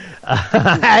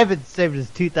 I haven't saved his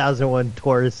 2001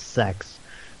 Taurus sex,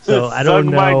 so I don't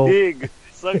know. Suck my dig.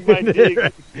 Suck my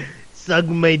dig. Suck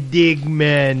my dig,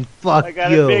 man. Fuck you. I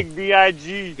got a big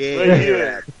D-I-G right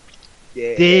here.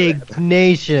 Yeah. Dig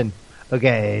Nation.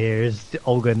 Okay, here's the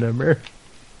Olga number.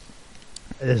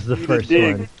 This is the first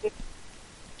one.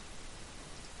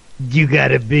 You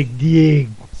got a big dig.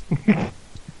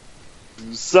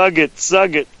 Suck it,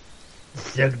 suck it.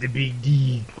 Suck the big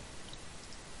dig.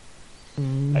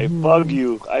 I fuck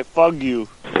you. I fuck you.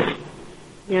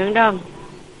 Young dog.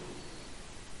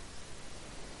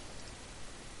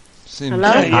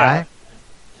 Hello? Hi.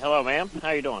 Hello, ma'am.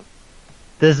 How you doing?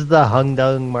 This is the Hung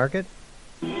Dung Market.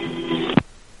 This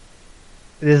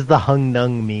is the Hung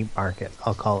Dung Meat Market.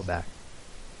 I'll call it back.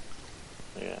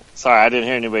 Yeah. Sorry, I didn't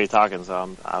hear anybody talking, so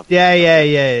I'm. Yeah.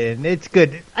 It's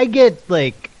good.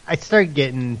 I start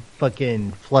getting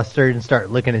fucking flustered and start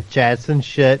looking at chats and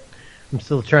shit. I'm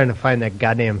still trying to find that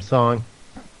goddamn song.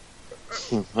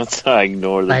 That's how I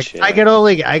ignore the shit. I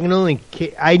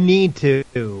need to,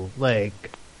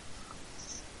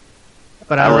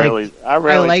 but I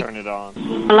rarely turn it on.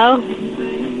 Hello?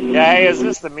 Yeah, hey, is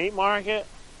this the meat market?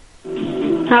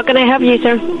 How can I help you,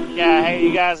 sir? Yeah, hey,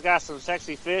 you guys got some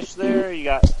sexy fish there?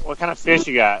 What kind of fish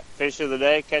you got? Fish of the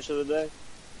day? Catch of the day?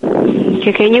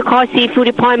 Okay, can you call seafood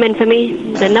department for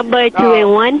me? The number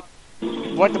 281.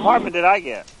 What department did I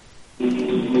get?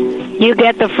 You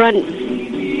get the front.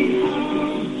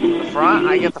 The front?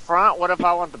 I get the front? What if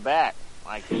I want the back?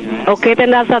 Okay, then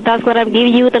that's what I'm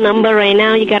giving you the number right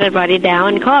now. You gotta write it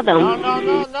down and call them.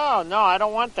 No, I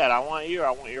don't want that. I want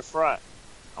your front.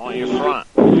 I want your front.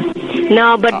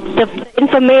 No, but the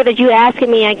information that you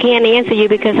asking me, I can't answer you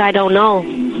because I don't know.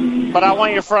 But I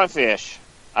want your front fish.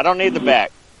 I don't need the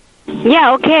back.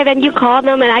 Yeah, okay, then you call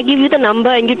them and I give you the number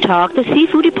and you talk to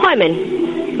seafood department.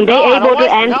 They're able to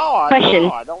answer questions.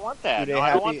 No, I don't want that. I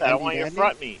don't want that. I want your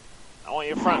front meat. I want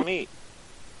your front meat.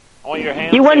 I want your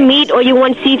ham. You want meat or you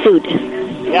want seafood?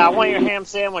 Yeah, I want your ham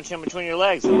sandwich in between your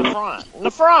legs in the front. In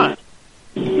the front.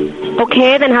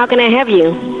 Okay, then how can I help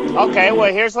you? Okay,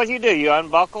 well, here's what you do. You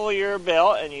unbuckle your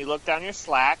belt and you look down your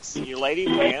slacks, your lady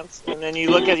pants, and then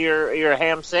you look at your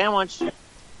ham sandwich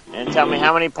and tell me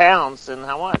how many pounds and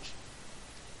how much.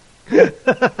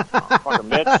 Fucking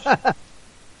bitch.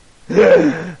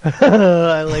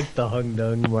 I like the Hung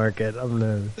Dung Market. I'm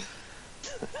gonna.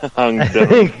 Hung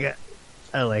Dung.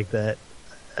 I like that.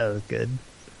 That was good.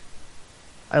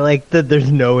 I like that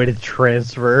there's no way to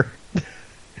transfer.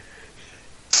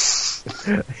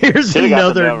 Here's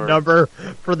another number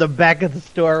for the back of the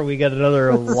store. We got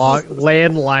another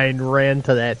landline ran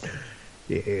to that.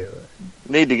 Yeah.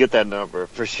 Need to get that number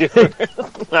for sure.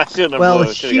 I shouldn't have.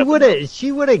 Well, she would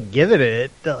have given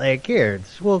it here.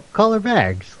 We'll call her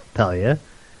back. She'll tell you.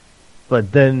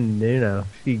 But then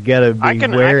you gotta be wary. I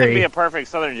can be a perfect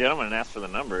Southern gentleman and ask for the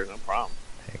number. No problem.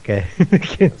 Okay.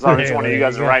 As long as one of you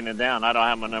guys are writing it down, I don't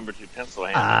have my number 2 pencil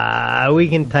handy. We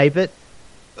can type it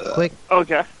quick.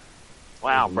 Okay.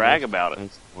 Wow, brag about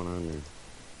it.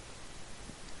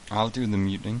 I'll do the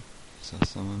muting, so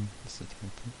someone has to type it.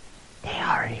 They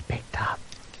already picked up.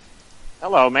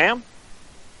 Hello, ma'am.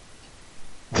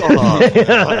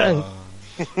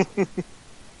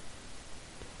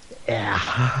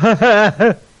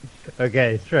 Yeah.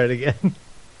 Okay, let's try it again.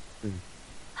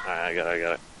 Alright, I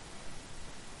got it.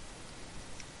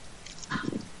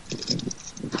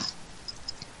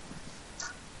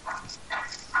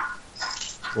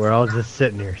 We're all just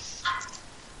sitting here.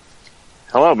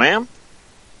 Hello, ma'am.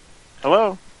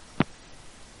 Hello.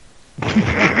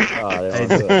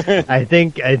 I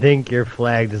think you're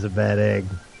flagged as a bad egg.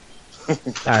 All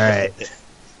right.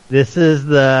 This is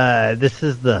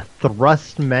the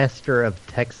Thrustmaster of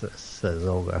Texas, says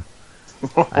Olga.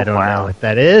 I don't know what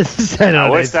that is. I don't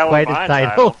know. It's quite a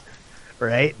title.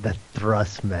 Right? The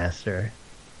Thrustmaster.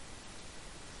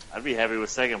 I'd be happy with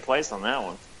second place on that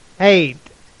one. Hey,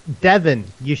 Devin,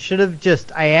 you should have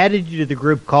just... I added you to the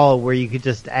group call where you could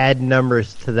just add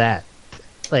numbers to that.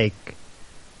 Like...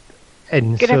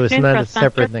 And Good so it's not a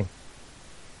separate Thrustmaster. thing.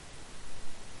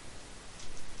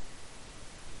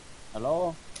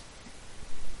 Hello?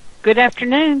 Good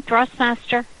afternoon,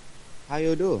 Thrustmaster. How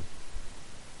you do?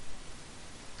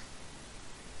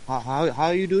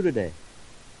 How you do today?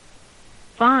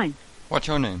 Fine. What's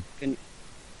your name?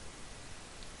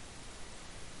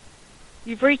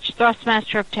 You've reached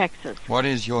Thrustmaster of Texas. What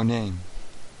is your name?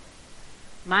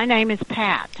 My name is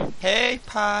Pat. Hey,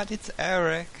 Pat, it's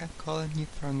Eric. I'm calling you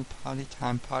from the Party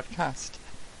Time podcast.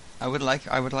 I would like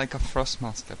a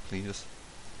Thrustmaster, please.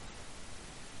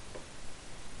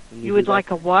 You would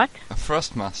like a what? A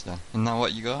Thrustmaster. Isn't that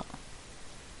what you got?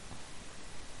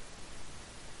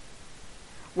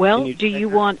 Well, do you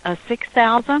want a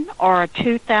 6,000 or a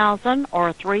 2,000 or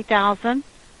a 3,000?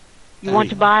 You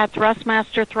want to buy a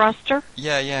Thrustmaster thruster?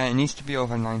 Yeah, it needs to be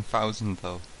over 9,000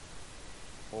 though.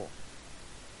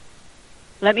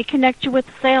 Let me connect you with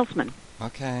the salesman.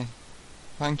 Okay.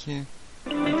 Thank you.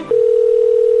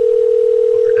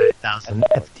 9,000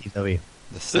 FTW.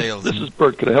 The sales. This is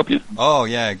Bert. Can I help you? Oh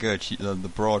yeah, good. The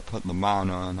broad put the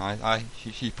man on.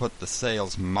 She put the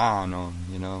salesman on.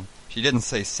 You know, she didn't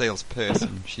say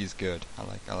salesperson. She's good. I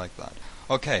like that.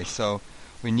 Okay, so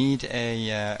we need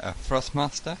a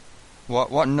Thrustmaster.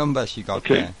 What number she got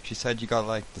there? She said you got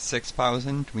like the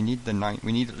 6,000. We need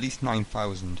We need at least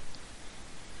 9,000.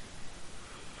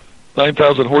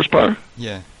 9,000 horsepower?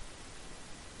 Yeah.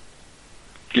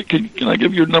 Can I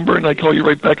give you your number and I call you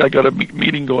right back? I got a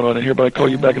meeting going on in here, but I call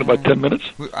you back in about 10 minutes?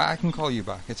 I can call you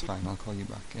back. It's fine. I'll call you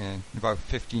back in about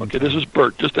 15 Okay, this is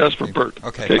Bert. Just ask for Bert.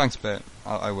 Okay, thanks, Bert.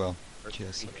 I will.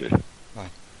 Cheers. Okay. Bye.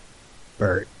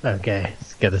 Bert. Okay.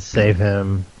 Just gotta save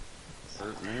him.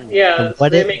 Yeah.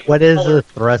 What is a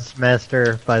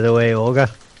Thrustmaster, by the way, Olga?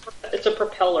 It's a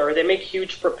propeller. They make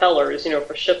huge propellers,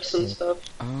 for ships and stuff.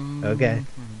 Okay.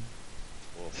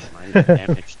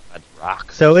 Damaged by the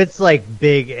rocks. So it's like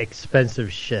big,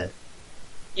 expensive shit.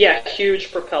 Yeah,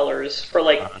 huge propellers for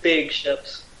big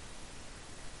ships.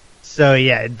 So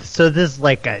yeah, so this is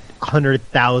like a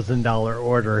 $100,000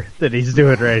 order that he's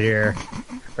doing right here,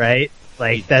 right?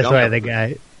 Like that's why the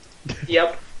guy.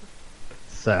 Yep.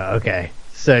 So okay,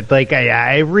 so like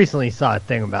I recently saw a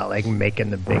thing about like making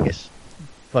the biggest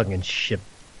fucking ship,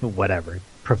 whatever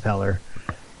propeller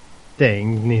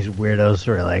thing. And these weirdos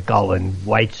were like all in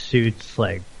white suits,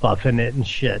 like buffing it and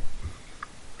shit.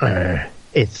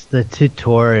 It's the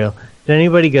tutorial. Did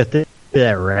anybody go through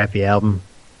that Rappy album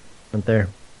out there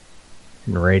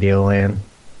in Radioland?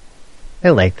 I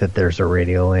like that there's a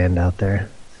Radioland out there.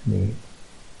 It's neat.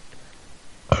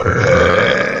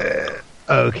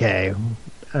 Okay.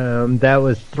 That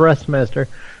was Thrustmaster.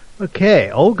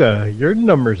 Okay, Olga, your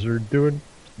numbers are doing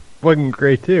fucking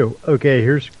great too. Okay,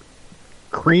 here's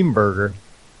Cream Burger.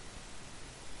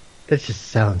 That just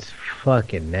sounds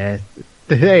fucking nasty.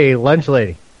 Hey, Lunch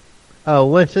Lady. Oh,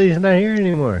 Lunch Lady's not here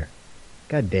anymore.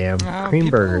 Goddamn, Cream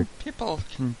Burger. People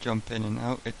can jump in and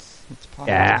out. It's part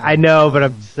Yeah, of I know, but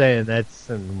I'm just saying that's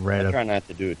right I up. try not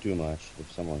to do it too much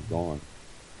if someone's gone.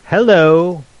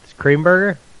 Hello, it's Cream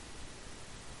Burger.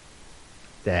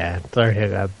 Yeah, sorry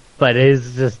hang up. But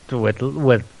it's just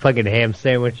with fucking ham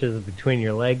sandwiches between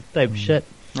your legs type shit.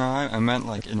 No, I meant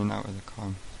like in and out of the car.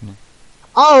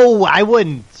 Oh, I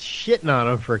wasn't shitting on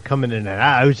him for coming in and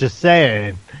out. I was just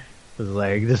saying, it was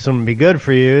like, this one would be good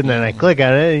for you, and then I click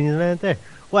on it, and he's not there.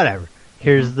 Whatever.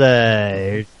 Here's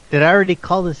the... Did I already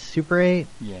call this Super 8?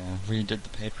 Yeah, we did the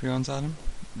Patreons on him.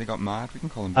 They got mad. We can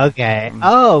call them. Okay.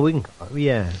 Oh, we can call...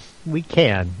 Yeah, we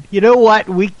can. You know what?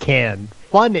 We can.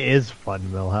 Fun is fun,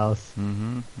 Millhouse.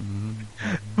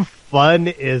 Fun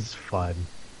is fun.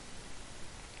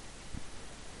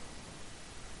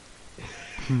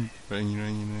 Ringy,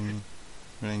 ringy, ringy.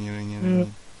 Ringy, ringy, ringy.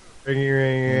 Ringy,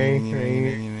 ringy,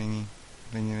 ringy.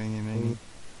 Ringy, ringy, ringy.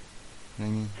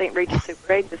 Ringy. St. Regis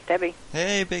Super 8, this is Debbie.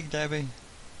 Hey, Big Debbie.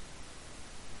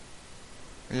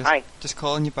 Hi. Just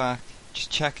calling you back.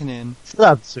 Just checking in. What's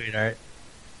up, sweetheart?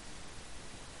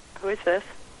 Who is this?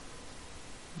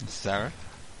 Sarah.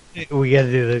 We gotta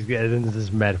do this. This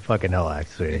is mad fucking hell,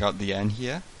 actually. We got the N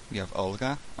here. We have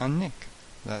Olga and Nick.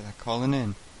 They're calling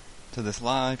in. to this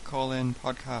live call-in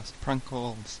podcast. Prank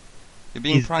calls. You're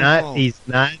being prank called. He's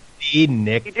not the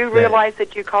Nick. You do realize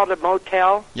that you called a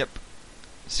motel? Yep.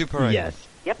 Super 8. Yes.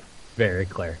 Yep. Very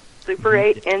clear. Super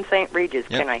 8 in St. Regis.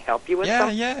 Yep. Can I help you with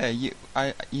something? Yeah. You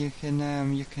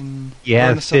can. You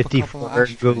have 54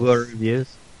 Google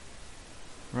reviews.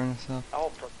 Run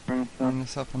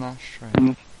us up an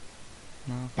ashtray.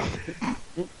 No.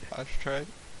 Ashtray.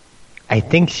 I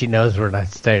think she knows we're not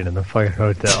staying in the fucking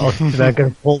hotel. She's not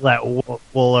gonna pull that wool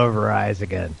over her eyes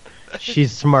again.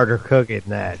 She's smarter cooking than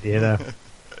that, you know.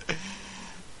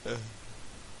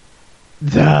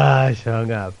 She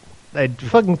hung up. I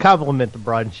fucking compliment the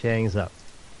broad and she hangs up.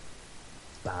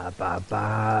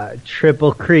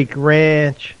 Triple Creek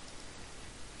Ranch.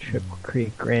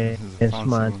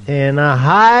 Montana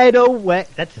Hideaway.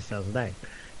 That just sounds nice.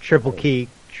 Triple Creek.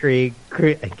 I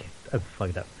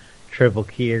fucked up. Triple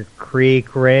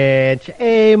Creek Ranch,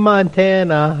 a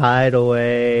Montana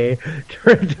Hideaway.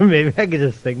 Maybe I could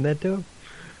just sing that to him.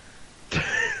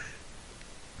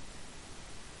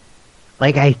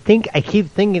 Like, I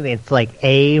keep thinking it's like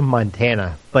a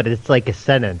Montana, but it's like a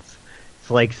sentence.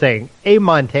 It's like saying a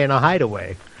Montana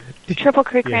Hideaway. Triple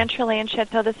Creek Ranch, Relay and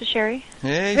Chateau. This is Sherry.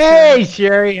 Hey,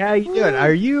 Sherry, how you doing?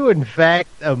 Are you in fact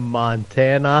a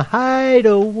Montana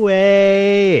Hideaway?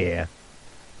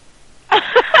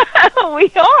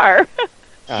 We are.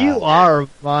 You are a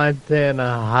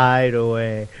Montana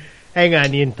Hideaway. Hang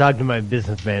on, you can talk to my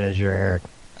business manager, Eric.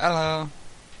 Hello.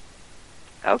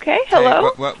 Okay,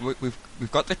 hello.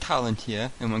 We've got the talent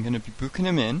here, and we're going to be booking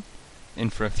him in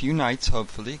for a few nights,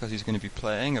 hopefully, because he's going to be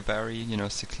playing a very,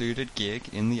 secluded gig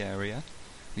in the area.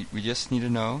 We just need to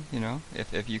know,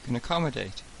 if you can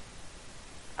accommodate.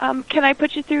 Can I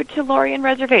put you through to Lorien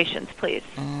Reservations, please?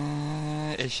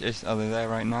 Are they there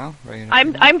right now?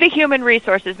 I'm the human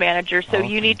resources manager, so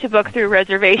you need to book through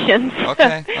reservations.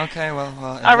 Okay,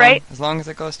 well, all right. As long as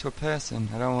it goes to a person,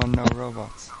 I don't want no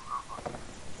robots.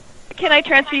 Can I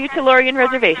transfer you to Lorien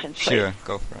Reservations, please? Sure,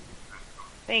 go for it.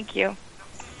 Thank you.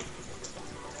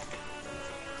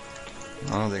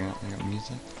 Oh, they got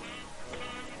music.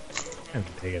 I'm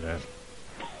taking that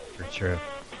for sure.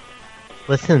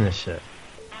 Listen to this shit.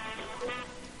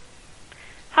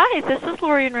 Hi, this is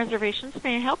Lorien Reservations.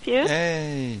 May I help you?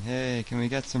 Hey, can we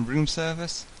get some room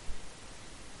service?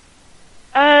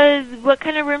 What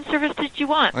kind of room service did you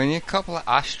want? We need a couple of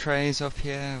ashtrays up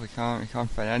here. We can't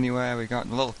find anywhere. We got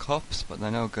little cups, but they're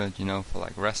no good, for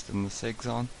like resting the cigs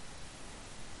on.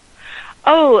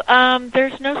 Oh,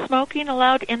 there's no smoking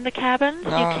allowed in the cabins.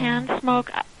 No. You can smoke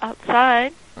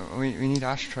outside. We need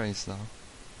ashtrays though.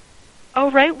 Oh,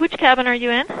 right. Which cabin are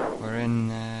you in? We're in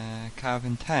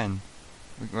cabin 10.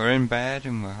 We're in bed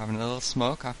and we're having a little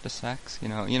smoke after sex. You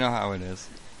know how it is.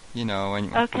 When you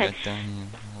get done,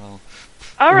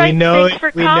 All right. Thanks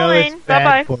for calling. We know it's bad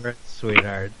Bye-bye. for us,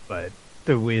 sweetheart, but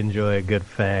we enjoy a good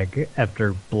fag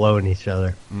after blowing each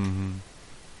other. Mm-hmm.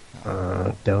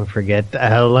 Don't forget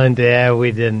lunch. Yeah,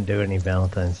 we didn't do any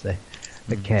Valentine's Day.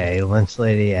 Okay, lunch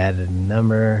lady added a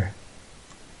number.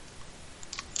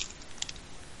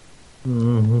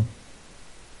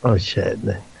 Oh shit.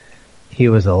 He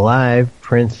was alive.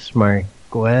 Prince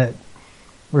Marquette.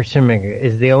 Schwarzenegger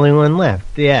is the only one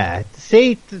left. Yeah.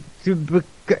 See,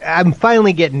 I'm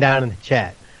finally getting down in the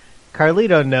chat.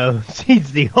 Carlito knows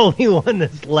he's the only one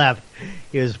that's left.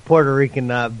 He was Puerto Rican,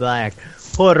 not black.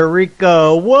 Puerto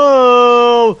Rico,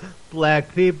 whoa!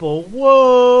 Black people,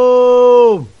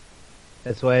 whoa!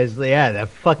 That's why that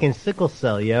fucking sickle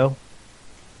cell, yo.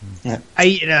 Yeah.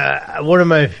 One of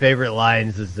my favorite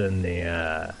lines is in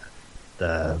I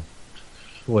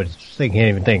can't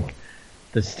even think.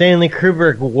 The Stanley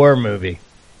Kubrick war movie.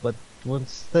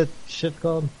 What's that shit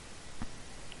called?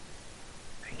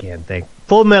 I can't think.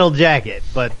 Full Metal Jacket,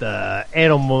 but the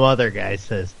Animal Mother guy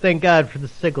says, "Thank God for the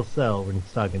sickle cell," when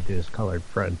he's talking to his colored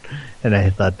friend, and I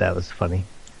thought that was funny.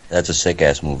 That's a sick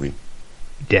ass movie.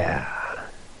 Yeah.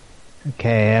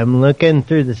 Okay, I'm looking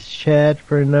through the chat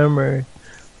for a number.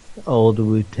 Old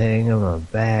Wu-Tang on my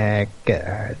back.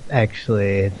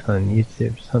 Actually, it's on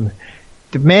YouTube or something.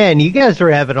 Man, you guys are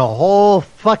having a whole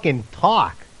fucking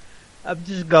talk. I'm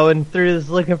just going through this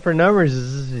looking for numbers. This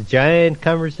is a giant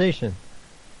conversation.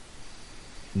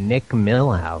 Nick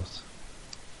Millhouse.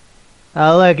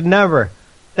 Oh, look, number.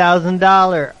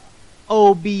 $1,000.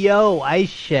 OBO Ice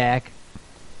Shack.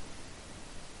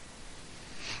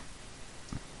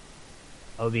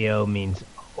 OBO means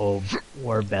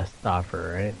or best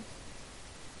offer, right?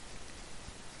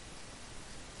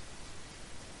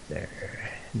 There.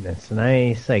 That's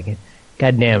nice.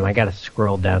 Goddamn, I gotta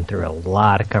scroll down through a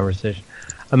lot of conversation.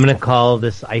 I'm gonna call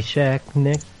this Ice Shack,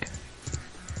 Nick.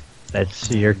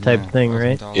 That's your type thing,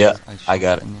 right? Yeah, I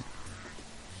got it.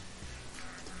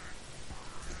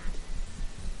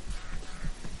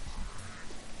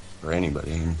 for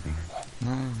anybody.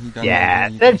 No, you don't Yeah,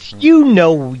 know that's you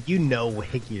know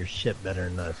Hickey your shit better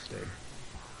than us, dude.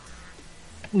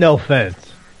 No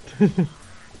offense.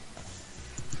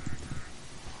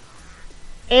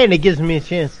 And it gives me a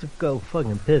chance to go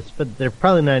fucking piss, but they're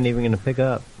probably not even going to pick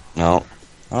up. No.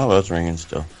 Oh, that's ringing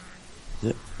still. Is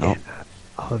it? No. Yeah.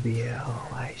 Oh, yeah. Oh,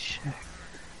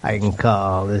 I can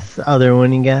call this other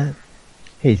one you got.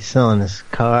 He's selling his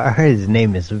car. His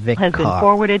name is Vic has been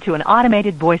forwarded to an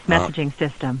automated voice messaging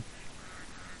system.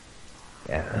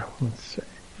 Yeah. Let's see.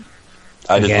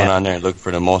 I just went on there and looked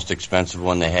for the most expensive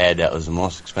one they had. That was the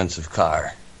most expensive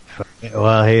car.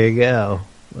 Well, here you go.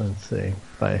 Let's see.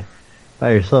 Buy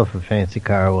yourself a fancy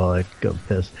car while I go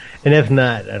piss. And if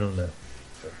not, I don't know.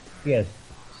 You guys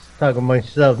talk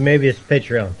amongst yourselves. Maybe it's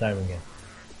Patreon time again.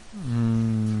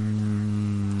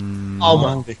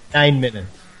 Almost 9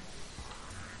 minutes.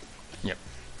 Yep.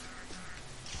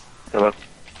 Hello.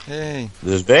 Hey.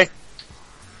 This is Vic?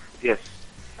 Yes.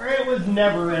 It was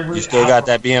never ever. You still got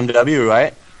that BMW,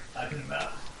 right?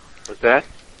 What's that?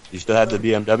 You still have the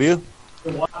BMW?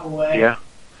 Walk away. Yeah.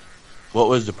 What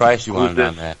was the price you wanted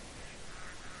on that?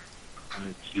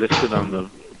 It's listed on the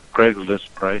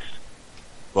Craigslist price.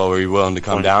 Well, were you willing to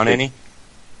come down any?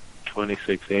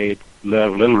 26.8.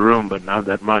 Little room, but not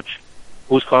that much.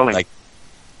 Who's calling?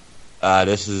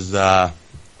 This is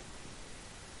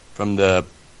from the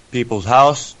People's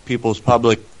House, People's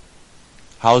Public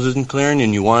Houses and Clearing,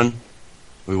 and you won.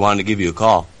 We wanted to give you a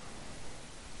call.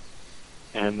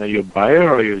 And are you a buyer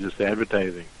or are you just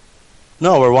advertising?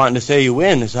 No, we're wanting to say you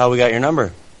win. This is how we got your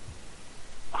number.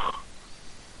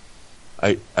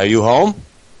 Are you home?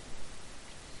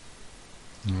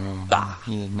 No,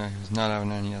 he was not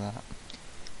having any of that.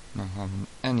 Not having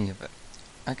any of it.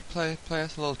 I could play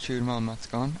us a little tune while Matt's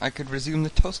gone. I could resume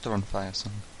the Toaster on Fire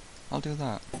song. I'll do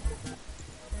that.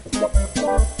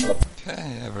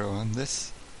 Okay, everyone,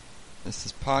 this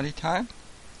is party time.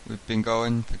 We've been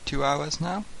going for 2 hours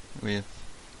now. We've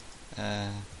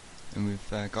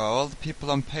got all the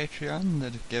people on Patreon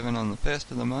that have given on the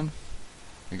first of the month.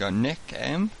 We got Nick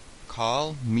M,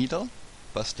 Carl, Meadle,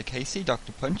 Buster Casey,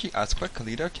 Dr. Punchy, Asquith,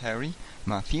 Kalito, Terry,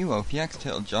 Matthew, Ophiax,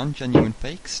 Turtle John, Genuine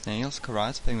Fake, Snails,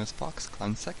 Karaz, Famous Fox,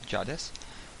 Clansec, Jadis,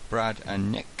 Brad,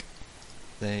 and Nick.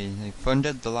 They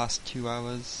funded the last 2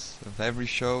 hours of every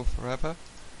show forever,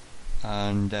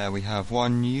 and we have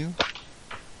one new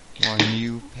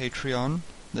Patreon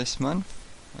this month.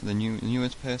 The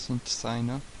newest person to sign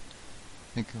up.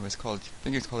 I think it's called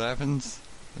Evans.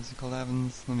 Is it called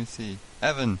Evans? Let me see.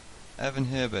 Evan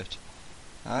Herbert.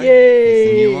 Aye, Yay!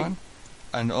 It's the new one.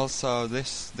 And also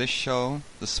this show,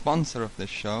 the sponsor of this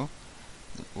show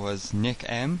was Nick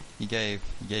M. He gave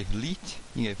Leet.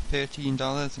 He gave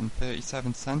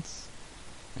 $13.37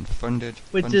 and funded.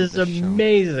 Which is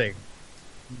amazing.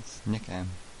 It's Nick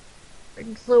M.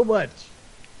 Thanks so much.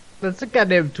 That's a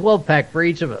goddamn 12-pack for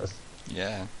each of us.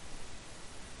 Yeah.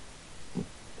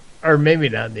 Or maybe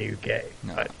not in the UK.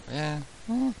 No. But. Yeah.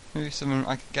 Maybe someone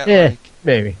I could get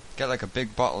maybe get like a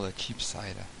big bottle of cheap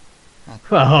cider.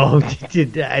 Oh,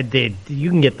 dude, you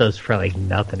can get those for like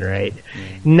nothing, right?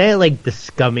 Not like the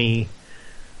scummy,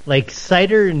 like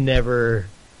cider never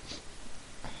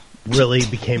really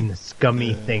became the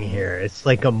scummy thing here. It's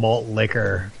like a malt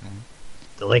liquor.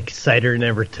 Okay. Like cider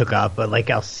never took off, but like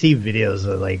I'll see videos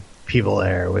of like people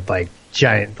there with like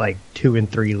giant like 2 and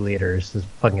 3 liters of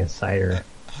fucking cider.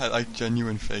 I like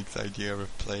Genuine Fake's idea of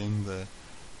playing the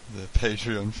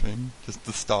Patreon thing. Just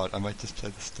the start. I might just play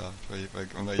the start where you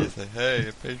say, "Hey,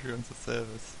 Patreon's a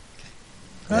service."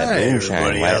 Hi,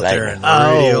 everybody out there in the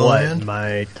radio land.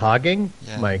 My talking?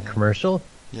 Yeah, my commercial?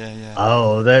 Yeah.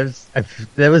 Oh, that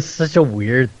was such a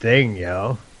weird thing,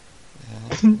 yo.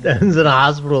 Yeah. I was in a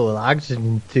hospital with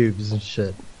oxygen tubes and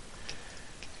shit.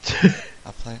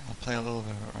 I'll play a little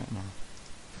bit of it right now.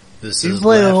 You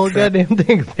play the whole goddamn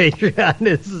thing.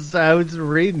 Patreon. I was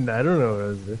reading. I don't know what I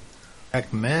was doing.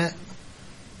 Matt,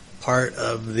 part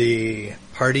of the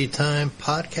Party Time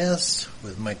podcast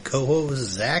with my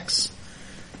co-host Zax,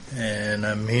 and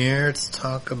I'm here to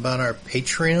talk about our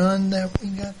Patreon that we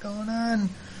got going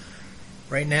on.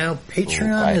 Right now,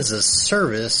 Patreon is a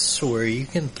service where you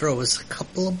can throw us a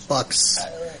couple of bucks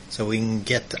so we can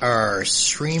get our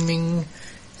streaming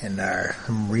and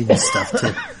I'm reading stuff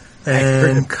too.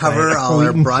 And cover all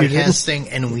our broadcasting,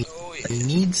 and we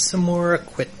need some more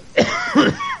equipment.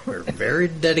 We're very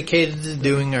dedicated to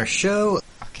doing our show.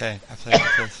 Okay, I played the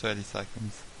first 30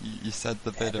 seconds. You said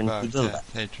the bit about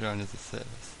Patreon is a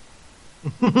service.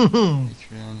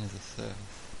 Patreon is a service.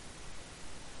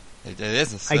 It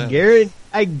is a service.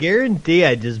 I guarantee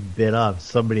I just bit off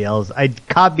somebody else. I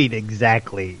copied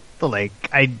exactly. Like,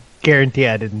 I guarantee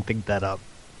I didn't think that up.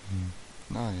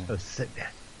 Mm-hmm. Oh, yeah. I was sitting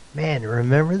there. Man,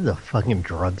 remember the fucking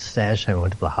drug stash I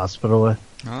went to the hospital with?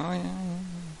 Oh, yeah.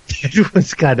 It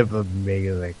was kind of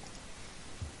amazing.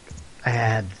 I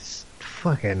had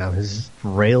I was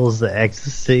rails of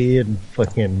ecstasy and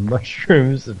fucking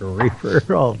mushrooms and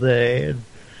reefer all day. And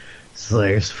so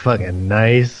it was fucking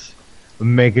nice.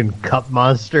 I'm making cup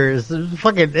monsters.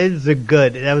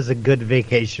 That was a good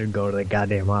vacation going to the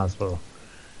goddamn hospital.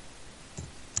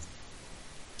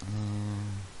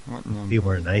 People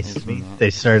were nice to me.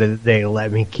 They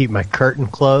let me keep my curtain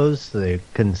closed so they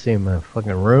couldn't see my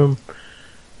fucking room.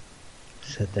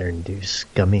 Sit there and do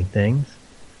scummy things.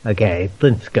 Okay,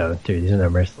 let's go through these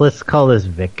numbers. Let's call this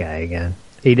Vic guy again.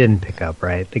 He didn't pick up,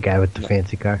 right? The guy with the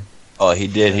fancy car? Oh, he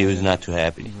did. He was not too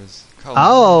happy.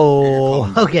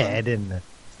 Oh, okay, I didn't know.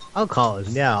 I'll call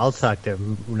him. Yeah, I'll talk to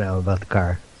him now about the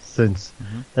car. Since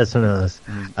that's when I was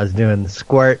doing the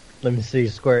squirt. Let me see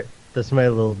squirt. That's my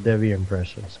little Debbie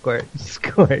impression. Squirt,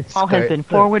 squirt, Call has been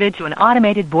forwarded to an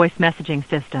automated voice messaging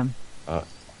system.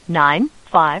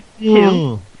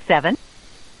 9527.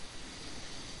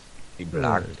 He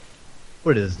blocked.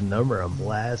 Put his number on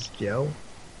blast, Joe.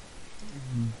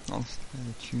 I'll stay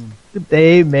the tune.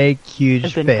 They make huge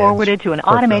Has been fans. forwarded to an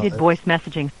automated voice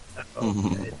messaging.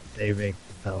 They make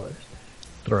propellers.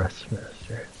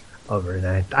 Thrustmaster.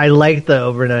 Overnight. I like the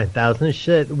over 9,000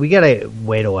 shit. We gotta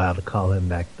wait a while to call him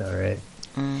back though, right?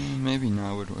 Maybe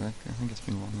now would work. I think it's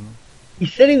been long enough. He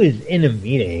said he was in a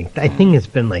meeting. I think it's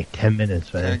been like 10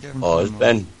 minutes, man. It's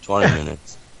been 20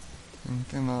 minutes.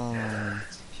 Give him a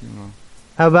few more.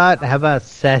 How about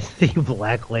sassy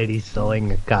black lady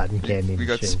selling a cotton candy We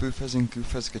got machine? Spoofers and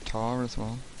Goofers guitar as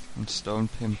well. And Stone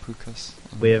Pim Pukas.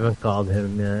 We haven't called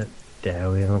him yet. Yeah,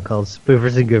 we haven't called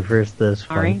Spoofers and Goofers this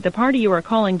Sorry, the party you are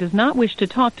calling does not wish to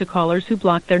talk to callers who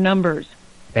block their numbers.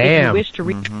 If Damn. you wish to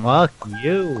reach... Fuck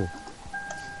you.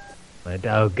 But,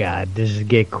 oh god, this is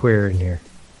get queer in here.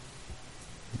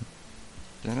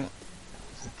 Did it?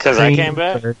 Because I came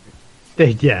back?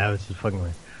 Yeah, I was just fucking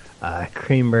with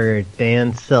Creamburger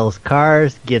Dan sells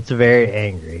cars, gets very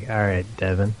angry. Alright,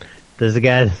 Devin. There's a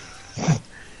guy...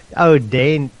 Oh,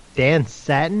 Dan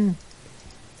Satin?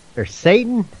 Or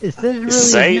Satan? Is this really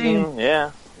Satan, his name?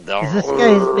 yeah. Is this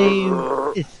guy's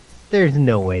name... There's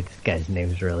no way this guy's name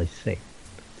is really Satan.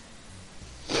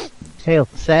 Hail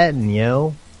Satin,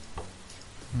 yo.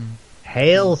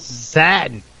 Hail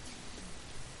Satin.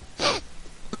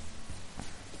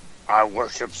 I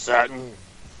worship Saturn.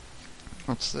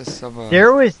 What's this?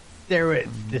 There was.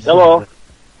 Hello.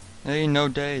 Hey, no,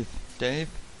 Dave. Dave?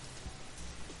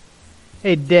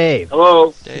 Hey, Dave.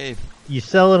 Hello. Dave. You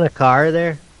selling a car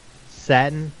there?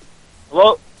 Satin?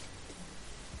 Hello?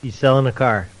 You selling a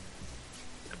car?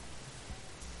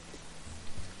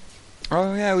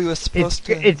 Oh, yeah, we were supposed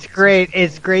to... It's great.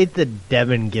 It's great that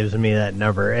Devin gives me that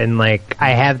number, and, like, I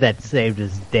have that saved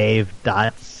as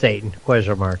Dave.Satan, ? We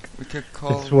could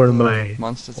call it's one of my...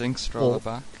 Monsters Inc. stroller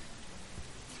back.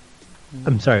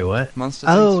 I'm sorry, what? Monsters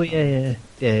Oh, Inc.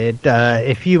 yeah.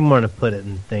 If you want to put it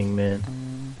in the thing, man.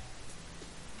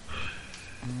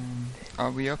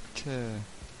 Are we up to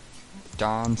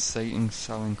Don Satan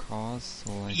selling cars?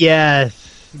 Or like...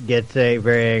 Yes. Gets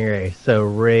very angry. So,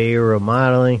 Ray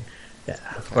Remodeling... Yeah,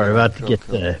 Okay, we're about to cool, get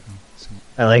cool. the...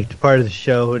 I like the part of the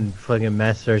show when fucking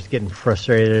Matt starts getting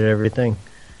frustrated at everything.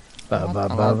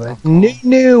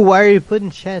 New, why are you putting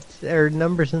chats or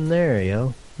numbers in there,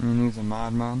 yo? Nunu's a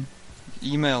madman.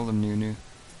 Email them, Nunu.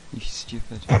 You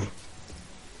stupid.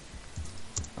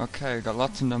 Okay, we got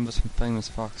lots of numbers from Famous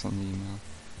Fox on the email.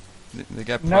 They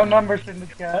get No numbers in the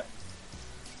chat.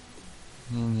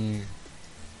 Nunu.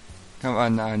 Come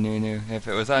on now, Nunu. If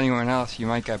it was anyone else, you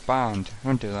might get banned.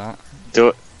 Don't do that.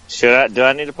 Do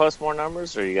I need to post more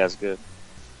numbers, or are you guys good?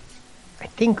 I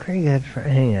think we're good for...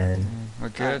 Hang on. We're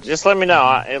good. Just let me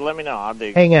know. Let me know. I'll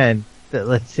dig. Hang on.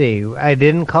 Let's see. I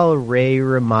didn't call Ray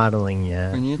Remodeling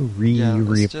yet. We need...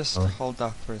 let's just hold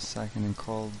that for a second and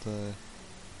call the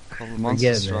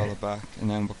Monster Stroller back, and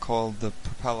then we'll call the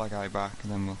Propeller guy back,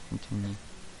 and then we'll continue.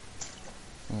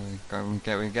 We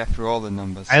get through all the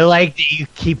numbers. I like that you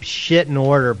keep shit in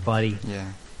order, buddy.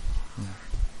 Yeah.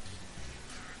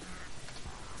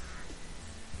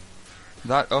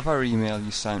 That other email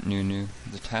you sent, Nunu,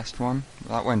 the test one,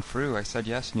 that went through. I said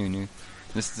yes, Nunu.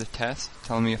 This is a test.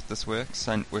 Tell me if this works.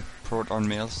 Sent with Proton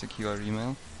Mail secure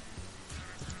email.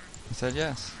 I said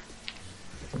yes.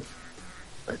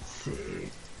 Let's see.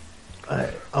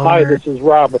 Hi, this is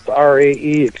Rob with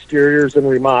RAE Exteriors and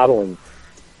Remodeling.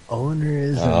 Owner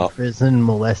is in prison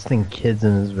molesting kids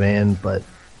in his van, but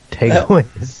takeaway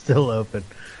is still open.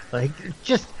 Like,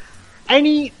 just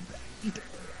anybody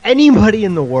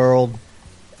in the world,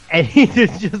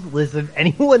 just listen.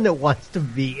 Anyone that wants to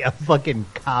be a fucking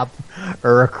cop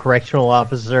or a correctional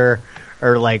officer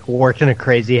or like work in a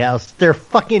crazy house, they're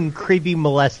fucking creepy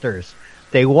molesters.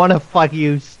 They want to fuck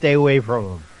you. Stay away from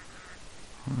them.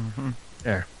 Mm-hmm.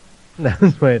 There. That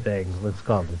was my thing. Let's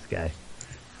call this guy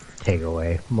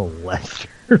Takeaway Molester.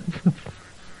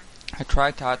 I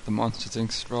tried to add the Monsters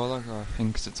Inc. stroller, or I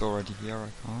think it's already here, I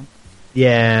can't.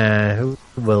 Yeah,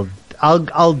 well,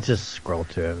 I'll just scroll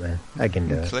to it, man. I can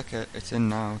do it. Click it. It's in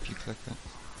now if you click it.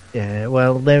 Yeah,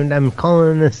 well, then I'm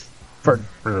calling this for...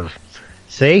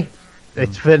 See?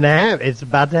 It's finna happen. It's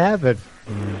about to happen.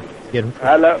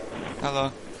 Hello.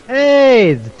 Hello.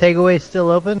 Hey, the takeaway still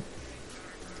open?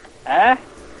 Huh?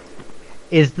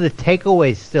 Is the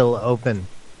takeaway still open?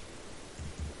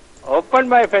 Open,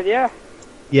 my friend, yeah.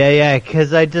 Yeah,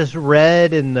 because I just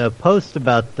read in the post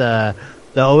about the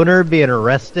owner being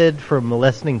arrested for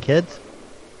molesting kids.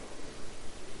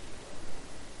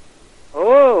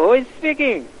 Oh, who is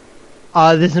speaking?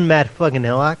 This is Matt fucking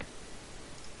Hillock.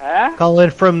 Huh?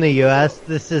 Calling from the U.S.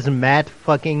 This is Matt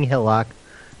fucking Hillock.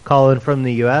 Calling from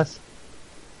the U.S.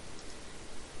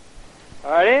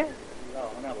 Are you?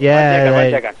 Yeah.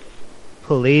 One second.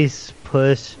 Police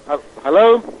push.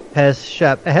 Hello? Pest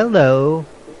shop. Hello.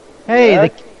 Hey,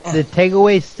 Yes? the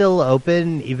takeaway's still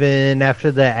open even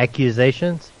after the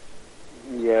accusations?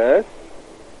 Yes.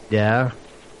 Yeah.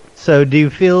 So do you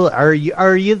feel, are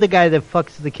you the guy that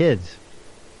fucks the kids?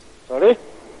 Sorry?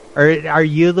 Are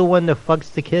you the one that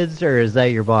fucks the kids, or is that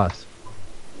your boss?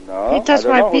 No. He touched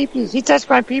my pee-pee. He touched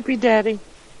my pee-pee, Daddy.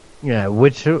 Yeah,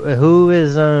 who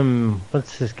is,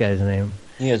 what's this guy's name?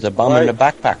 He has a bomb in the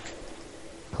backpack.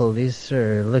 Police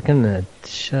are looking at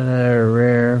shut out a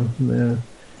rare move.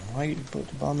 Why you put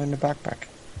the bomb in the backpack?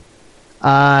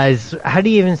 How do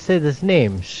you even say this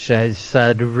name?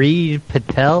 Sadri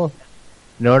Patel?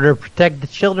 In order to protect the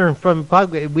children from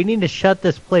we need to shut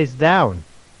this place down.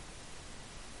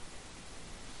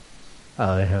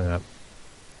 Oh, they hung up.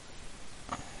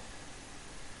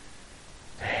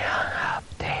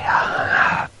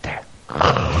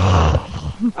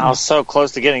 I was so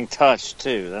close to getting touched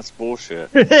too. That's bullshit.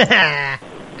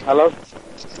 Hello?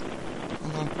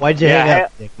 Why'd you hang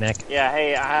up, Dick Nick? Yeah,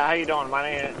 hey, how you doing? My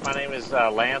name is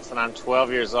Lance, and I'm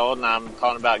 12 years old, and I'm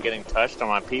calling about getting touched on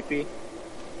my pee-pee.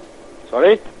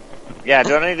 Sorry? Yeah,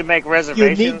 do I need to make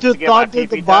reservations You need to get my talk to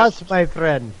pee-pee the boss, touched? my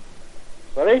friend.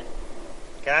 Sorry?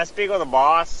 Can I speak with the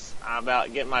boss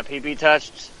about getting my pee-pee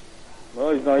touched?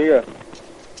 No, he's not here.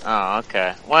 Oh,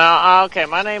 okay. Well, okay,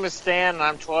 my name is Stan, and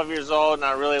I'm 12 years old, and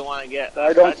I really want to get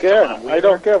I don't touched care. on my wiener. I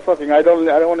don't care fucking. I don't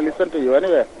want to listen to you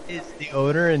anyway. Is the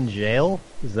owner in jail?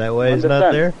 Is that why he's Understand.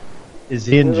 not there? Is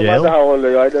he in Doesn't jail? matter how old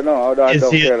you are. I don't know. I Is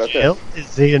don't he care. in That's jail? it.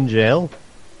 Is he in jail?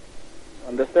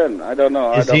 Understand? I don't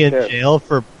know. Is I don't he in care. jail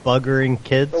for buggering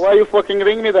kids? So why you fucking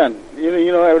ring me then?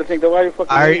 You know everything. So why you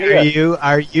fucking Are ring me? you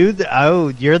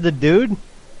the you're the dude?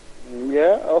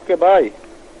 Yeah. Okay. Bye.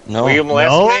 No. Will you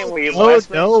molest me? Will you molest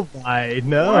me? No,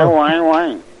 no.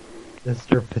 Why?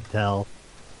 Mr. Patel.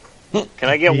 Can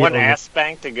I get one Yeah. ass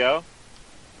spank to go?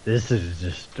 This is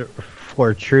just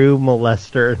for true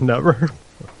molester number.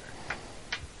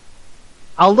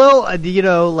 Although,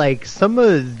 like some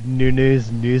of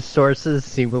Nunu's news sources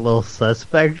seem a little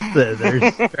suspect. That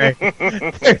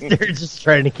they're just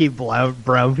trying to keep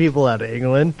brown people out of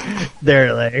England.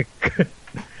 They're like,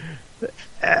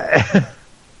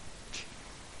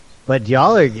 but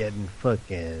y'all are getting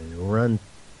fucking run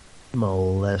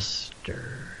molester.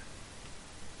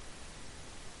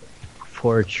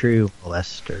 For true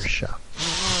molester shop.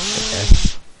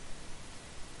 Okay.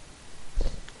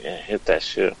 Yeah, hit that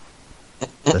shit.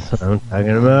 That's what I'm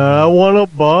talking about. I want a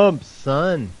bump,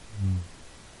 son.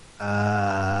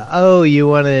 You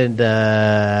wanted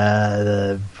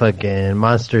the fucking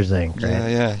Monsters Inc.,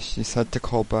 right? Yeah, she said to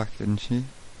call back, didn't she?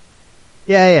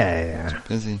 Yeah. She's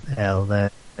busy. Hell,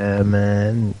 that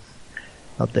man.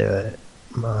 I'll do it.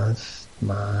 Moss,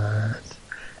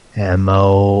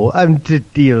 M-O. I'm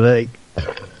like,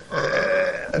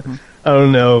 I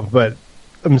don't know, but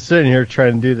I'm sitting here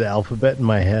trying to do the alphabet in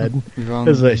my head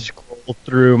as I scroll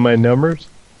through my numbers.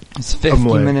 There's 50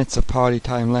 minutes of party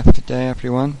time left today,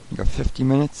 everyone. You got 50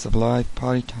 minutes of live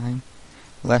party time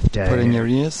left to put in your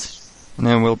ears. And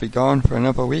then we'll be gone for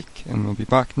another week, and we'll be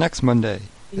back next Monday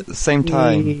at the same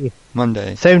time.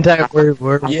 Monday. Same time. We're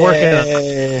working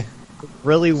on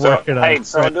really working on. Hey,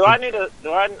 so do I need to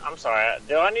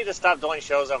stop doing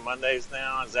shows on Mondays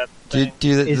now? Is that the thing? Do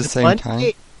you do it at the same time?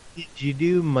 Did you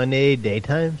do Monday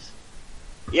daytimes?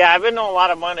 Yeah, I've been doing a lot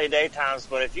of Monday daytimes,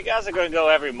 but if you guys are going to go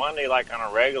every Monday like on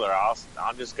a regular, I'll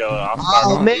just go. I'll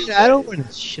start Man, I don't want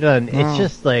to shit on. It's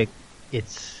just like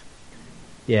it's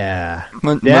Yeah.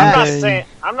 I'm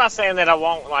not saying that I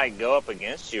won't like go up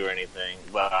against you or anything,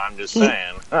 but I'm just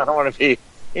saying I don't want to be,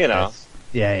 you know.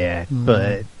 Yeah.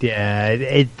 But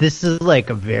this is like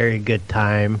a very good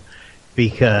time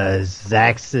because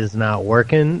Zax is not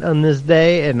working on this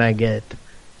day, and I get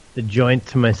the joint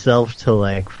to myself till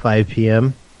like 5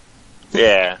 p.m.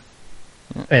 Yeah.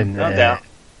 And no doubt.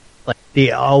 Like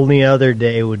the only other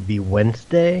day would be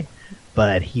Wednesday,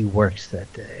 but he works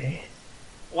that day.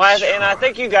 Well, and I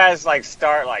think you guys like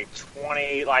start like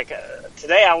 20. Like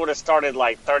today, I would have started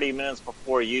like 30 minutes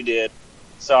before you did.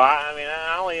 So I mean,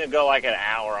 I only go like an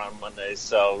hour on Mondays.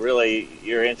 So really,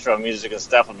 your intro music and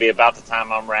stuff would be about the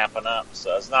time I'm wrapping up.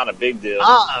 So it's not a big deal.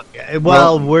 Okay.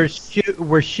 Well, we're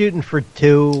shooting for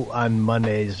 2 on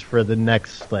Mondays for the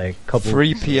next like couple.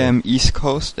 3 p.m. East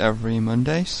Coast every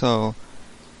Monday. So.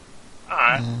 All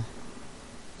right.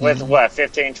 With what,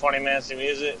 15, 20 minutes of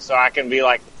music, so I can be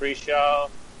like the pre-show.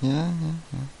 Yeah.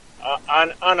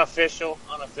 Unofficial.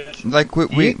 Like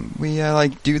we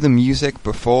like do the music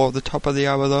before the top of the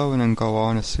hour though, and then go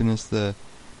on as soon as the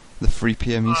 3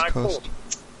 p.m. East Coast. Cool.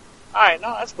 All right,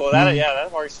 no, that's cool.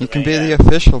 That works. For you can me, be the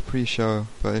official pre-show,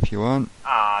 but if you want.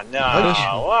 No.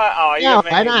 What? Oh, you're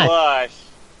making me blush.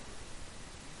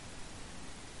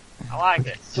 I like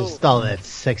it. Just all that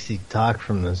sexy talk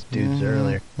from those dudes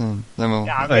earlier.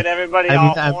 I'll get everybody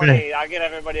all horny. I'll get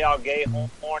everybody all gay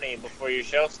horny before your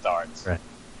show starts. Right.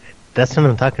 That's what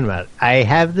I'm talking about. I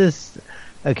have this.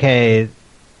 Okay.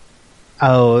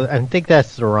 Oh, I think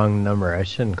that's the wrong number. I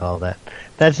shouldn't call that.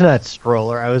 That's not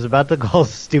Stroller. I was about to call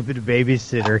stupid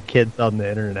babysitter kids on the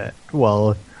internet.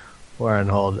 Well, we're on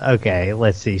hold. Okay,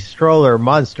 let's see. Stroller,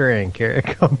 Monster Inc. Here it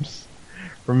comes.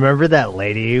 Remember that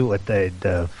lady with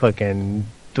the fucking,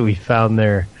 we found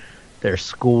their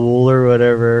school or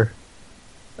whatever?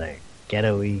 Like,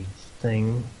 ghetto-y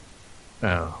thing?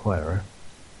 Oh, whatever.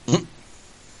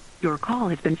 Your call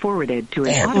has been forwarded to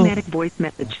an automatic voice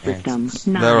message system.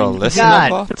 They're all listener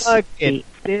bots? Fucking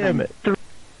damn it.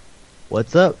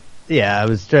 What's up? Yeah, I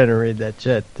was trying to read that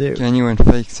chat too. Genuine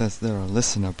Fake says there are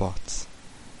listener bots.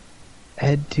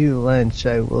 Head to lunch,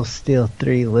 I will steal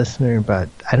 3 listener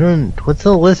bots. What's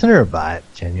a listener bot?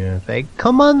 Genuine Fake.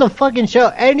 Come on the fucking show.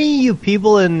 Any of you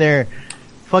people in there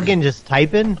fucking just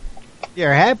typing,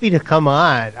 you're happy to come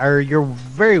on. Or you're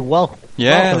very welcome.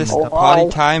 Yeah, this is the party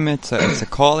time. It's a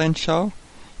call-in show.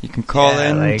 You can call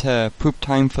in to Poop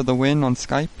Time for the Win on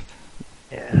Skype.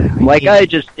 Yeah, like I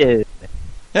just did.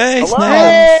 Hey,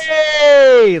 Snails!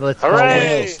 Hey! Let's call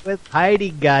with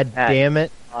Heidi, goddammit.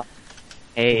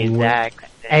 Hey, Zach.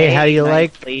 Hey, how you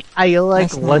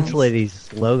like Lunch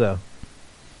Lady's logo?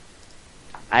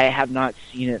 I have not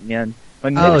seen it, man.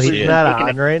 He's not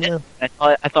on right now?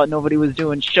 I thought nobody was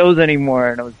doing shows anymore,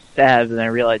 and I was sad, and I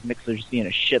realized Mixler's just being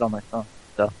a shit on my phone.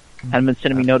 So, hadn't been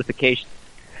sending me notifications.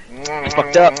 It's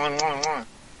fucked up.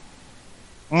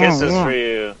 Kisses for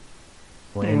you.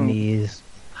 Wendy's,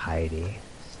 Heidi.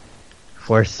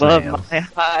 For Snails. Love my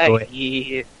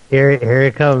Heidi. Here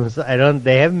it comes. They haven't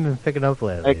been picking up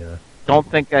lately. I don't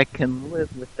think I can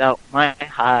live without my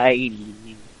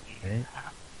Heidi. Okay.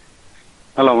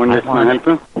 Hello, Wendy, can I help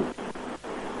you?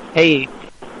 Hey,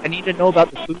 I need to know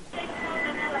about the food.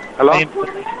 Hello?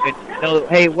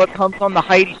 Hey, what comes on the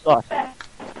Heidi sauce?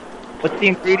 What's the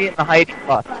ingredient in the Heidi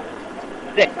sauce?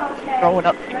 Sick. Throwing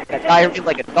up that diarrhea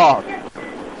like a dog.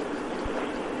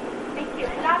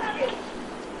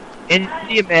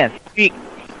 Indian man, speak.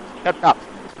 Shut up.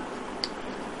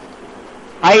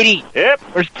 Heidi. Yep.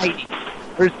 Where's Heidi?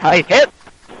 Where's Heidi? Hip.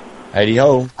 Heidi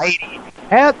ho. Heidi.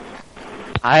 Hip.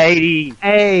 Heidi.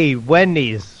 Hey,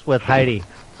 Wendy's with Heidi.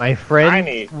 My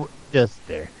friend just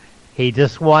there. He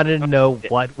just wanted to know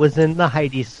what was in the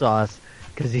Heidi sauce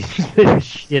because he's been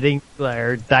shitting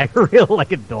or diarrhea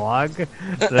like a dog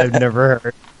that I've never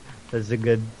heard. That's a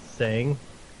good saying.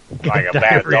 Like a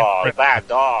bad dog. Bad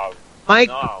dog.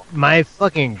 My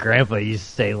fucking grandpa used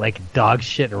to say like dog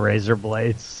shit and razor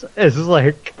blades. It's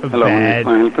like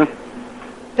bad.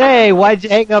 Hey, why'd you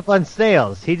hang up on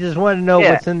Snails? He just wanted to know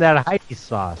what's in that Heidi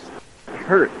sauce.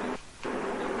 Hurt.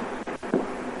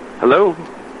 Hello?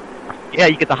 Yeah,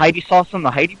 you get the Heidi sauce on the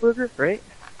Heidi burger, right?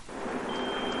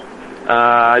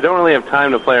 I don't really have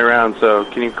time to play around, so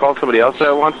can you call somebody else that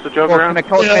wants to joke around? Can I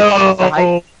call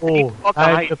Heidi?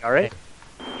 Heidi, alright?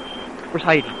 Where's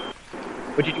Heidi?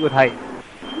 What'd you do with Heidi?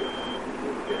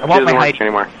 I want my Heidi.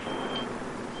 Anymore.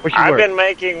 Where's she I've been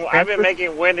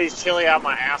making Wendy's chili out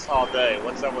my ass all day.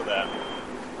 What's up with that?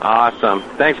 Awesome.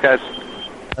 Thanks, guys.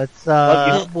 What's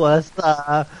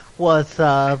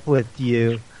up with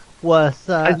you? What's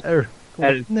up? There's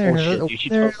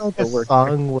a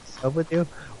song. What's up with you?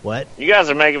 What? You guys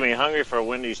are making me hungry for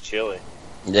Wendy's chili.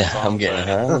 Yeah, I'm getting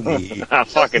hungry. I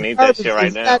fucking eat that shit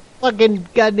right now. That fucking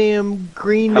goddamn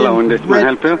green. Hello, and and this may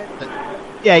red- help you?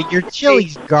 Yeah, your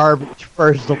chili's garbage,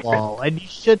 first of all, and you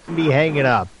shouldn't be hanging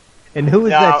up. And who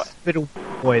was No. that spittle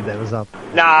boy that was up?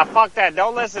 Nah, fuck that.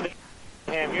 Don't listen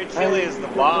to him. Your chili is the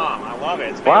bomb. I love it.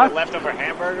 It's made with leftover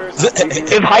hamburgers.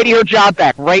 Give Heidi her job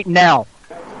back right now.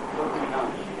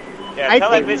 Yeah,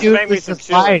 tell that bitch to make me some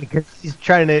chili. Because he's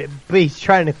trying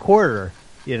to quarter.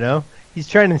 You know, he's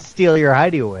trying to steal your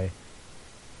Heidi away.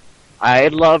 I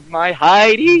love my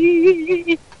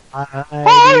Heidi. I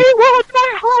want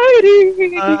my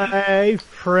Heidi. My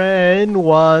friend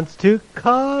wants to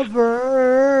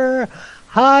cover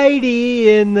Heidi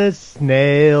in the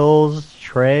snail's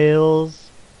trails.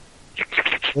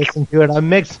 Listen to it on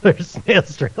Mixler,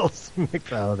 Snail's Trails.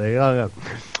 Oh, they hung up.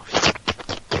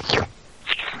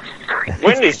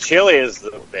 Wendy's chili is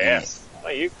the best.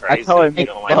 Are you crazy? You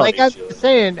don't Like Wendy's I'm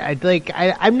saying,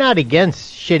 I'm not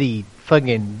against shitty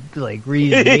fucking like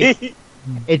reason.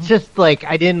 It's just like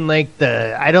I don't like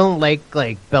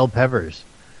bell peppers.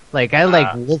 Like I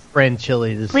like Wolf Brand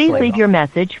chili. Please leave your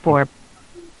message for.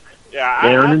 Yeah,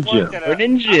 I Aaron worked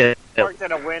and Jim. worked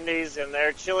at a Wendy's, and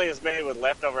their chili is made with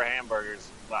leftover hamburgers.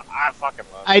 Well, I fucking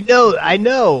love it. I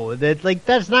know that like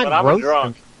that's not But I'm gross. a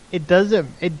drunk. It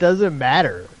doesn't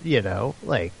matter, you know.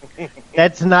 Like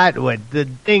that's not what the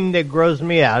thing that grows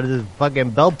me out is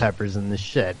fucking bell peppers and this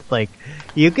shit. Like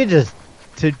you could just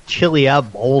to chili up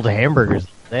old hamburgers.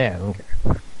 Yeah, I don't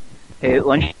care. Hey,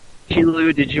 Lunchy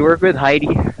Lou, did you work with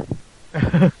Heidi?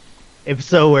 If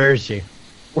so, where is she?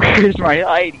 Where's my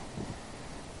Heidi?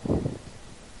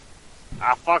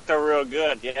 I fucked her real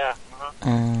good. Yeah.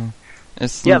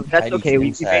 Yeah, but that's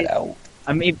okay.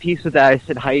 I made peace with that. I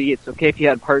said, Heidi, it's okay if you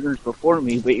had partners before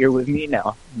me, but you're with me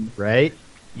now. Right?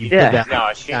 You Yeah. did that. No,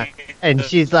 she. And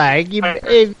she's like,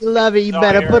 if you love it, you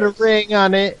better put a ring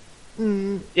on it.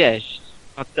 Yeah, she's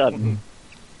fucked up.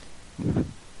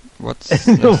 What's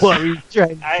What were you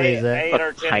trying to I say, ate Zach?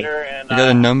 her Tinder, and You got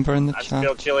a number in the I chat?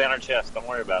 spilled chili on her chest. Don't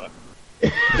worry about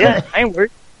it. Yeah, I ain't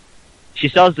worried. She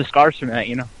sells the scars from that,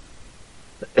 you know.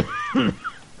 That's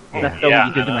what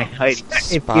you did to my Heidi.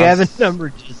 If you have a number,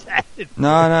 just add it.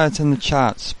 No, it's in the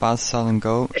chat. Spaz selling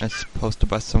goat. It's posted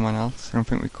by someone else. I don't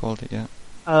think we called it yet.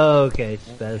 Oh, okay.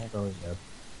 That's going up.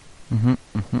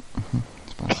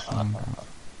 Spaz selling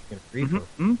goat.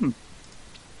 Mm-hmm.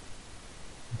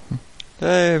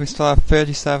 Hey, we still have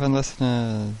 37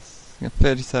 listeners. We got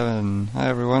 37. Hi,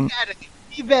 everyone.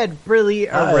 You've had really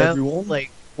Hi, around everyone.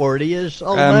 like 40-ish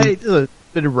all night. It's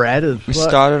been rad as We fuck.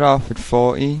 started off at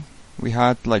 40. We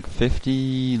had like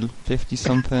 50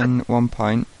 something at one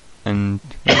point, and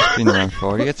we've just been around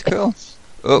 40. It's cool.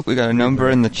 Oh, we got a number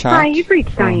in the chat. Hi, you've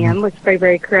reached Diane with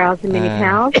Sprayberry Corrals and Mini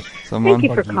Cows. someone. Thank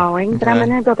you for calling, but I'm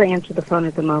Okay. unable to answer the phone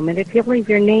at the moment. If you'll leave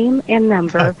your name and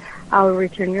number, I will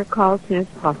return your call as soon as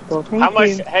possible. Thank How much?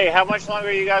 you. Hey, how much longer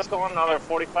are you guys going? Another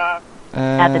 45?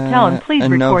 At the tone, please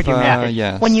record your message.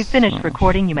 Yes. When you finish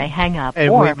recording, you may hang up And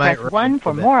or we might press 1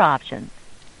 for more options.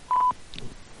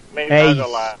 Maybe Hey, I'll go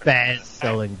live. spaz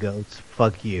selling goats.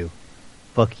 Fuck you.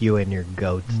 Fuck you and your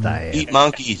goats, Diane. Eat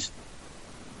monkeys.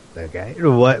 Okay.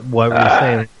 What were you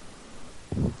saying?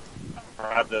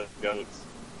 Ride the goats.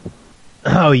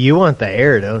 Oh, you want the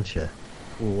air, don't you?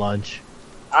 Lunch.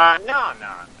 No.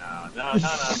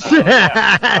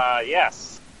 Yeah.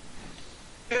 Yes.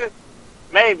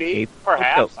 Maybe.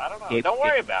 Perhaps. I don't know. Don't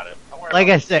worry about it. Don't worry Like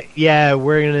about I said, yeah,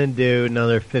 we're gonna do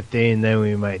another 15, then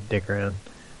we might dick around.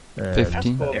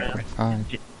 15? cool, man. Fine.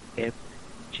 it.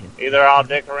 Either I'll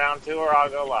dick around too or I'll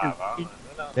go live. I don't know.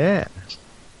 Who knows? Yeah.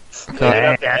 Leave it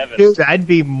up to Evan. Dude, I'd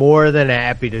be more than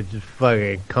happy to just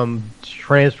fucking come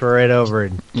transfer right over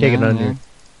and kick it Yeah, under. man.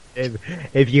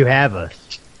 If you have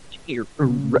us. Oh,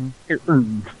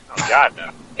 God,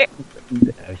 no.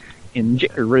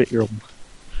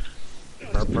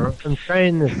 I'm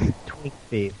trying this twink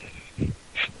beat.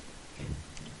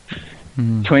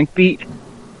 Twink beat?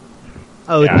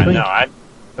 Oh, Yeah, twink no, I-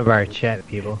 of our chat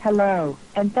people. Hello,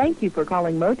 and thank you for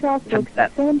calling Motel 6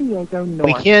 San Diego North.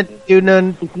 We can't do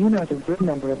none. If you know the room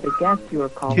number of the guest you are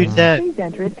calling, 210. please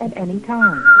enter it at any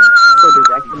time. For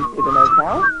directions to the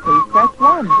motel, please press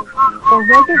 1. For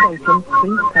reservations,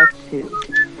 please press 2.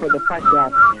 For the front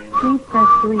desk, please press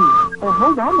 3. Or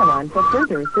hold on the line for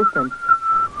further assistance.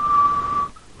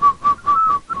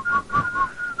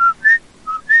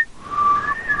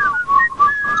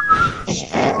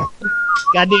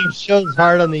 Goddamn show's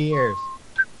hard on the ears.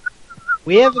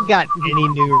 We haven't got any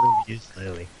new reviews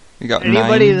lately. We got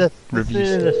Anybody 9 that's listening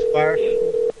reviews. to this far,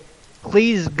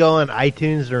 please go on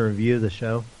iTunes and review the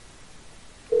show.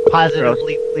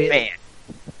 Positively, please. Man.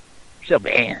 So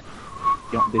bad.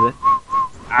 Don't do it.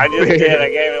 I just did. I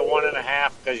gave it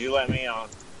 1.5 because you let me on.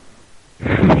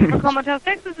 Call Motel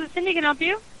 6, this is Cindy. Can I help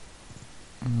you?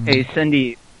 Hey,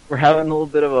 Cindy, we're having a little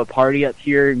bit of a party up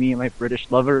here, me and my British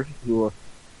lover, who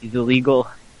he's illegal.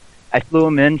 I flew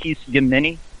him in. He's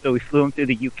Yemeni, so we flew him through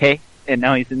the UK, and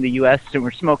now he's in the US, and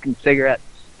we're smoking cigarettes.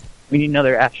 We need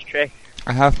another ashtray.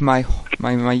 I have my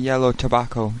yellow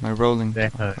tobacco, my rolling.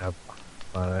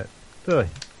 Alright.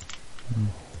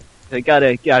 They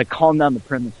gotta calm down the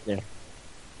premise there.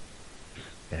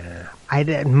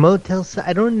 Yeah. Motels,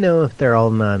 I don't know if they're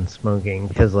all non-smoking,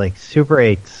 because, like, Super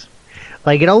 8s,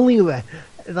 like, it only, like,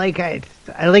 I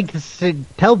like to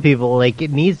tell people, like,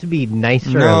 it needs to be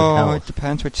nicer hotels. No, it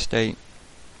depends which state.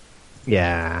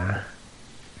 Yeah.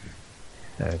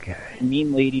 Okay. The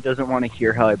mean lady doesn't want to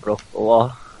hear how I broke the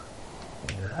law.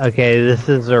 Okay, this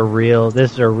is a real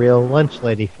lunch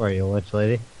lady for you, lunch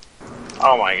lady.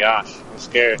 Oh my gosh, I'm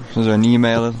scared. There's an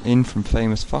email in from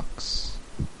Famous Fox.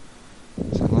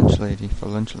 It's a lunch lady for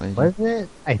lunch lady. Was it?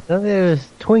 I thought it was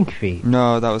Twink Feet.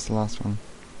 No, that was the last one.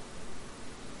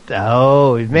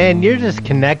 Oh man, you're just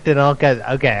connecting all kinds.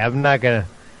 Okay, I'm not gonna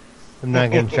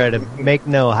try to make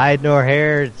no hide nor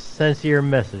hair sense of your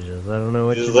messages. I don't know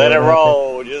what. Just let it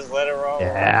roll. Just let it roll.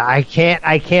 Yeah, I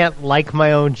can't like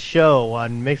my own show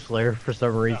on Mixler for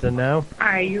some reason now.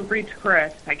 Hi, you've reached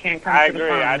Chris. I can't come I to the agree.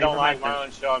 phone. I don't Leave a like my message.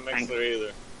 own show on Mixler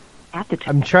either.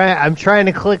 I'm trying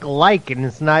to click like and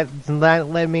it's not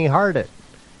letting me heart it.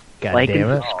 God Like damn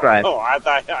and it! subscribe. Oh, I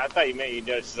thought you meant you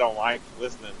just don't like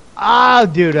listening. Oh,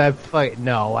 dude, I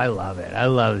love it. I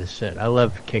love this shit. I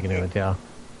love kicking it with y'all.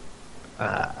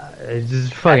 It's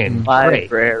just fucking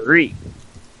great. Library.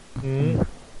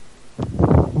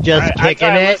 Just kicking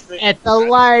it at the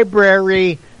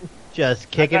library. Just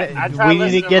kicking it. We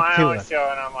need to get my to own it. show,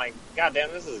 and I'm like, God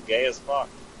damn, this is gay as fuck.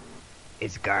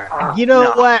 It's You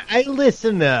know what? I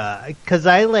listen to because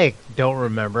I don't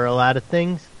remember a lot of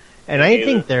things, and I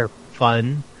think they're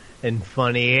fun and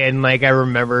funny, and I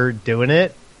remember doing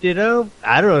it. You know,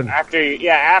 I don't. After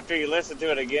you listen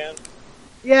to it again.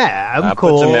 Yeah, I'm I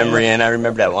cool. put some memory in. I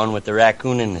remember that one with the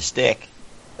raccoon and the stick.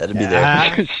 That'll be there.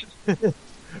 Right.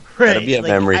 That'll be a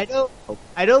memory.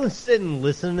 I don't sit and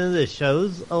listen to the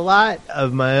shows a lot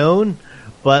of my own,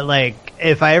 but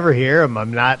if I ever hear them,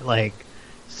 I'm not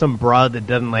some broad that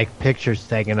doesn't like pictures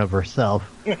taken of herself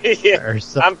or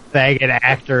some faggot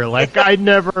actor. I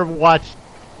never watched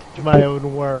my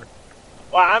own work.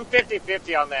 Well, I'm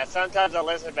 50-50 on that. Sometimes I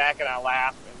listen back and I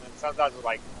laugh, and then sometimes I'm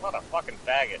like, what a fucking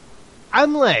faggot.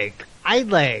 I'm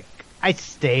I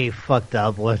stay fucked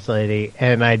up, lunch lady,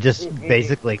 and I just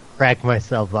basically crack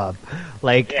myself up.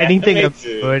 Anything I'm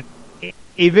doing,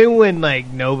 even when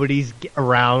nobody's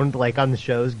around, on the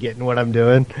shows, getting what I'm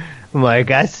doing, I'm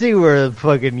I see where the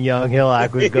fucking Young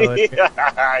Hillock was going.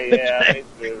 Yeah, me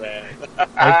too, man.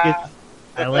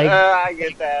 I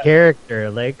get that character.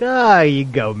 You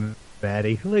go,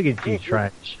 Maddie. Look at you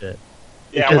trying shit.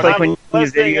 Yeah, Because, when I'm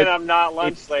listening and I'm not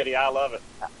lunch lady, I love it.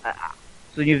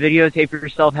 So you videotape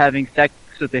yourself having sex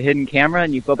with a hidden camera,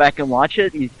 and you go back and watch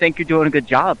it, and you think you're doing a good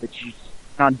job, but you're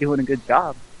not doing a good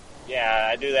job. Yeah,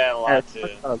 I do that a lot too.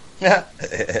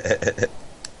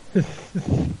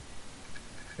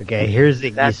 Okay, here's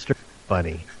the Easter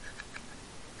bunny.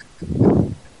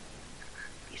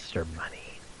 Easter bunny.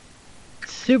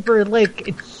 Super,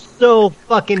 it's so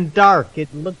fucking dark. It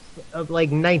looks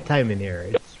like nighttime in here.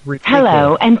 It's ridiculous.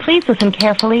 Hello, and please listen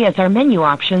carefully as our menu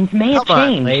options may have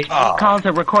changed. Calls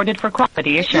are recorded for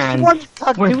quality assurance.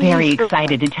 We're very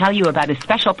excited to tell you about a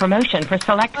special promotion for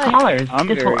select callers.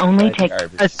 This will only take...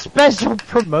 A special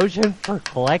promotion for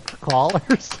collect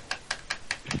callers?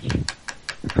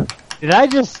 Did I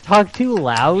just talk too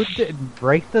loud and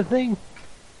break the thing?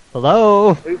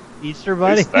 Hello? Easter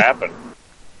bunny? Who's snapping?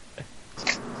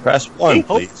 Press 1,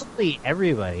 please. Hopefully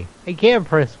everybody. I can't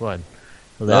press 1.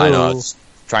 Hello? No, I know. I was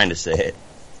trying to say it.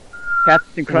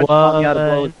 Captain Crunch taught me how to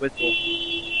blow his whistle.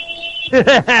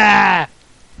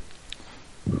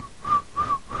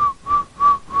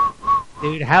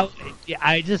 Dude,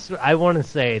 I want to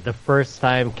say the first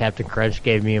time Captain Crunch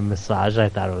gave me a massage, I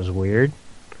thought it was weird.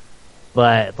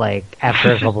 But,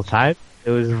 after a couple times, it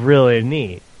was really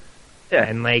neat. Yeah.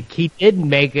 And, he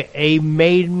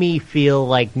made me feel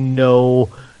like no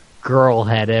girl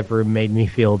had ever made me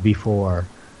feel before.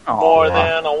 More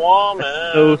than a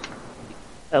woman.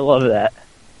 I love that.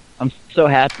 I'm so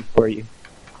happy for you.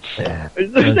 Yeah.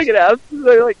 I'm just thinking of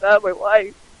something like that in my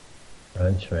life.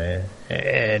 Crunch, man.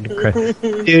 And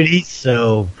dude, he's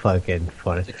so fucking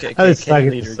funny. I was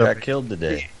talking to somebody got killed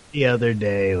today. The other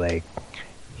day,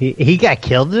 he got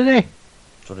killed today?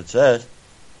 That's what it says.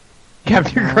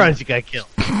 Captain Crunch got killed.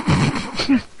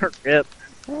 Rip.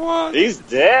 What? He's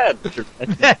dead.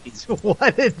 That's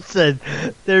what it said.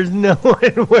 There's no way.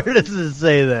 Where does it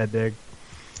say that, Nick?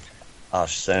 I'll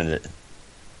send it.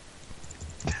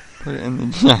 Put it in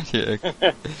the chat here.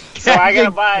 So I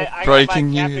gotta buy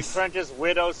Breaking Captain news. Crunch's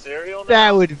Widow cereal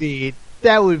now?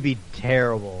 That would be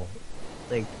terrible.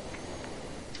 Like,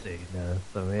 see, no,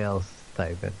 somebody else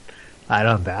type it. I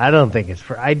don't think it's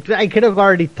for. I could have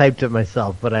already typed it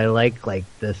myself, but I like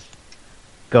this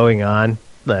going on,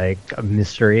 like a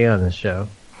mystery on the show.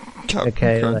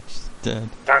 Okay, like, dead.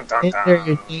 Dun, dun,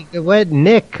 dun. What,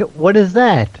 Nick? What is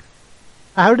that?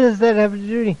 How does that have to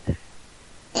do anything?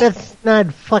 That's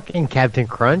not fucking Captain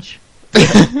Crunch.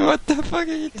 What the fuck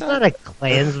are you talking? It's not a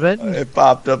Klansman. It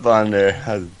popped up on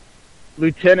there.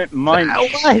 Lieutenant Munch.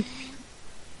 What?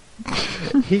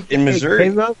 In Missouri. He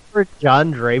came up for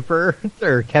John Draper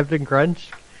or Captain Crunch.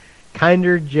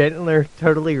 Kinder, gentler,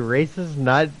 totally racist,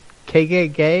 not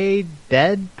KKK,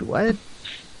 dead. What?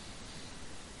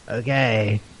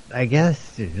 Okay, I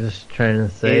guess you're just trying to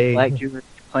say Black Jewish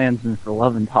Klansman for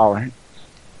love and tolerance.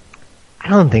 I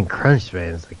don't think Crunch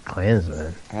Man is a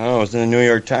Klansman. Oh, it was in the New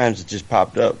York Times. It just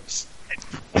popped up.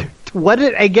 What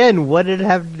did it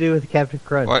have to do with Captain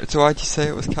Crunch? So why'd you say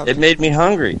it was Captain? It made me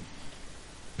hungry.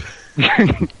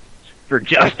 For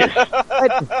justice.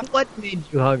 What made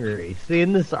you hungry?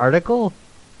 Seeing this article?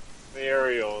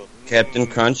 Cereal. Captain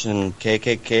Crunch and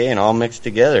KKK and all mixed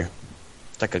together.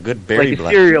 It's like a good berry like a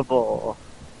blend. cereal bowl.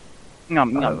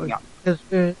 Nom, nom, nom.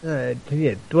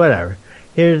 Yeah, whatever.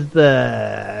 Here's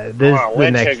the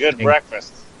next a good thing.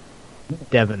 breakfast.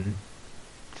 Devin.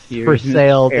 Here's For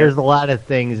sale. the There's a lot of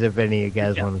things if any of you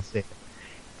guys want to see.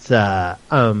 It's a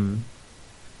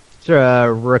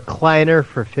recliner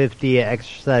for $50,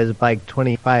 exercise bike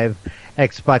 $25,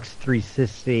 Xbox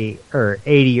 360 or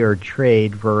 80 or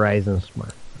trade Verizon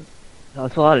Smart.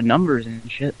 That's a lot of numbers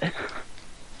and shit.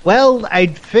 Well, I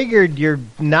figured you're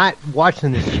not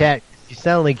watching this chat. You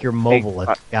sound like you're mobile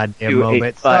at the goddamn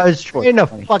moment. So I was trying to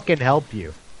fucking help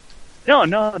you. No, I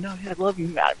love you,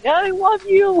 Matt. Yeah, I love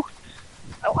you.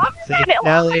 I love you, Matt.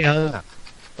 Now they hung up.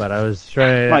 But I was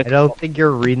trying. I don't think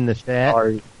you're reading the chat.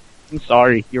 I'm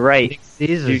sorry. You're right. Nick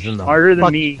Caesar's You're in the smarter than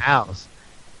fucking me. house.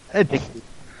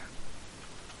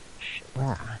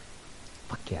 Wow.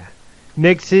 Fuck yeah.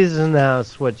 Nick Caesar's in the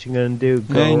house. What you gonna do?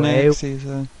 Go Hey, away? Nick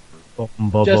Caesar.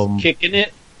 Just kicking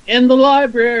it in the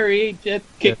library. Just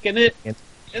kicking it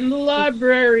in the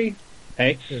library.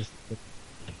 Hey.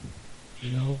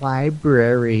 In the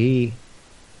library.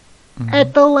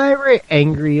 At the library.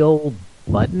 Angry old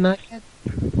butt nugget.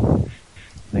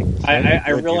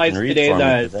 I realized today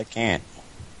that I can't.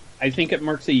 I think it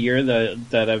marks a year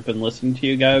that I've been listening to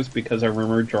you guys because I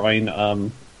remember drawing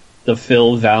the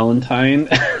Phil Valentine.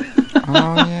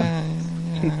 Oh yeah.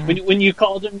 When you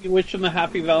called him, you wished him a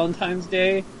happy Valentine's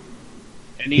Day,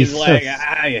 and he's like,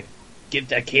 "Get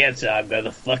that cancer, I'm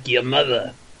gonna fuck your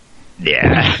mother."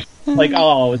 Yeah. Like,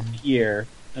 oh, it's Pierre.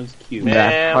 That was cute.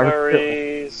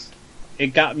 Memories.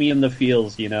 It got me in the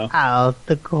feels, you know. Out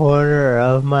the corner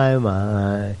of my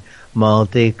mind,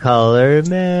 multicolored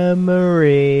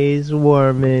memories,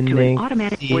 warming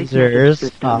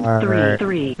Caesar's heart.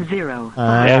 330.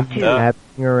 I'm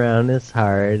wrapping around his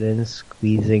heart and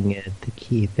squeezing it to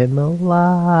keep him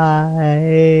alive.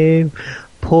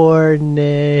 Poor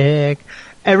Nick.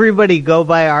 Everybody go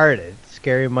buy art. It's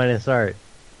Scary Minus Art.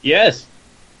 Yes.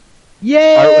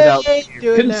 Yay! Art without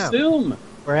Do it now. consume.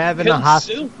 We're having a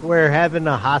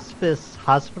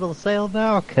hospital sale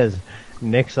now because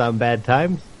Nick's on bad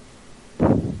times.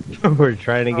 We're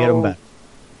trying to get him back.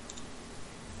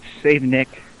 Save Nick,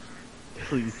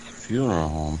 please. Funeral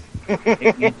home.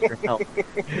 Nick needs your help.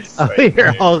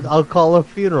 Here, I'll call a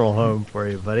funeral home for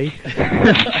you, buddy.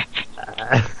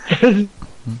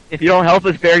 If you don't help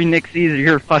us bury Nick Caesar,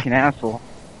 you're a fucking asshole.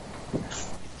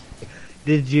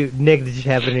 Did you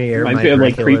happen to hear Might my be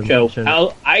like Dracula Creepshow.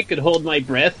 impression? I could hold my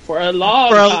breath for a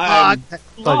long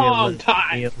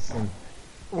time.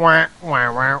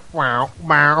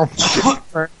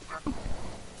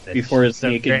 Before his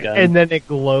naked gun. And then it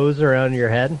glows around your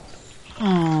head.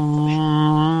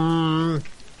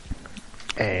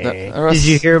 Hey. Did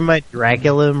you hear my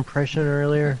Dracula impression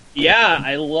earlier? Yeah,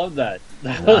 I love that.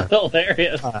 That was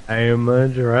hilarious. I am a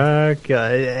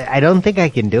Dracula. I don't think I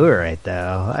can do it right,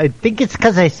 though. I think it's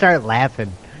because I start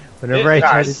laughing whenever I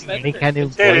try to do any kind of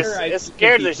voice. It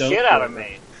scared the shit out of me.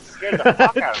 It scared the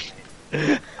fuck out of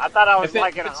me. I thought I was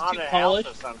like in a haunted house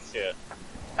or some shit.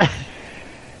 I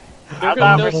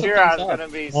thought for sure I was going to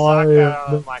be sucked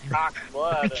out of my cock's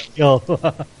blood and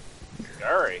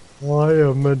scurry. I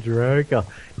am a Dracula.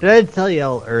 Did I tell you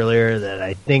all earlier that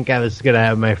I think I was going to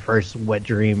have my first wet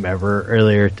dream ever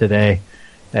earlier today?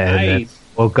 And Nice.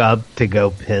 I woke up to go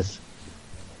piss.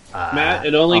 Matt,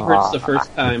 it only hurts the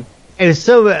first time. It was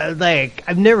so, like,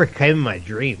 I've never come in my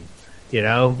dreams, you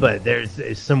know, but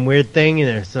there's some weird thing, and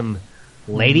there's some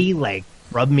lady, like,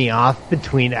 rubbed me off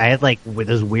between, I had, like, with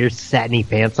those weird satiny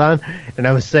pants on, and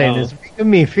I was saying, it's making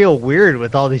me feel weird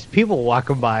with all these people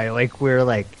walking by, like, we're,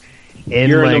 like,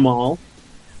 You're in the mall?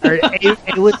 Or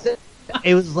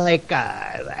it was like,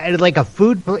 I had, like, a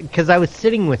food, because I was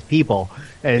sitting with people.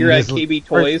 And you're at KB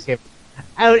Toys?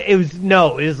 It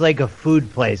was like a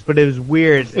food place, but it was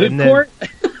weird. Food court?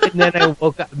 And then I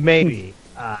woke up, maybe.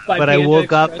 But I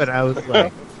woke up and I was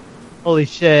like, holy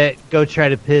shit, go try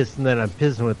to piss, and then I'm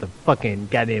pissing with the fucking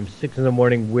goddamn 6 a.m.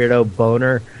 weirdo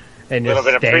boner. And little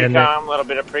bit of pre-com, little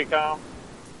bit of pre-com.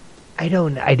 I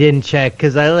didn't check,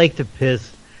 because I like to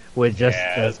piss with just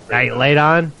the nightlight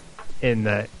on, in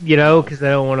the, you know, because I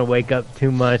don't want to wake up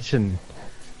too much and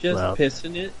just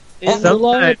pissing it.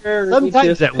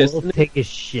 Sometimes I will take a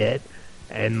shit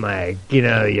and, like, you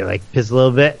know, you like piss a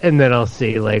little bit, and then I'll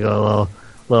see like a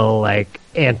little like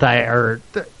anti-art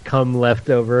cum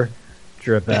leftover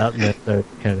drip out, and that's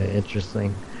kind of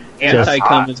interesting.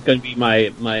 Anti-cum is going to be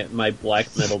my black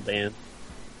metal band.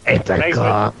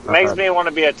 Anti-cum makes me want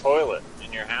to be a toilet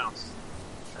in your house.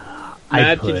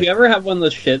 Matt, did you ever have one of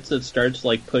those shits that starts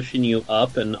like pushing you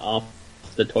up and off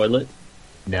the toilet?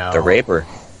 No. The raper.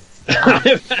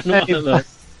 I've had one of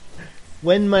those.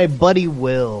 When my buddy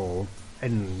Will, I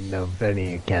don't know if any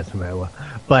of you cats from Iowa,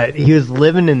 but he was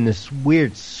living in this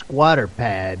weird squatter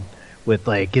pad with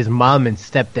like his mom and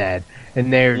stepdad,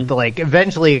 and they're like,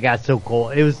 eventually it got so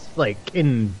cold. It was like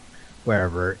in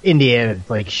wherever, Indiana,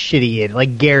 like shitty,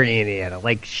 like Gary, Indiana,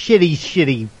 like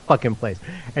shitty fucking place.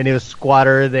 And it was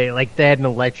squatter. They had an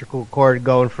electrical cord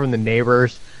going from the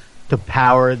neighbors to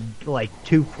power like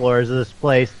 2 floors of this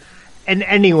place. And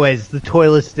anyways, the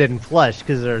toilets didn't flush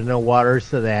because there was no water,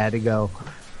 so they had to go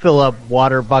fill up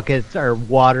water buckets or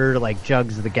water like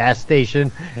jugs at the gas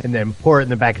station and then pour it in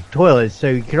the back of the toilet. So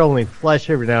you could only flush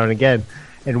every now and again.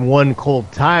 And one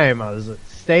cold time, I was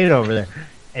staying over there,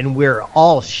 and we're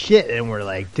all shitting, and we're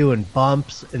like doing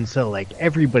bumps, and so like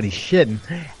everybody's shitting,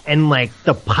 and like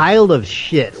the pile of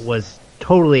shit was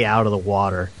totally out of the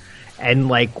water, and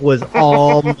like was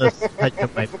almost touching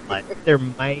my butt.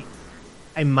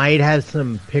 I might have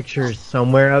some pictures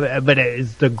somewhere of it, but it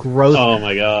is the gross. Oh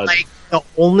my god! Like the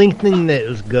only thing that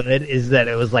was good is that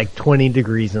it was like 20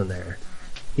 degrees in there.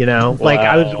 You know, like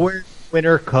I was wearing a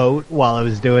winter coat while I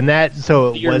was doing that,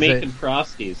 so you're making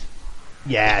frosties.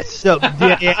 Yeah. So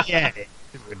yeah.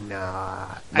 Nah.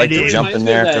 Like to jump in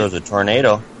there if there was a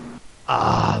tornado.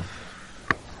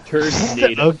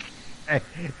 Tornado. Okay.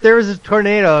 If there was a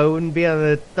tornado, I wouldn't be on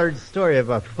the 3rd story of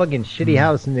a fucking shitty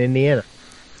house in Indiana.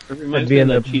 It reminds me of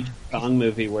the Cheech Kong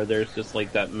movie where there's just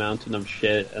like that mountain of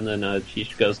shit, and then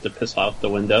Cheech goes to piss off the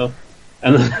window,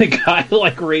 and then the guy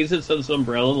like raises his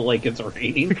umbrella like it's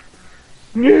raining.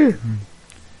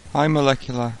 Hi,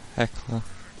 Molecular Heckler.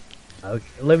 Okay,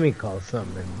 let me call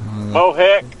something. Oh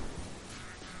heck!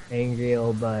 Angry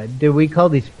old bud. Did we call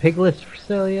these piglets for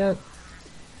sale yet?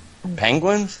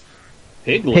 Penguins?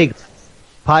 Piglets.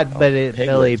 Pot-belly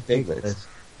piglets.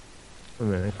 I'm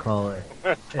gonna call it.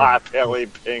 Pot-belly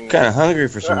penguin. Kind of hungry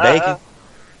for some bacon.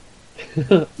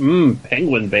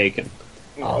 Penguin bacon.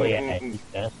 Oh yeah,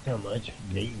 that's how much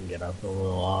meat you can get off the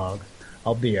little logs.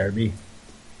 I'll BRB.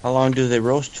 How long do they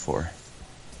roast for?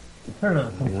 Turn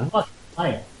on some fucking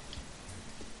light.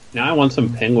 Now I want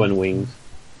some penguin wings.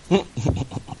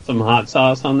 Some hot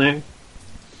sauce on there.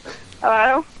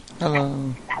 Hello?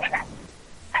 Hello.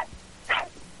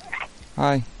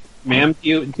 Hi. Ma'am,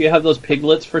 do you have those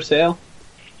piglets for sale?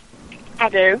 I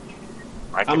do.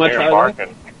 How much are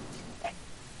they?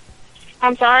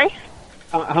 I'm sorry?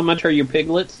 How much are your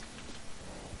piglets?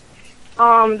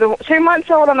 The 2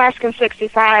 months old I'm asking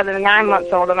 65, and the 9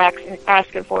 months old I'm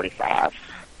asking 45.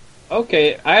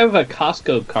 Okay, I have a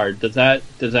Costco card. Does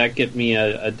that get me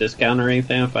a discount or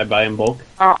anything if I buy in bulk?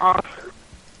 I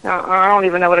don't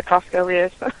even know what a Costco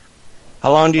is.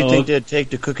 How long do you think it'd take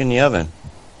to cook in the oven?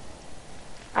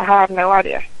 I have no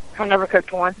idea. I've never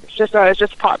cooked one. It's just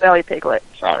a pot-belly piglet.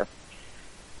 So.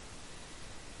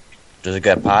 Does it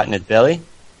got pot in its belly?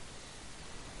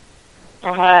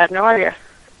 I have no idea.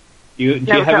 Do you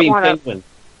have any penguins?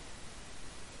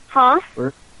 Huh?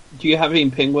 Do you have any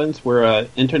penguins? We're an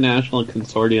international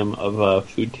consortium of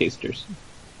food tasters.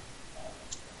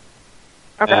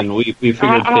 Okay. And we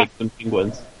figured to take some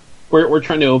penguins. We're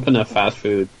trying to open a fast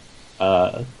food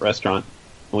restaurant,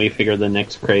 and we figured the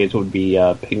next craze would be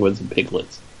penguins and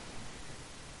piglets.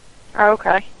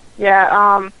 Okay.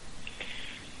 Yeah.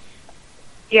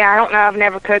 Yeah, I don't know. I've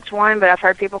never cooked one, but I've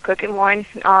heard people cooking one.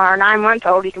 Our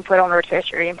 9-month-old, you can put on a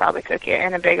rotisserie and probably cook it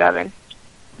in a big oven.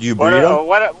 You breed them?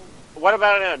 What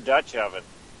about in a Dutch oven?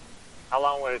 How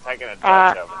long would it take in a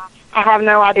Dutch oven? I have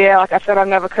no idea. Like I said, I've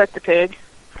never cooked a pig.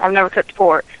 I've never cooked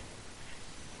pork.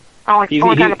 Only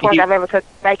kind of pork I've ever cooked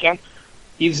is bacon.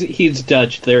 He's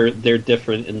Dutch. They're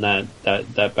different in that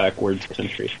backwards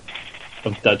country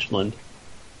of Dutchland.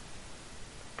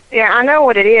 Yeah, I know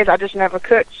what it is. I just never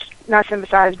cooked nothing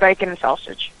besides bacon and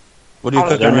sausage. What are you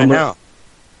cooking right now?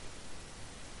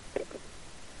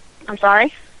 I'm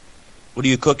sorry? What are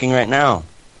you cooking right now?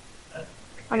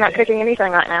 I'm not cooking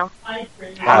anything right now. I'm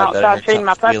outside feeding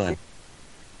my puppy.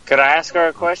 Could I ask her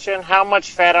a question? How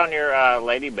much fat on your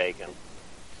lady bacon?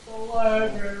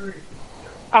 I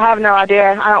have no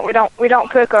idea. We don't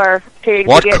cook our pigs.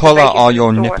 What color are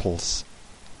your nipples?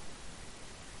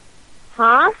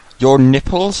 Huh? Your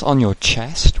nipples on your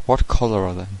chest? What color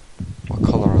are they? What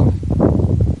color are they?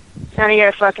 None of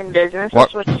your fucking business.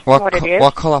 That's what it is.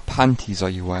 What color panties are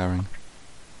you wearing?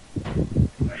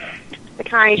 The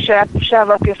kind you shove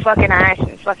up your fucking ass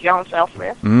and fuck your own self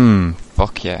with.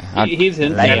 Fuck yeah. He's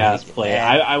into ass play.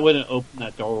 I wouldn't open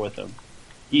that door with him.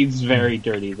 He's very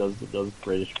dirty, those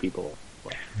British people.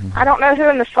 I don't know who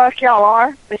in the fuck y'all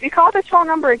are, but if you call this phone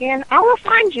number again, I will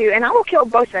find you and I will kill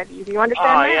both of you. Do you understand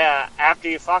that? Oh, yeah. After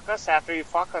you fuck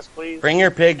us, please. Bring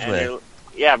your pigs with.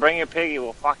 Yeah, bring your piggy.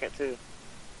 We'll fuck it, too.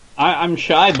 I'm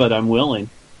shy, but I'm willing.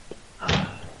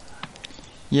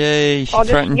 Yay, she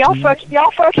threatened y'all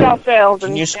fuck yourselves.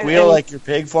 Can you squeal like your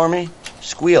pig for me?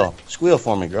 Squeal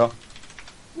for me, girl.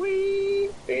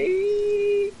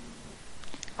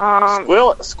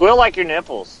 Squeal like your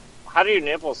nipples. How do your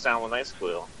nipples sound when they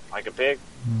squeal? Like a pig?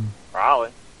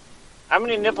 Probably. How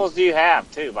many nipples do you have,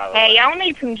 too, by the way? Hey, y'all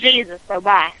need some Jesus, so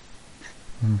bye.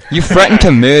 You threatened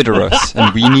to murder us,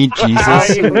 and we need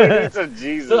Jesus. We need some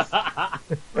Jesus. Let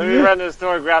me run to the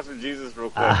store and grab some Jesus real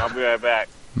quick. I'll be right back.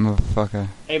 Motherfucker.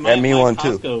 Hey, my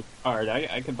Costco too. Card.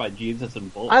 I could buy Jesus in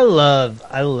bulk. I love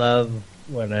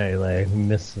when I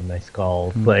miss a nice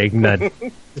call. Like not.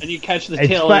 And you catch the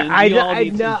tail end. I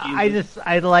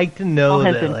like to know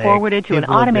has that been forwarded to an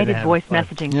automated voice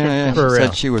messaging messaging Yeah, system. she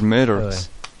said she would murder us.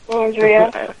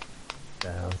 Andrea.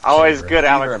 Always good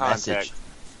out of context.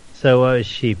 So what was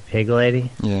she? Pig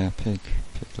lady? Yeah, pig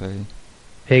lady.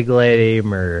 Pig lady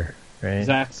murder, right?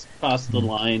 Zach's crossed the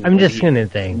line. I'm just gonna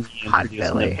think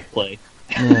Potbelly.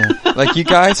 Yeah, like you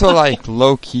guys were like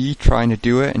low key trying to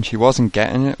do it, and she wasn't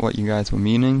getting it. What you guys were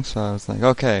meaning, so I was like,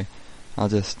 okay, I'll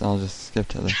just skip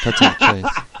to the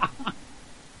chase.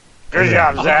 Good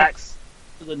job, Zach.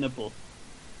 To the nipple.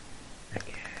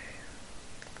 Okay.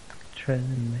 Try to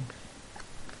mix.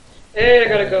 Hey, I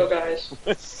gotta go, guys.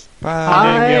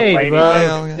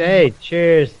 Bye. Hey,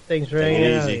 cheers. Thanks for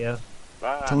hanging out. Yeah.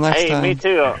 Bye. Till next time. Me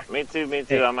too.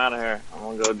 Hey. I'm out of here. I'm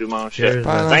gonna go do my own shit.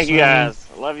 Bye, Thank you guys.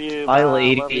 Love you. Bye,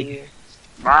 lady. Love you.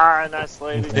 Bye, nice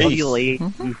lady. Love you, lady.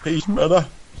 Peace, brother.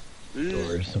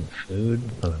 Order some food.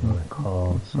 I'm gonna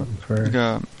call something for. You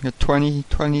got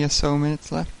 20 or so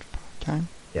minutes left. Time.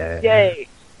 Yeah. Yay.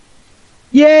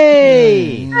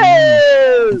 Yay!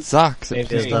 It's Zox at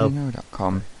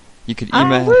pleaselyknow.com. You could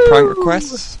email prank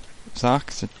requests.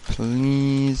 Zox at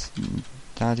please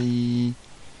daddy.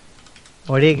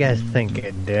 What are you guys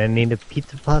thinking? Do I need a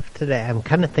pizza puff today? I'm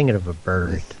kind of thinking of a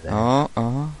burger today. Oh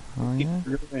yeah.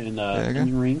 And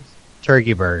onion rings.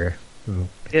 Turkey burger.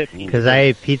 Because I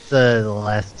ate pizza the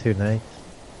last 2 nights.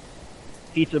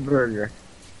 Pizza burger.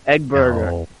 Egg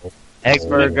burger. No. Egg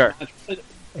burger.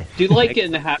 Do you like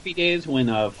in the Happy Days when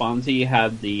Fonzie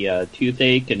had the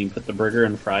toothache and he put the burger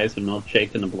and fries and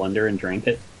milkshake in the blender and drank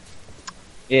it?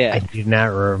 Yeah. I do not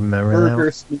remember Burger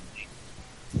that.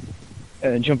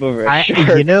 smoothie. Jump over.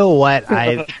 You know what?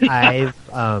 I've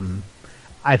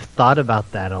thought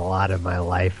about that a lot in my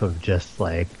life. Of just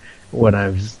like when I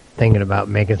was thinking about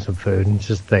making some food, and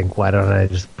just think, why don't I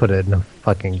just put it in a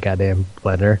fucking goddamn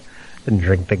blender and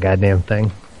drink the goddamn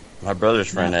thing? My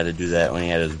brother's friend had to do that when he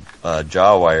had his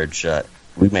jaw wired shut.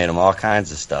 We made him all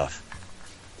kinds of stuff.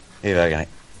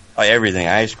 Everything,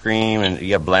 ice cream, and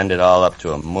you blend it all up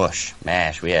to a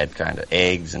mash. We had kind of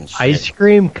eggs and shit. Ice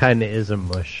cream kind of is a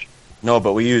mush. No,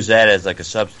 but we used that as like a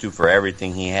substitute for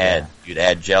everything he had. Yeah. You'd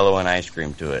add Jello and ice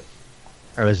cream to it.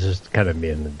 I was just kind of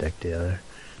being a dick together.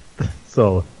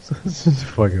 So just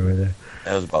fucking with it.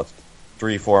 That was about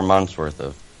 3-4 months worth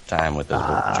of time with his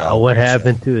jaw. What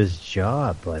happened to his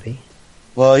jaw, buddy?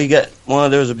 Well,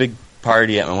 there was a big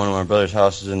party at one of my brother's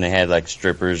houses, and they had like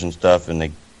strippers and stuff, and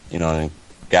they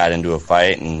got into a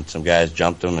fight, and some guys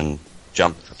jumped him and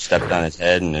stepped on his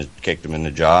head and kicked him in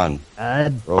the jaw.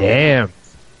 And damn.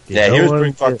 Yeah, he was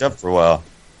pretty fucked up for a while.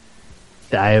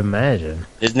 I imagine.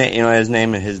 His name is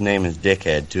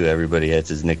Dickhead too. Everybody has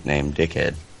his nickname,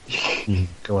 Dickhead.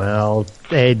 Well,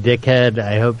 hey, Dickhead,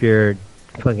 I hope you're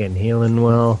fucking healing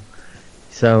well.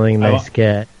 You sound like a nice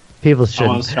cat. People shouldn't.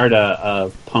 I want to start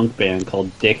a punk band called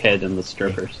Dickhead and the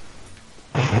Strippers.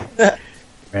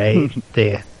 Right?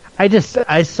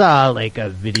 I saw like a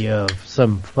video of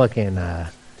some fucking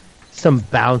some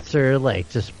bouncer like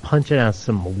just punching out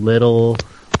some little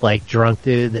like drunk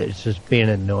dude that's just being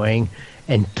annoying,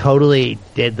 and totally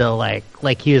did the like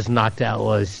he was knocked out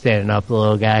while he was standing up, the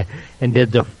little guy, and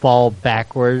did the fall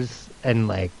backwards and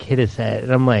like hit his head.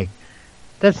 And I'm like,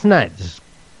 that's not just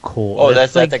cool. Oh,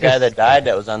 that's like the guy that died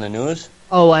that was on the news?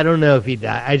 Oh, I don't know if he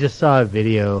died. I just saw a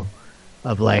video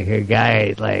of like a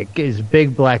guy, like his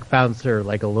big black bouncer,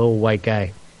 like a little white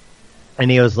guy,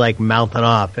 and he was like mouthing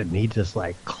off, and he just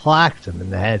like clocked him in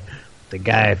the head. The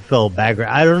guy fell backward.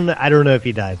 I don't know if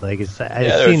he died. Like I've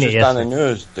seen it just on the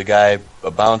news. The guy,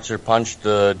 a bouncer, punched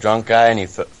the drunk guy, and he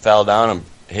fell down and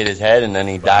hit his head, and then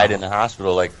he died in the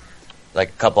hospital like a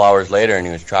couple hours later, and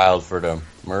he was trialed for the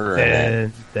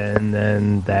murder.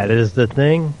 Then that is the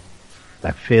thing.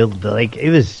 I feel like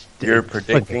it was. You're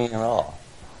predicting it all.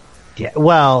 Yeah,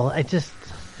 well, that's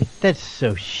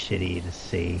so shitty to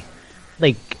see.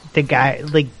 Like the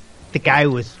guy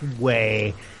was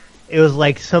way. It was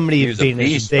like somebody being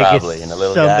as big as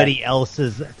somebody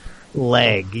else's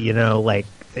leg, you know. Like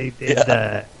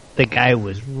the guy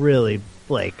was really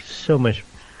like so much.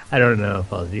 I don't know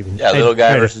if I was even. Yeah, little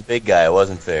guy versus big guy. It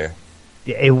wasn't fair.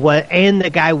 Yeah, it was, and the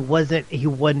guy wasn't. He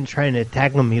wasn't trying to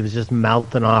attack him. He was just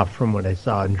mouthing off from what I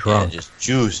saw and drunk. Yeah, just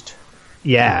juiced.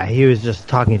 Yeah, he was just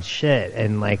talking shit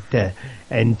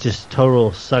and just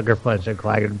total sucker punch and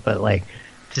clagging. But like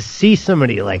to see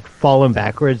somebody like falling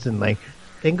backwards and like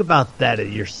think about that at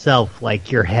yourself,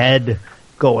 like your head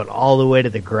going all the way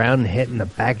to the ground and hitting the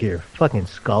back of your fucking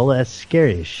skull. That's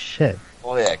scary as shit.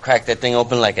 Oh yeah, crack that thing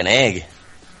open like an egg.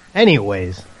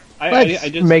 Anyways,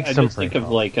 I just think of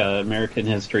like American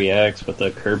History X with the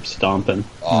curb stomping.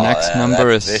 Oh, next number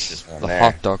is the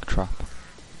hot dog trap.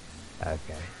 Okay.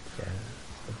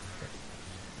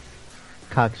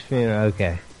 Cox Funeral.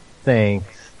 Okay. Thanks,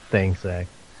 Zach,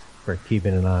 for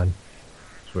keeping it on.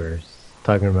 We're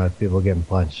talking about people getting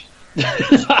punched.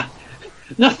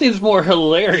 Nothing's more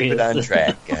hilarious. Keep it on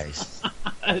track, guys.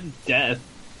 Death.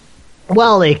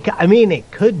 Well,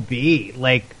 it could be.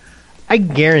 Like, I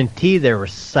guarantee there were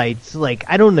sites. Like,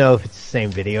 I don't know if it's the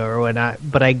same video or whatnot,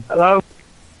 but Hello?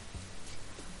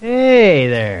 Hey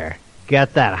there.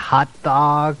 Got that hot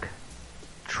dog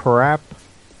trap?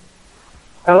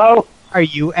 Hello?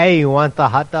 You want the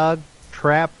hot dog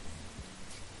trap?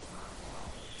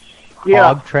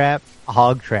 Yeah.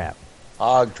 Hog trap.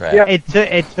 Yeah.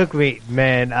 It took me,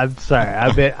 man. I'm sorry.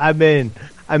 I'm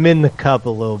in the cup a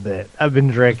little bit. I've been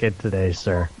drinking today,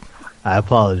 sir. I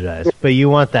apologize. But you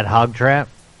want that hog trap?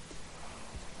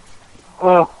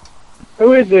 Who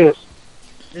is this?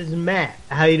 This is Matt.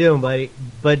 How you doing, buddy?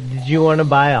 But did you want to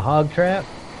buy a hog trap?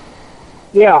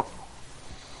 Yeah. All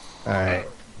right.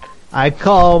 I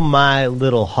call my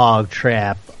little hog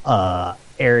trap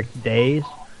Eric Days,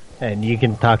 and you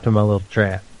can talk to my little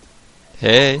trap.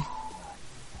 Hey.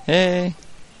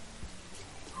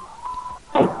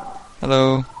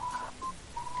 Hello.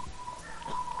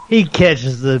 He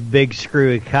catches the big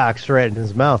screwy cocks right in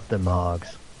his mouth, them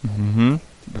hogs. Mm-hmm.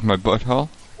 With my butthole.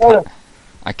 Go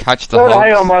I catch the to hogs.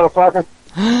 hell, motherfucker.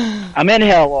 I'm in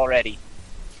hell already.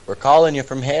 We're calling you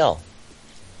from hell.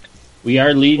 We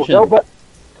are Legion.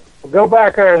 Go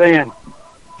back there then.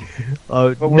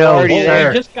 Oh, no, sir.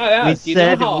 We just got out. Do you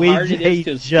know how hard it is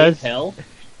to escape hell?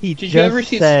 Did you ever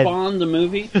see Spawn, the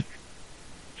movie?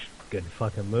 Good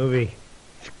fucking movie.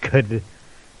 Good.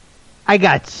 I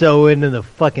got so into the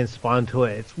fucking Spawn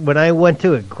toys. When I went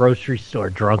to a grocery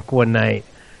store drunk one night,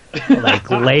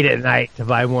 like late at night to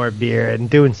buy more beer and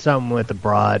doing something with the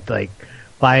broad, like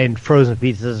buying frozen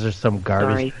pizzas or some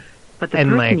garbage. Sorry, but the and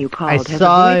person like you called I has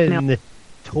saw a voicemail. in the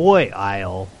toy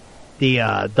aisle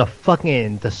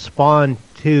the Spawn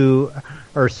 2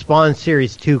 or Spawn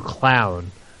Series 2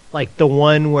 clown, like the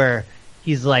one where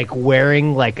he's like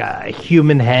wearing like a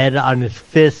human head on his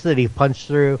fist that he punched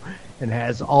through and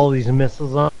has all these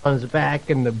missiles on his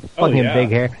back and the fucking big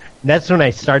hair. And that's when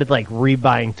I started like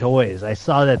rebuying toys. I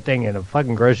saw that thing in a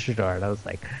fucking grocery store and I was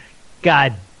like,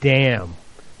 God damn.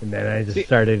 And then I just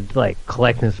started like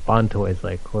collecting Spawn toys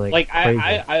like crazy.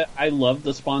 I loved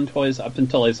the Spawn toys up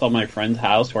until I saw my friend's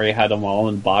house where he had them all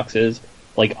in boxes,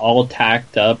 like all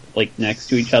tacked up like next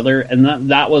to each other, and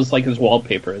that was like his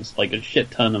wallpaper. It's like a shit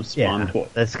ton of Spawn toys.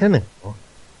 That's kind of cool.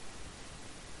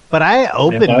 But I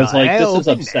opened. I was like, I this is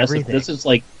opened obsessive. everything. This is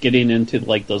like getting into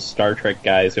like those Star Trek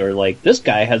guys who are like, this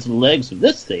guy has legs of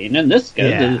this thing, and this guy.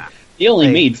 Yeah. He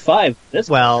only made 5. It's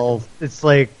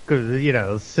like,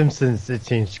 Simpsons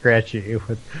Itchy and Scratchy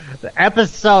with the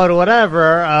episode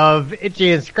whatever of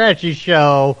Itchy and Scratchy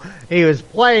show. He was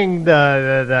playing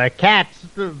the cat's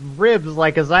ribs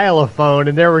like a xylophone,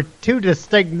 and there were 2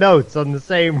 distinct notes on the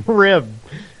same rib.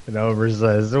 And Homer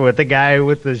says, with the guy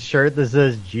with the shirt that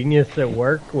says "Genius at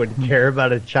Work" would care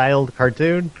about a child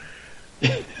cartoon.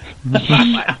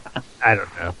 I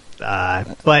don't know,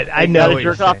 but I know what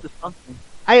you're saying.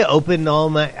 I opened all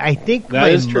my. I think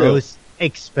my most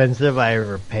expensive I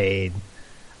ever paid.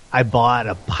 I bought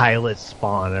a pilot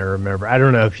Spawn. I remember. I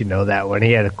don't know if you know that one.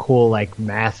 He had a cool like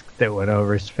mask that went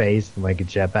over his face and like a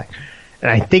jetpack.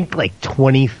 And I think like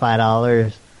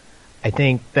 $25. I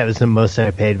think that was the most I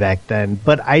paid back then.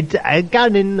 But I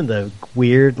got into the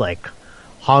weird like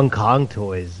Hong Kong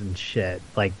toys and shit,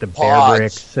 like the Bear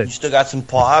Bricks. You still got some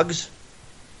Pogs?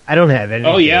 I don't have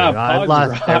anything. Oh yeah, I Pogs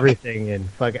lost rock. everything and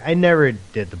fuck. I never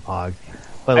did the Pogs,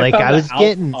 but like I was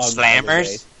getting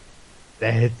Slammers.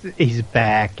 He's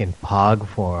back in Pog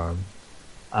form.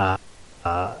 But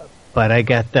I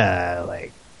got the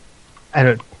like I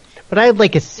don't. But I had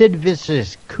like a Sid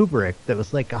Vicious Kubrick that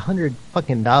was like $100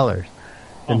 fucking.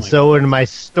 And so when my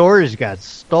stores got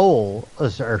sold,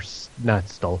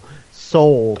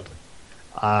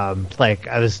 like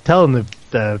I was telling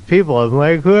the people, I'm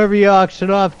like, whoever you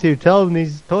auction off to, tell them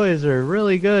these toys are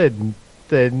really good and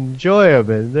to enjoy them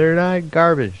and they're not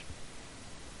garbage.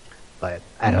 But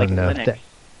I don't know if that.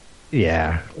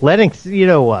 Yeah, Lennox. You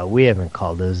know what? We haven't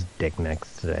called those dick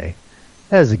necks today.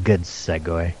 That was a good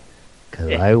segue.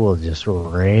 Because I will just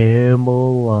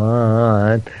ramble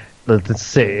on. Let's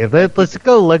see. Let's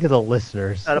go look at the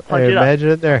listeners. I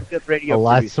imagine they're a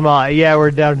lot small. Yeah,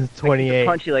 we're down to 28.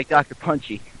 Punchy like Dr.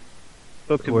 Punchy.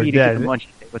 Spoke to me to get the munchies.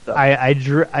 What's up? I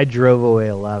drove away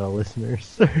a lot of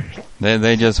listeners.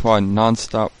 they just want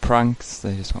non-stop pranks.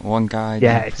 They just want one guy.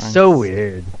 Yeah, it's pranks. so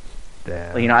weird.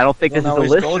 Well, I don't think this is a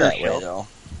listener show.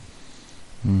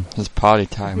 It's party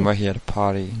time. We're here to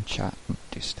party and chat and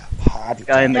do stuff. The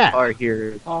guy in the car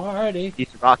here,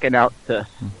 he's rocking out to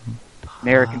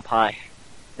American Pie.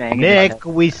 Nick,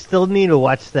 we still need to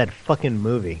watch that fucking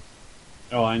movie.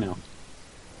 Oh, I know.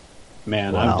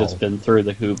 Man, Wow. I've just been through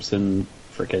the hoops and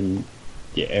freaking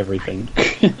everything.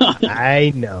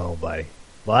 I know, buddy.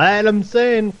 But I'm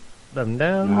saying, I'm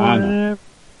down.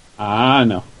 I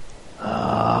know.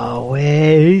 Oh,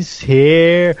 he's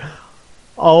here.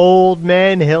 Old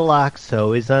man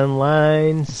Hilloxo is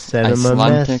online. Send him a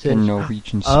Icelandic message. and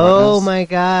Norwegian Oh sweaters. my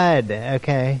god.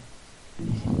 Okay.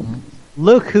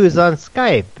 Look who's on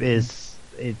Skype. It's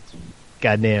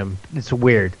goddamn. It's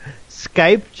weird.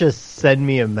 Skype just sent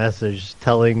me a message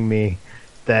telling me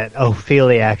that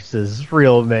Opheliax's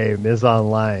real name is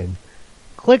online.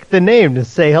 Click the name to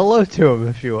say hello to him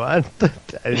if you want. I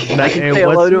can say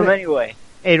hello to him anyway.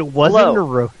 It wasn't a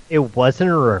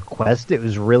request. It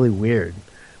was really weird.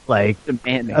 Like,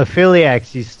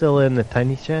 Opheliax, you still in the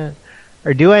Tiny Chat?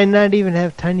 Or do I not even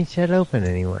have Tiny Chat open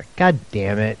anymore? God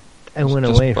damn it. I went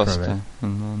away from it.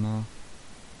 No.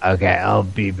 Okay, I'll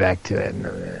be back to it in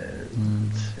a minute.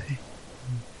 Let's see.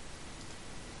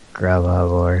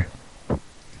 Grubhub.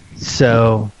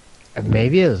 So,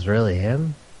 maybe it was really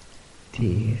him?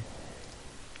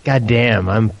 God damn,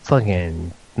 I'm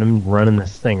running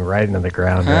this thing right into the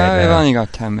ground right We've now. only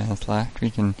got 10 minutes left. We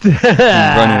can run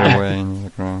it away into the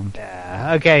ground.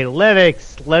 Okay,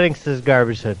 Lennox's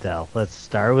Garbage Hotel. Let's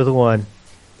start with one.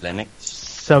 Lennox?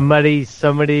 Somebody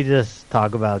just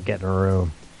talk about getting a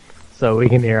room so we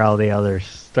can hear all the others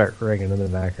start ringing in the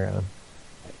background.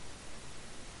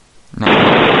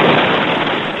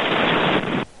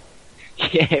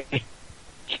 Yeah.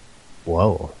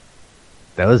 Whoa.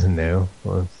 That was new.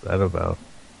 What's that about?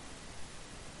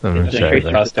 I'm gonna They check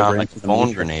that. sound like a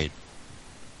phone grenade.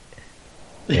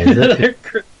 Is it?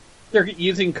 They're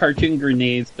using cartoon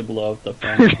grenades to blow up the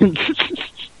phone.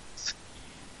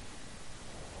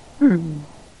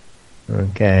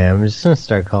 Okay, I'm just gonna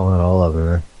start calling all of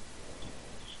them.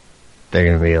 They're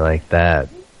gonna be like that.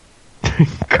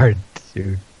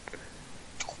 Cartoon.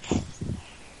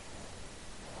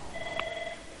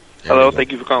 Hello,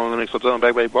 thank you for calling the Lennox Hotel in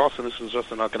Back Bay, Boston. This is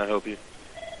Justin. How can I help you?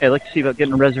 Hey, I'd like to see about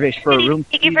getting a reservation for a room.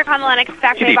 Thank you for calling Lennox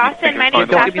Back Bay Boston. My name is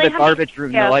Don't give me Ashley. the garbage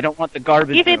room. No, I don't want the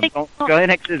garbage room. Don't,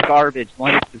 Lennox is garbage.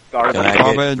 Lennox is garbage. Can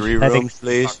I get 3 rooms,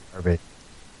 please? Garbage.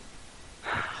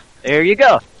 There you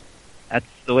go. That's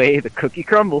the way the cookie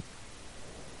crumbles.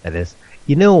 That is.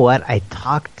 You know what? I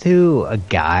talked to a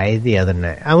guy the other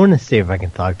night. I want to see if I can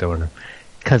talk to him.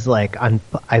 Because, like, on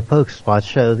iPoke Spot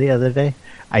Show the other day,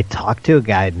 I talked to a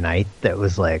guy tonight that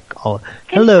was like, "Oh,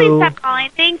 Can hello." you please stop calling?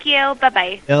 Thank you. Bye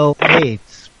bye. No, wait.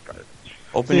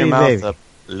 Open your mouth up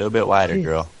a little bit wider,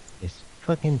 girl.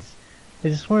 I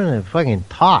just wanted to fucking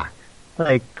talk.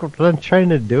 Like, I'm trying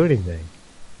to do anything.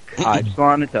 I just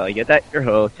want to tell you that your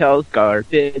hotel's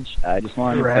garbage. I just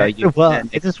want to tell you. Well,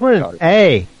 I just wanted.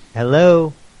 Hey,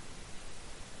 hello.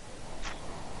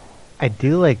 I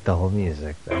do like the whole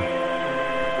music, though.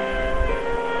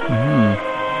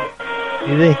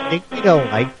 Do they think we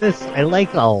don't like this? I like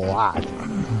it a lot.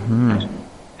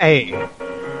 Hey,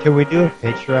 can we do a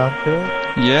Patreon to it?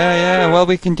 Yeah. Well,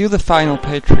 we can do the final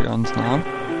Patreons now.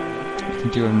 We can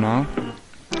do them now.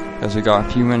 Because we got a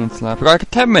few minutes left. We got like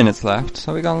 10 minutes left,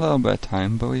 so we got a little bit of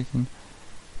time, but we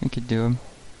could do them.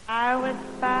 I was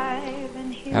 5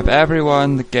 and he Have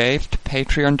everyone the gift,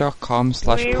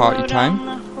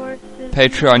 patreon.com/partytime.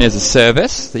 Patreon is a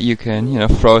service that you can,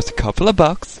 throw us a couple of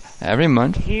bucks every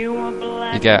month. You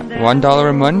get $1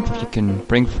 a month. You can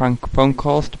bring phone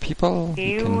calls to people.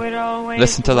 You can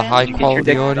listen to the high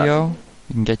quality audio.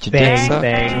 You can get your dicks up.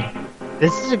 Bang.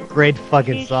 This is a great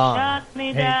fucking song.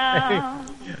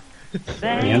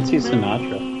 Nancy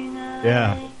Sinatra.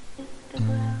 Yeah.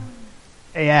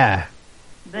 Yeah.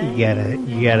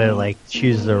 You gotta like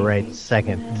choose the right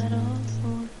second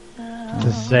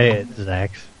to say it,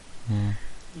 Zax.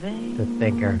 To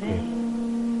thank our people.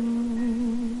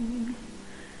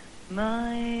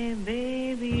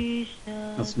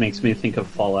 This makes me think of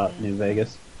Fallout New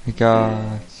Vegas. We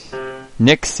got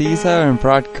Nick Caesar and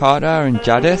Brad Carter and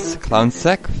Jadis,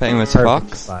 Clownsec, Famous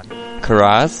Fox,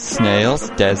 Karaz, Snails,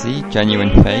 Desi,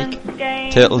 Genuine Fake,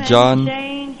 Turtle John,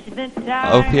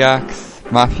 Opiax,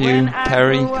 Matthew,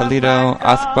 Terry, Kalido,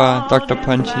 Askbar, Dr.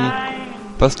 Punchy,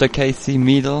 Buster Casey,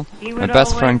 Meadle, my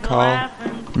best friend Carl,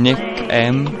 Nick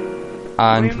M,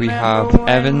 and we have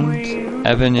Evan.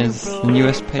 Evan is the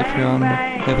newest Patreon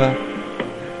giver.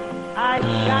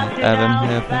 Evan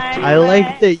Herbert. I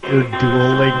like that you're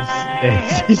dueling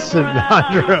Nancy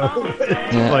Sinatra with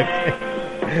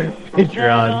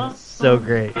Patreon. So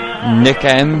great. Nick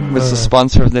M was the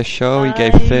sponsor of this show. He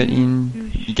gave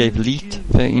Leet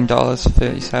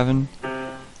 $13.37.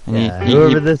 And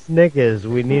whoever this Nick is,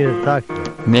 we need to talk to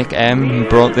him. Nick M, he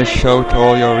brought this show to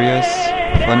all your ears.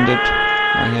 Funded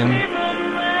by him.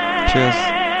 Cheers.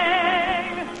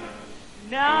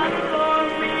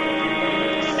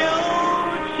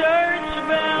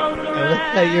 I like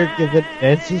how you're giving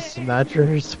Nancy Sinatra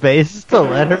her space to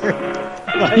let her.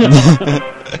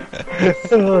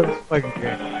 Oh, it's fucking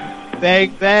great.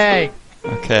 Bang, bang!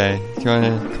 Okay, do you want to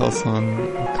call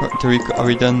someone? Are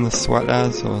we done the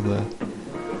sweaters or the?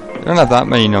 We don't have that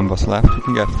many numbers left. We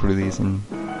can get through these in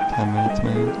 10 minutes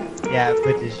maybe. Yeah,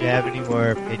 but did you have any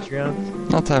more Patreons?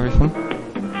 Not everything.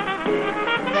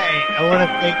 Hey, I want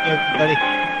to thank everybody.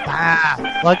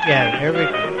 Fuck yeah, there we go.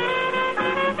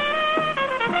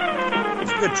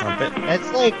 It's a good trumpet. That's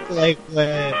like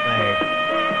when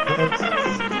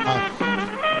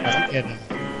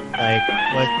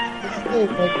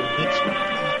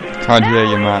Can't hear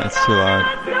you, Matt. It's too loud.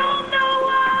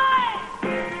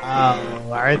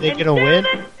 Are they gonna win?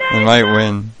 They might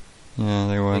win. Yeah,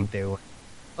 they won. I think they won.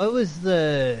 What was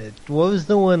the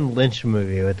one Lynch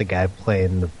movie with the guy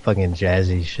playing the fucking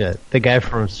jazzy shit? The guy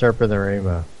from Serpent the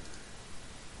Rainbow.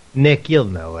 Nick, you'll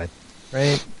know it,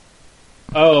 right?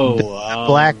 Oh,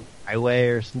 Black Highway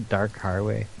or some Dark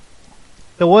Highway.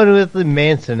 The one with the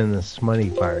Manson in the smutty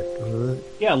part.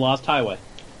 Yeah, Lost Highway.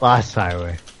 Lost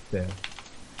Highway. Yeah.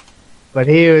 But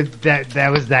he was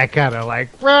that was that kind of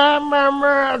like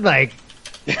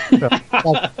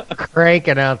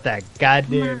cranking out that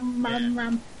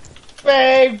goddamn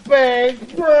bang bang.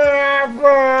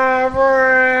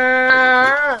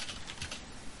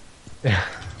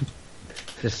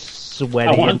 Just sweaty.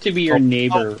 I want to be your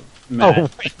neighbor,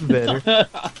 Matt. Better.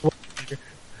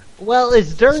 Well,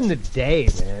 it's during the day,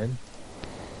 man.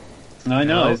 I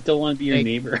know. I still want to be your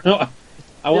neighbor.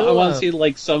 I want to see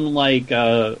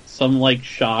some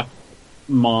shocked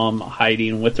mom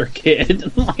hiding with her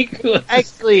kid.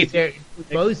 Actually,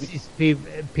 most of these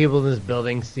people in this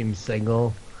building seem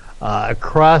single.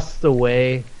 Across the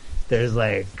way, there's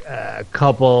like a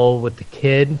couple with the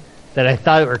kid that I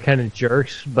thought were kind of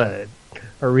jerks, but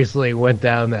I recently went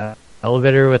down the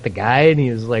elevator with the guy, and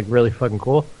he was like really fucking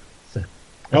cool. So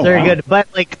it's very good. But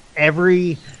like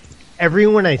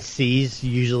everyone I see is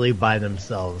usually by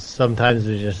themselves. Sometimes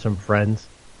there's just some friends,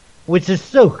 which is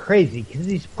so crazy because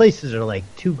these places are like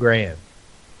 $2,000.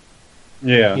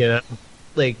 Yeah, you know,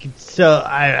 like so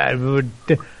I would,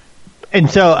 and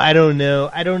so I don't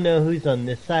know who's on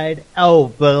this side.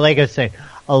 Oh, but like I was saying,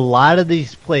 a lot of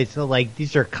these places, like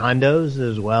these are condos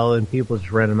as well, and people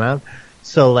just rent them out.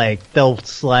 So, like, they'll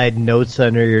slide notes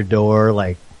under your door,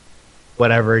 like,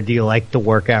 whatever, do you like the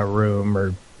workout room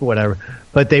or whatever.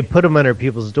 But they put them under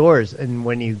people's doors, and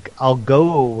I'll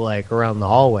go, like, around the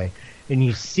hallway, and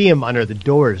you see them under the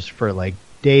doors for, like,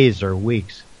 days or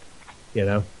weeks, you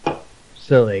know?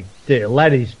 So, like, a lot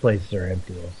of these places are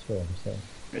empty, that's what I'm saying.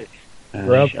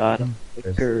 Hello.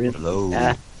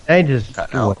 I just...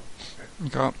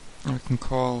 I can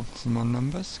call some more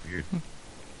numbers. Weird.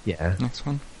 Yeah. Next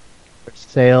one. For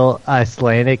sale,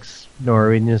 Icelandic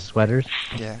Norwegian sweaters.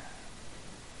 Yeah.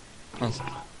 Dun,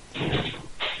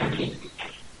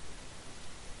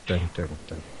 dun, dun,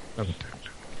 dun, dun.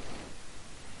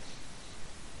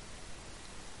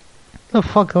 The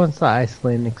fuck owns the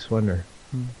Icelandic sweater?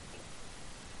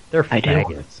 They're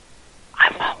faggots.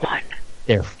 I want one.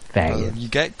 They're faggots. You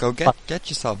get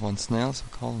yourself one, Snails.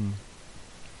 I'll call them.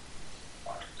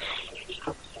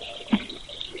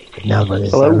 No, but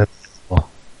it's Hello?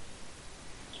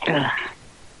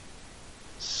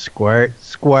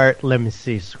 Squirt, let me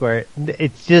see, Squirt.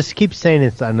 It just keeps saying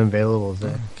it's unavailable,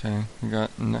 Zach. Okay, we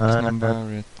got next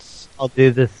number, it's... I'll do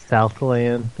the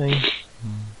Southland thing.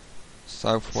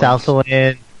 Southwest.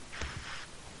 Southland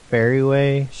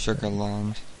Ferryway.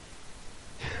 Sugarland.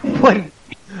 What?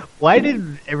 Why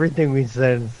did everything we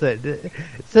said it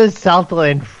says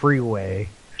Southland Freeway?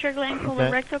 Sugarland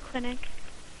Colorectal Clinic.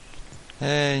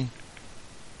 Hey.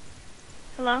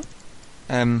 Hello?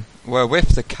 We're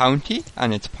with the county,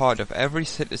 and it's part of every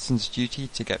citizen's duty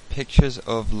to get pictures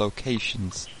of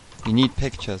locations. You need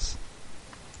pictures.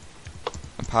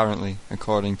 Apparently,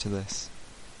 according to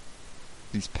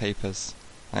these papers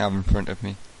I have in front of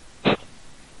me.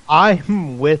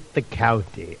 I'm with the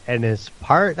county, and it's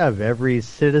part of every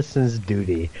citizen's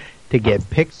duty to get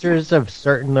pictures of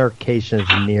certain locations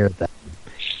near them.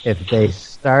 If they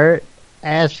start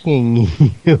asking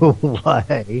you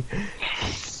why,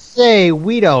 say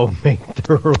we don't make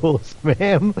the rules,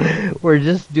 ma'am. We're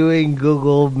just doing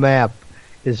Google Map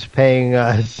is paying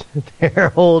us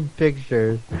their old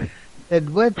pictures.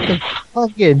 And what the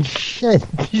fucking shit?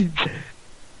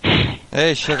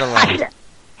 Hey, Sugarland.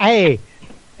 Hey,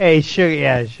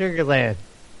 Sugarland.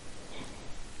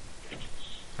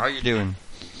 How you doing,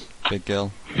 big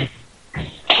girl?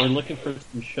 We're looking for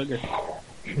some sugar.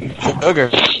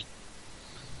 Sugar.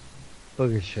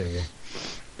 Booger sugar.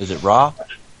 Is it raw?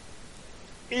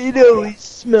 You know he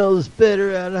smells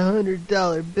better on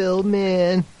 $100 bill,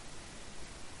 man.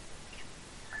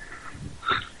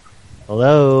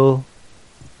 Hello?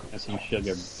 Got some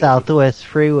sugar. Southwest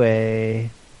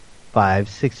Freeway.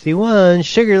 561,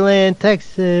 Sugarland,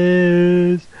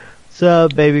 Texas. What's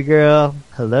up, baby girl?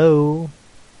 Hello?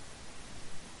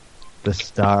 The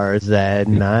stars at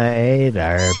night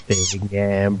are big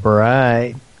and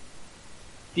bright.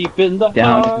 Deep in the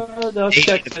heart of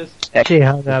Texas. She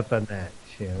hung up on that.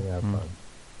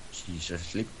 She's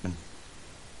sleeping.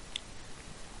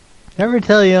 Ever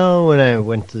tell y'all when I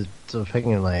went to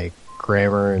fucking like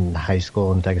grammar in high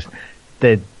school in Texas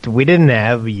that we didn't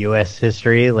have U.S.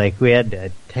 history? Like we had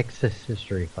a Texas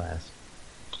history class.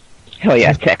 Hell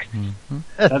yeah, Texas. Mm-hmm.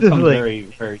 That sounds like, very,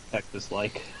 very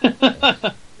Texas-like.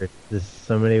 There's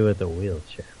somebody with a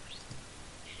wheelchair.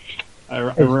 I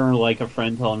remember like a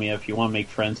friend telling me if you want to make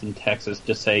friends in Texas,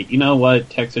 just say, you know what,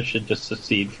 Texas should just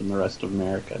secede from the rest of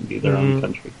America and be their own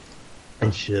country.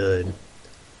 It should.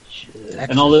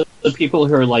 And all the people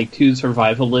who are like too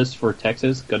survivalists for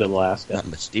Texas, go to Alaska.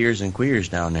 Nothing but steers and queers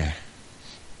down there.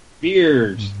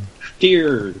 Beers,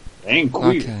 steers, and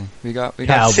queers. Okay, we got 3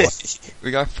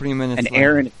 minutes. And left.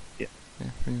 Aaron. Yeah,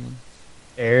 3 minutes.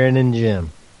 Aaron and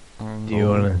Jim. Do you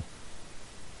want to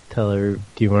tell her?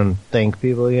 Do you want to thank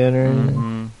people again,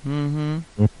 or?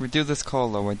 We do this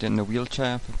call though. I did in a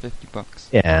wheelchair for $50.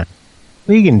 Yeah,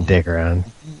 we can dick around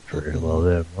for a little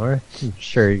bit more. I'm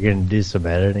sure you're gonna do some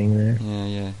editing there.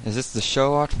 Yeah. Is this the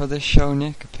show art for this show,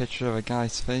 Nick? A picture of a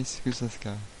guy's face. Who's this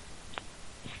guy?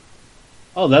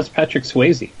 Oh, that's Patrick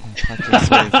Swayze. Yeah, Patrick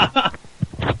Swayze.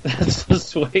 That's the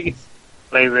Swayze.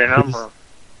 Leave your number.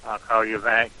 I'll call you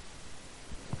back.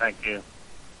 Thank you.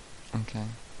 Okay.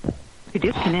 To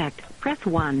disconnect, press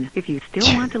 1. If you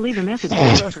still want to leave a message,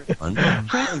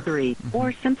 press 3,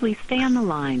 or simply stay on the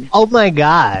line. Oh my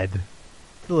god!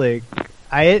 Like,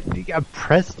 I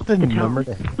pressed the number.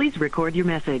 Please record your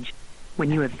message.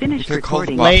 When you have finished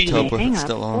recording, lady, hang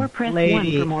up or press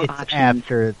 1 for more options.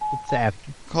 It's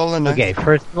after. Call the okay,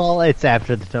 first of all, it's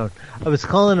after the tone. I was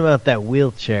calling about that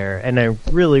wheelchair, and I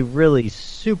really, really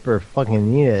super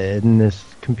fucking need it, and this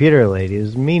computer lady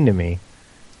was mean to me.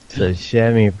 So she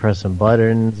had me press some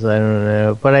buttons, I don't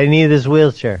know, but I need this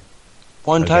wheelchair.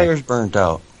 One tire's burnt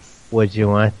out. Would you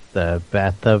want the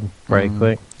bathtub right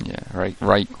quick? Yeah,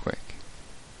 right quick.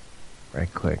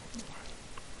 Right quick.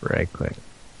 Right quick.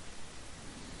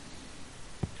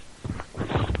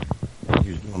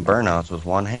 He was doing burnouts with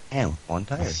one hand, one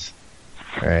tire.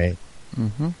 Right.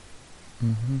 Mm-hmm.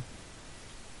 Mm-hmm.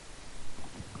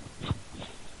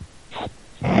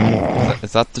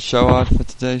 Is that the show art for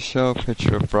today's show?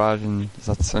 Picture of Brad and is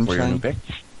that sunshine?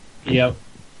 Yep.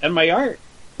 And my art.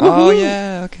 Oh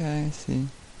yeah, okay, I see.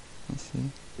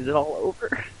 Is it all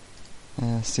over?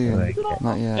 Soon.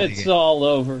 Not yet. It's all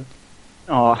over.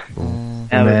 Oh.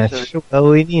 Well,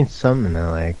 we need something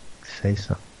to like say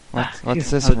something.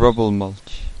 What's this rubble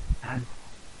mulch?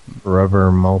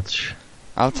 Rubber mulch.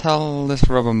 I'll tell this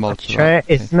rubber mulch.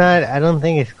 It's not. I don't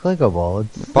think it's clickable.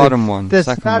 It's bottom one. That's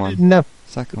second not one. Enough.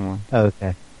 Second one.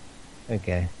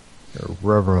 Okay.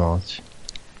 Rubber mulch.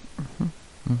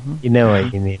 Mm-hmm. You know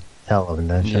what you need to tell them,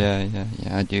 don't you? Yeah,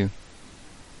 I do.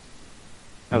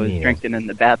 I was drinking in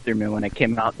the bathroom, and when I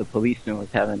came out, the policeman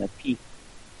was having a pee.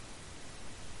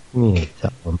 You need to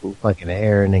tell them. Fucking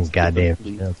Aaron and goddamn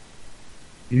shit.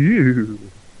 Ew.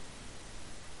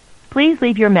 Please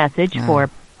leave your message for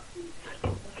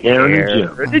Aaron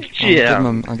and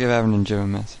Jim. I'll give Aaron and Jim a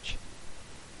message.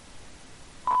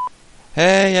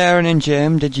 Hey, Aaron and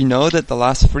Jim, did you know that the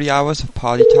last 3 hours of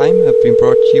Party Time have been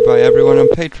brought to you by everyone on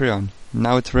Patreon?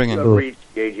 Now it's ringing. You have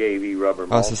reached JJV Rubber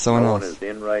Mulch. So someone no else. one is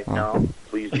in right now.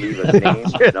 Please leave a name,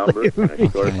 number, and a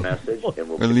short message, and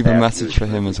we'll leave a message for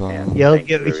him as well. You'll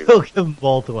give them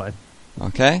both one.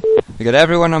 Okay, we got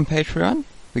everyone on Patreon.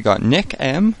 We got Nick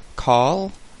M,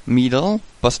 Carl, Meadle,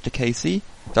 Buster Casey,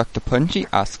 Dr. Punchy,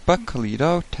 Askbuck,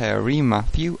 Kalido, Terry,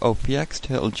 Matthew, Ophiax,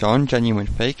 Turtle John, Genuine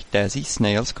Fake, Desi,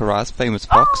 Snails, Karaz, Famous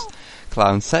Fox,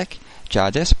 Clownsec,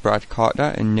 Jadis, Brad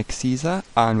Carter, and Nick Caesar.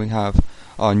 And we have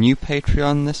our new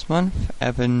Patreon this month,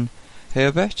 Evan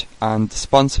Herbert, and the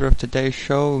sponsor of today's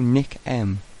show, Nick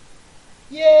M.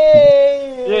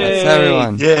 Yay! That's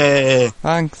everyone. Yay!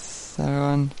 Thanks,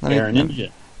 everyone. Let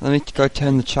me go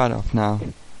turn the chat off now.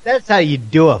 That's how you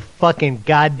do a fucking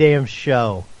goddamn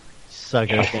show,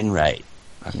 sucker. Fucking right.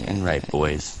 Fucking right,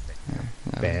 boys.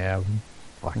 Bam.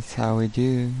 That's how we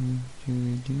do.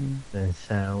 That's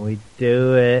how we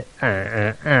do it.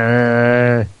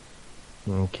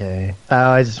 Okay.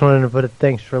 I just wanted to put a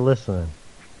thanks for listening.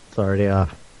 It's already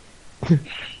off.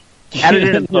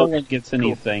 No one gets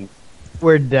anything.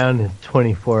 We're down to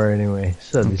 24 anyway,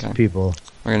 so these people.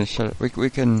 We're gonna shut it. We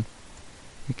can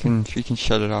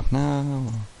shut it off now.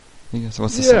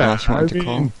 What's the something else you want to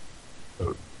call?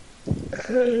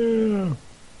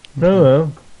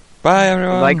 No. Bye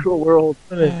everyone. Micro world.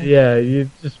 Yeah,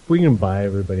 we can buy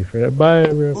everybody for that. Bye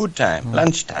everyone. Food time,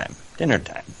 lunchtime, dinner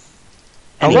time.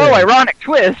 Hello, ironic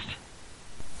twist.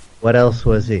 What else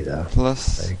was he though?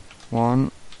 Plus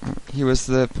one. He was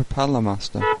the propeller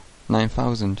master.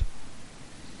 9,000.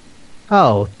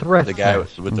 Oh, Thrustmaster. The guy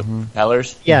with the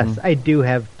propellers? Yes, I do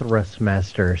have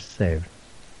Thrustmaster saved.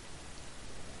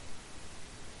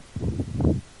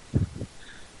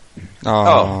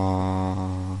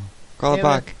 Oh. Call it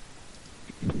back.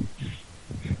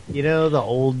 You know the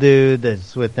old dude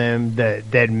that's with him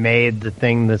that made the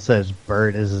thing that says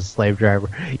Bert is a slave driver?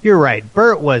 You're right.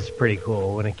 Bert was pretty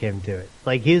cool when it came to it.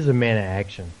 Like, he's a man of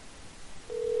action.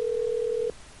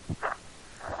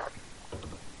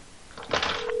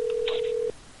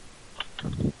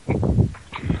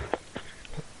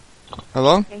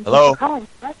 Hello? Hello?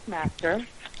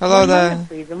 Hello there.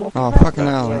 Oh, fucking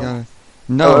hell. I got it.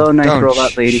 No, hello, nice don't.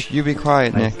 robot lady. You be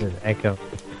quiet, Nick.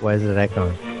 Why is it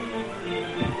echoing?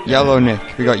 Yellow Nick.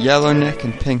 We got Yellow Nick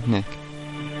and Pink Nick.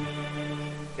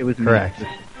 It was correct.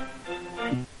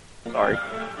 Sorry.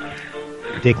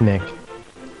 Dick Nick.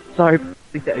 Sorry,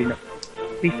 please daddy no.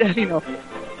 Please daddy no.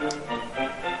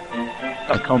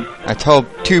 I told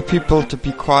 2 people to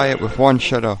be quiet with 1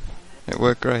 shut up. It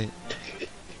worked great.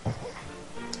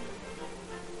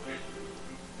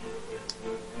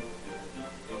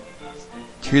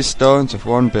 Two stones with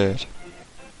 1 bird.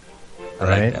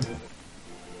 Alright.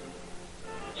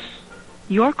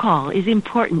 Your call is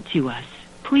important to us.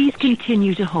 Please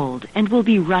continue to hold, and we'll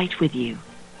be right with you.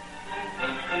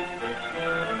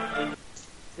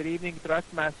 Good evening,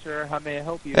 Thrustmaster. How may I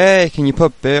help you? Hey, can you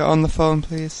put Bert on the phone,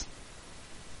 please?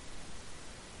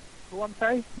 Who, I'm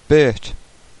sorry? Bert.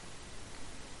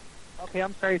 Okay,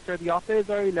 I'm sorry, sir. The office is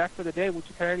already left for the day. Would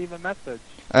you care to leave a message?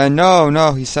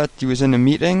 No. He said he was in a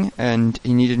meeting and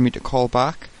he needed me to call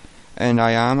back. And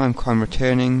I'm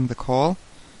returning the call.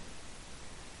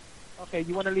 Okay,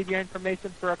 you want to leave your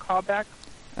information for a callback?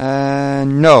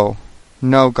 No.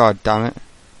 No, god damn it.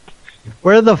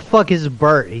 Where the fuck is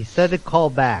Bert? He said to call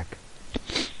back.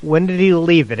 When did he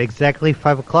leave? At exactly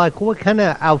 5 o'clock? What kind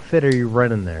of outfit are you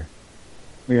running there?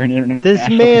 We're an This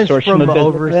man's from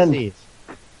overseas.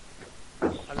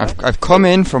 I've come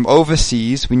in from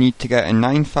overseas. We need to get a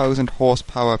 9,000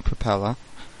 horsepower propeller.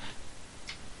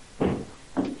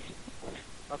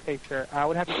 Okay, sir. I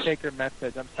would have to take your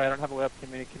message. I'm sorry, I don't have a way of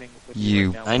communicating with you You.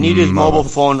 right now. I need his mobile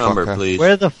phone number, please.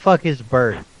 Where the fuck is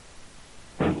Bert?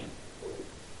 Okay.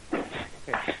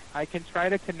 I can try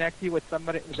to connect you with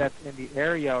somebody that's in the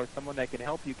area or someone that can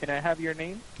help you. Can I have your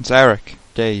name? It's Eric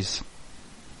Days.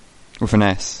 With an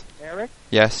S. Eric?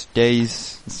 Yes,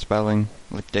 days, spelling,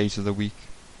 like days of the week.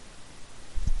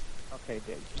 Okay,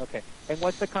 Dave. Okay. And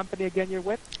what's the company again you're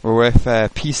with? We're with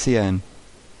PCN.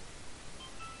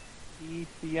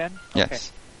 PCN? Yes. Okay.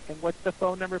 And what's the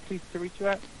phone number, please, to reach you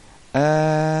at?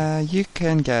 You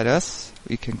can get us.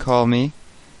 You can call me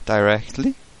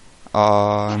directly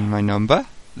on my number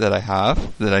that I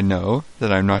have, that I know,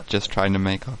 that I'm not just trying to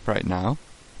make up right now,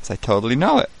 because I totally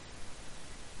know it.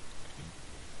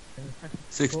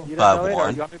 651. You don't know it,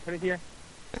 or you want me to put it here?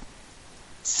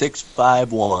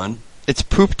 651. It's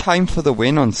poop time for the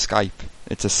win on Skype.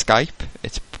 It's a Skype.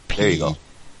 It's P. There you go.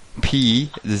 P.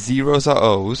 The zeros are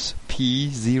O's.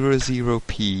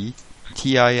 P00P.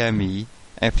 TIME.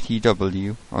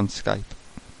 FTW on Skype.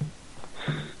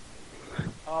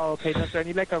 Oh, okay. No, sir. I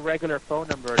need like a regular phone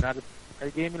number, not a. Are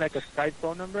you giving me like a Skype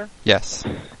phone number? Yes.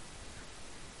 You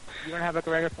don't have like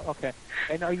a regular phone? Okay.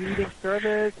 And are you needing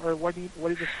service, or what is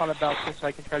this call about, just so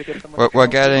I can try to get someone? We're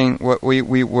getting.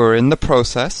 We were in the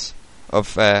process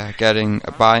of buying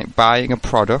a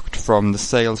product from the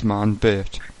salesman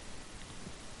Bert.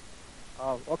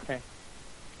 Oh, okay.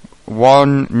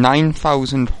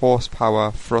 9,000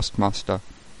 horsepower Thrustmaster.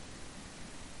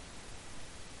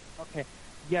 Okay.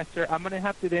 Yes, sir. I'm gonna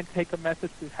have to then take a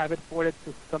message to have it forwarded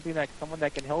to someone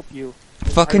that can help you.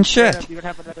 Fucking shit. You don't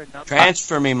have another number?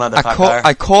 Transfer me, motherfucker.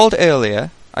 I called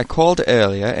earlier,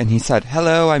 and he said,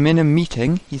 "Hello, I'm in a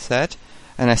meeting," he said.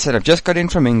 And I said, "I've just got in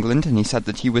from England," and he said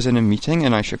that he was in a meeting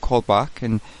and I should call back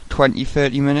in 20,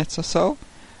 30 minutes or so.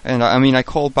 And I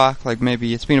called back like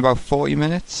maybe, it's been about 40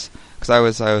 minutes, because I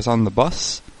was on the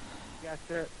bus. Yes,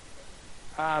 sir.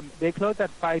 They close at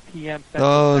 5 p.m.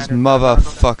 Those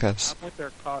motherfuckers. I'm with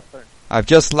their call, sir. I've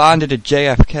just landed at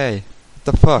JFK. What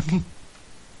the fuck? Do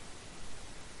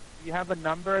you have a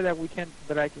number that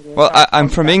I can... Well, I'm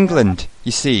from England,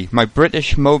 you see. My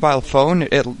British mobile phone,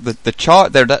 the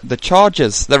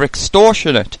charges, they're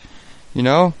extortionate, you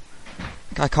know?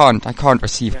 I can't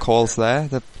receive calls there.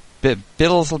 The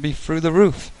bills will be through the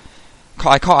roof.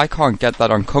 I can't get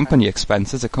that on company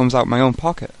expenses. It comes out my own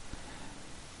pocket.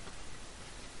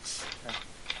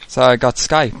 So I got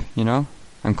Skype, you know?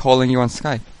 I'm calling you on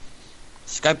Skype.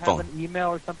 Skype phone. Have an email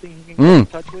or something he can get in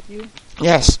touch with you?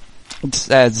 Yes. It's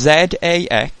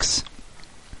ZAX,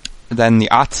 then the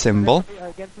 @ symbol.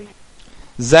 Again, please.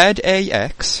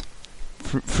 ZAX,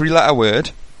 three-letter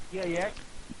word. Yeah.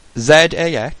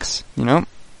 ZAX, you know.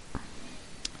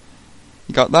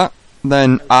 You got that?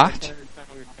 Then @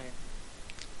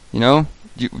 you know.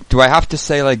 Do I have to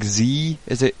say like Z?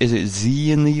 Is it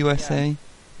Z in the USA? Yeah.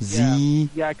 Z.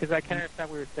 Yeah, because I can't understand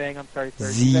what you're saying. I'm sorry,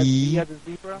 sir. Z. Is that Z as a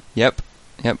zebra? Yep.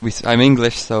 I'm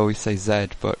English, so we say Z,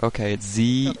 but okay, it's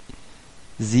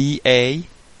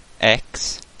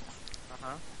ZAX.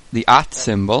 The @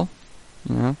 symbol,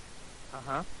 you know.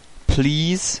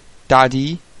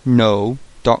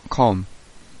 PleaseDaddyNo.com.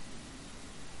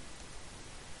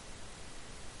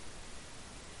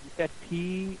 You said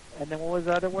P, and then what was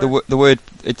the other word? The word,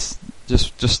 it's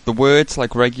just the words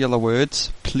like regular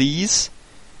words. Please,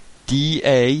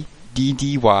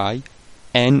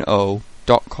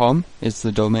 DADDYNO.com is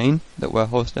the domain that we're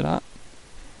hosted at.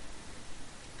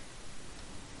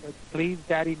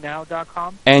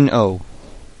 PleaseDaddyNow.com? NO.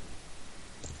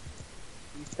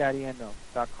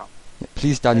 PleaseDaddyNO.com. Yeah,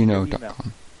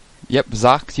 PleaseDaddyNo.com. Yep,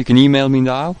 Zach, you can email me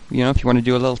now. You know, if you want to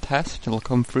do a little test, it'll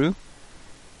come through.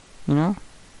 You know,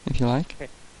 if you like. Okay.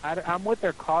 I'm with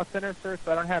their call center, sir,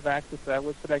 so I don't have access to that. I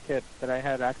wish that I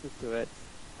had access to it.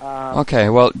 Okay,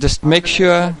 well, just make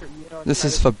sure this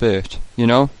is for Bert. You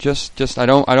know, just I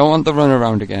don't want the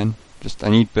runaround again. Just I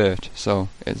need Bert. So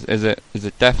is it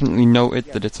definitely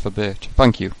noted that it's for Bert?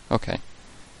 Thank you. Okay.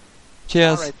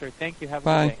 Cheers. All right, sir. Thank you. Have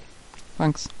Bye. a good day.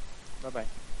 Thanks. Bye-bye.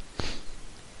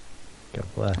 God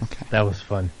bless. Okay. That was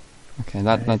fun. Okay,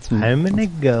 that's. I'm gonna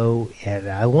go, and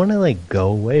I want to go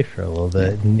away for a little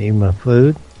bit and eat my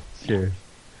food. Cheers.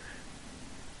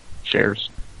 Cheers.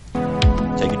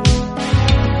 Take it.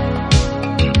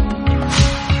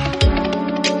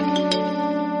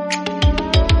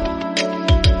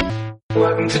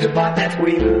 Welcome to the botnet,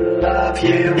 we love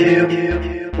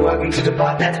you. Welcome to the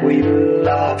botnet, we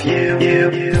love you.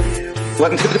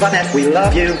 Welcome to the botnet, we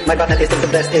love you. My botnet is the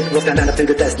best, it will stand up to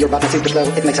the test. Your botnet super slow,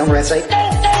 it makes Homer say.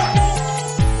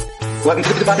 Welcome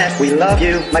to the botnet, we love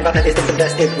you. My botnet is the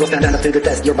best, it will stand up to the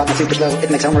test. Your botnet super slow,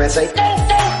 it makes Homer S say. Welcome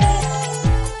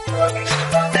to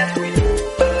the botnet, we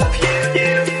love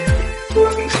you.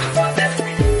 Welcome to the botnet,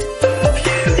 we love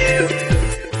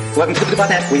you. Welcome to the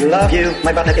botnet, we love you.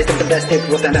 My botnet is the best, it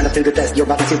will stand up to the test. Your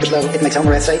botnet super slow, it makes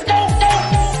Homer S say.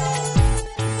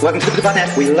 Welcome to the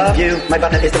botnet, we love you. My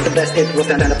botnet is the best, it will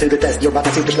stand up to the test. Your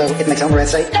botnet super slow, it makes Homer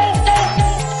S say.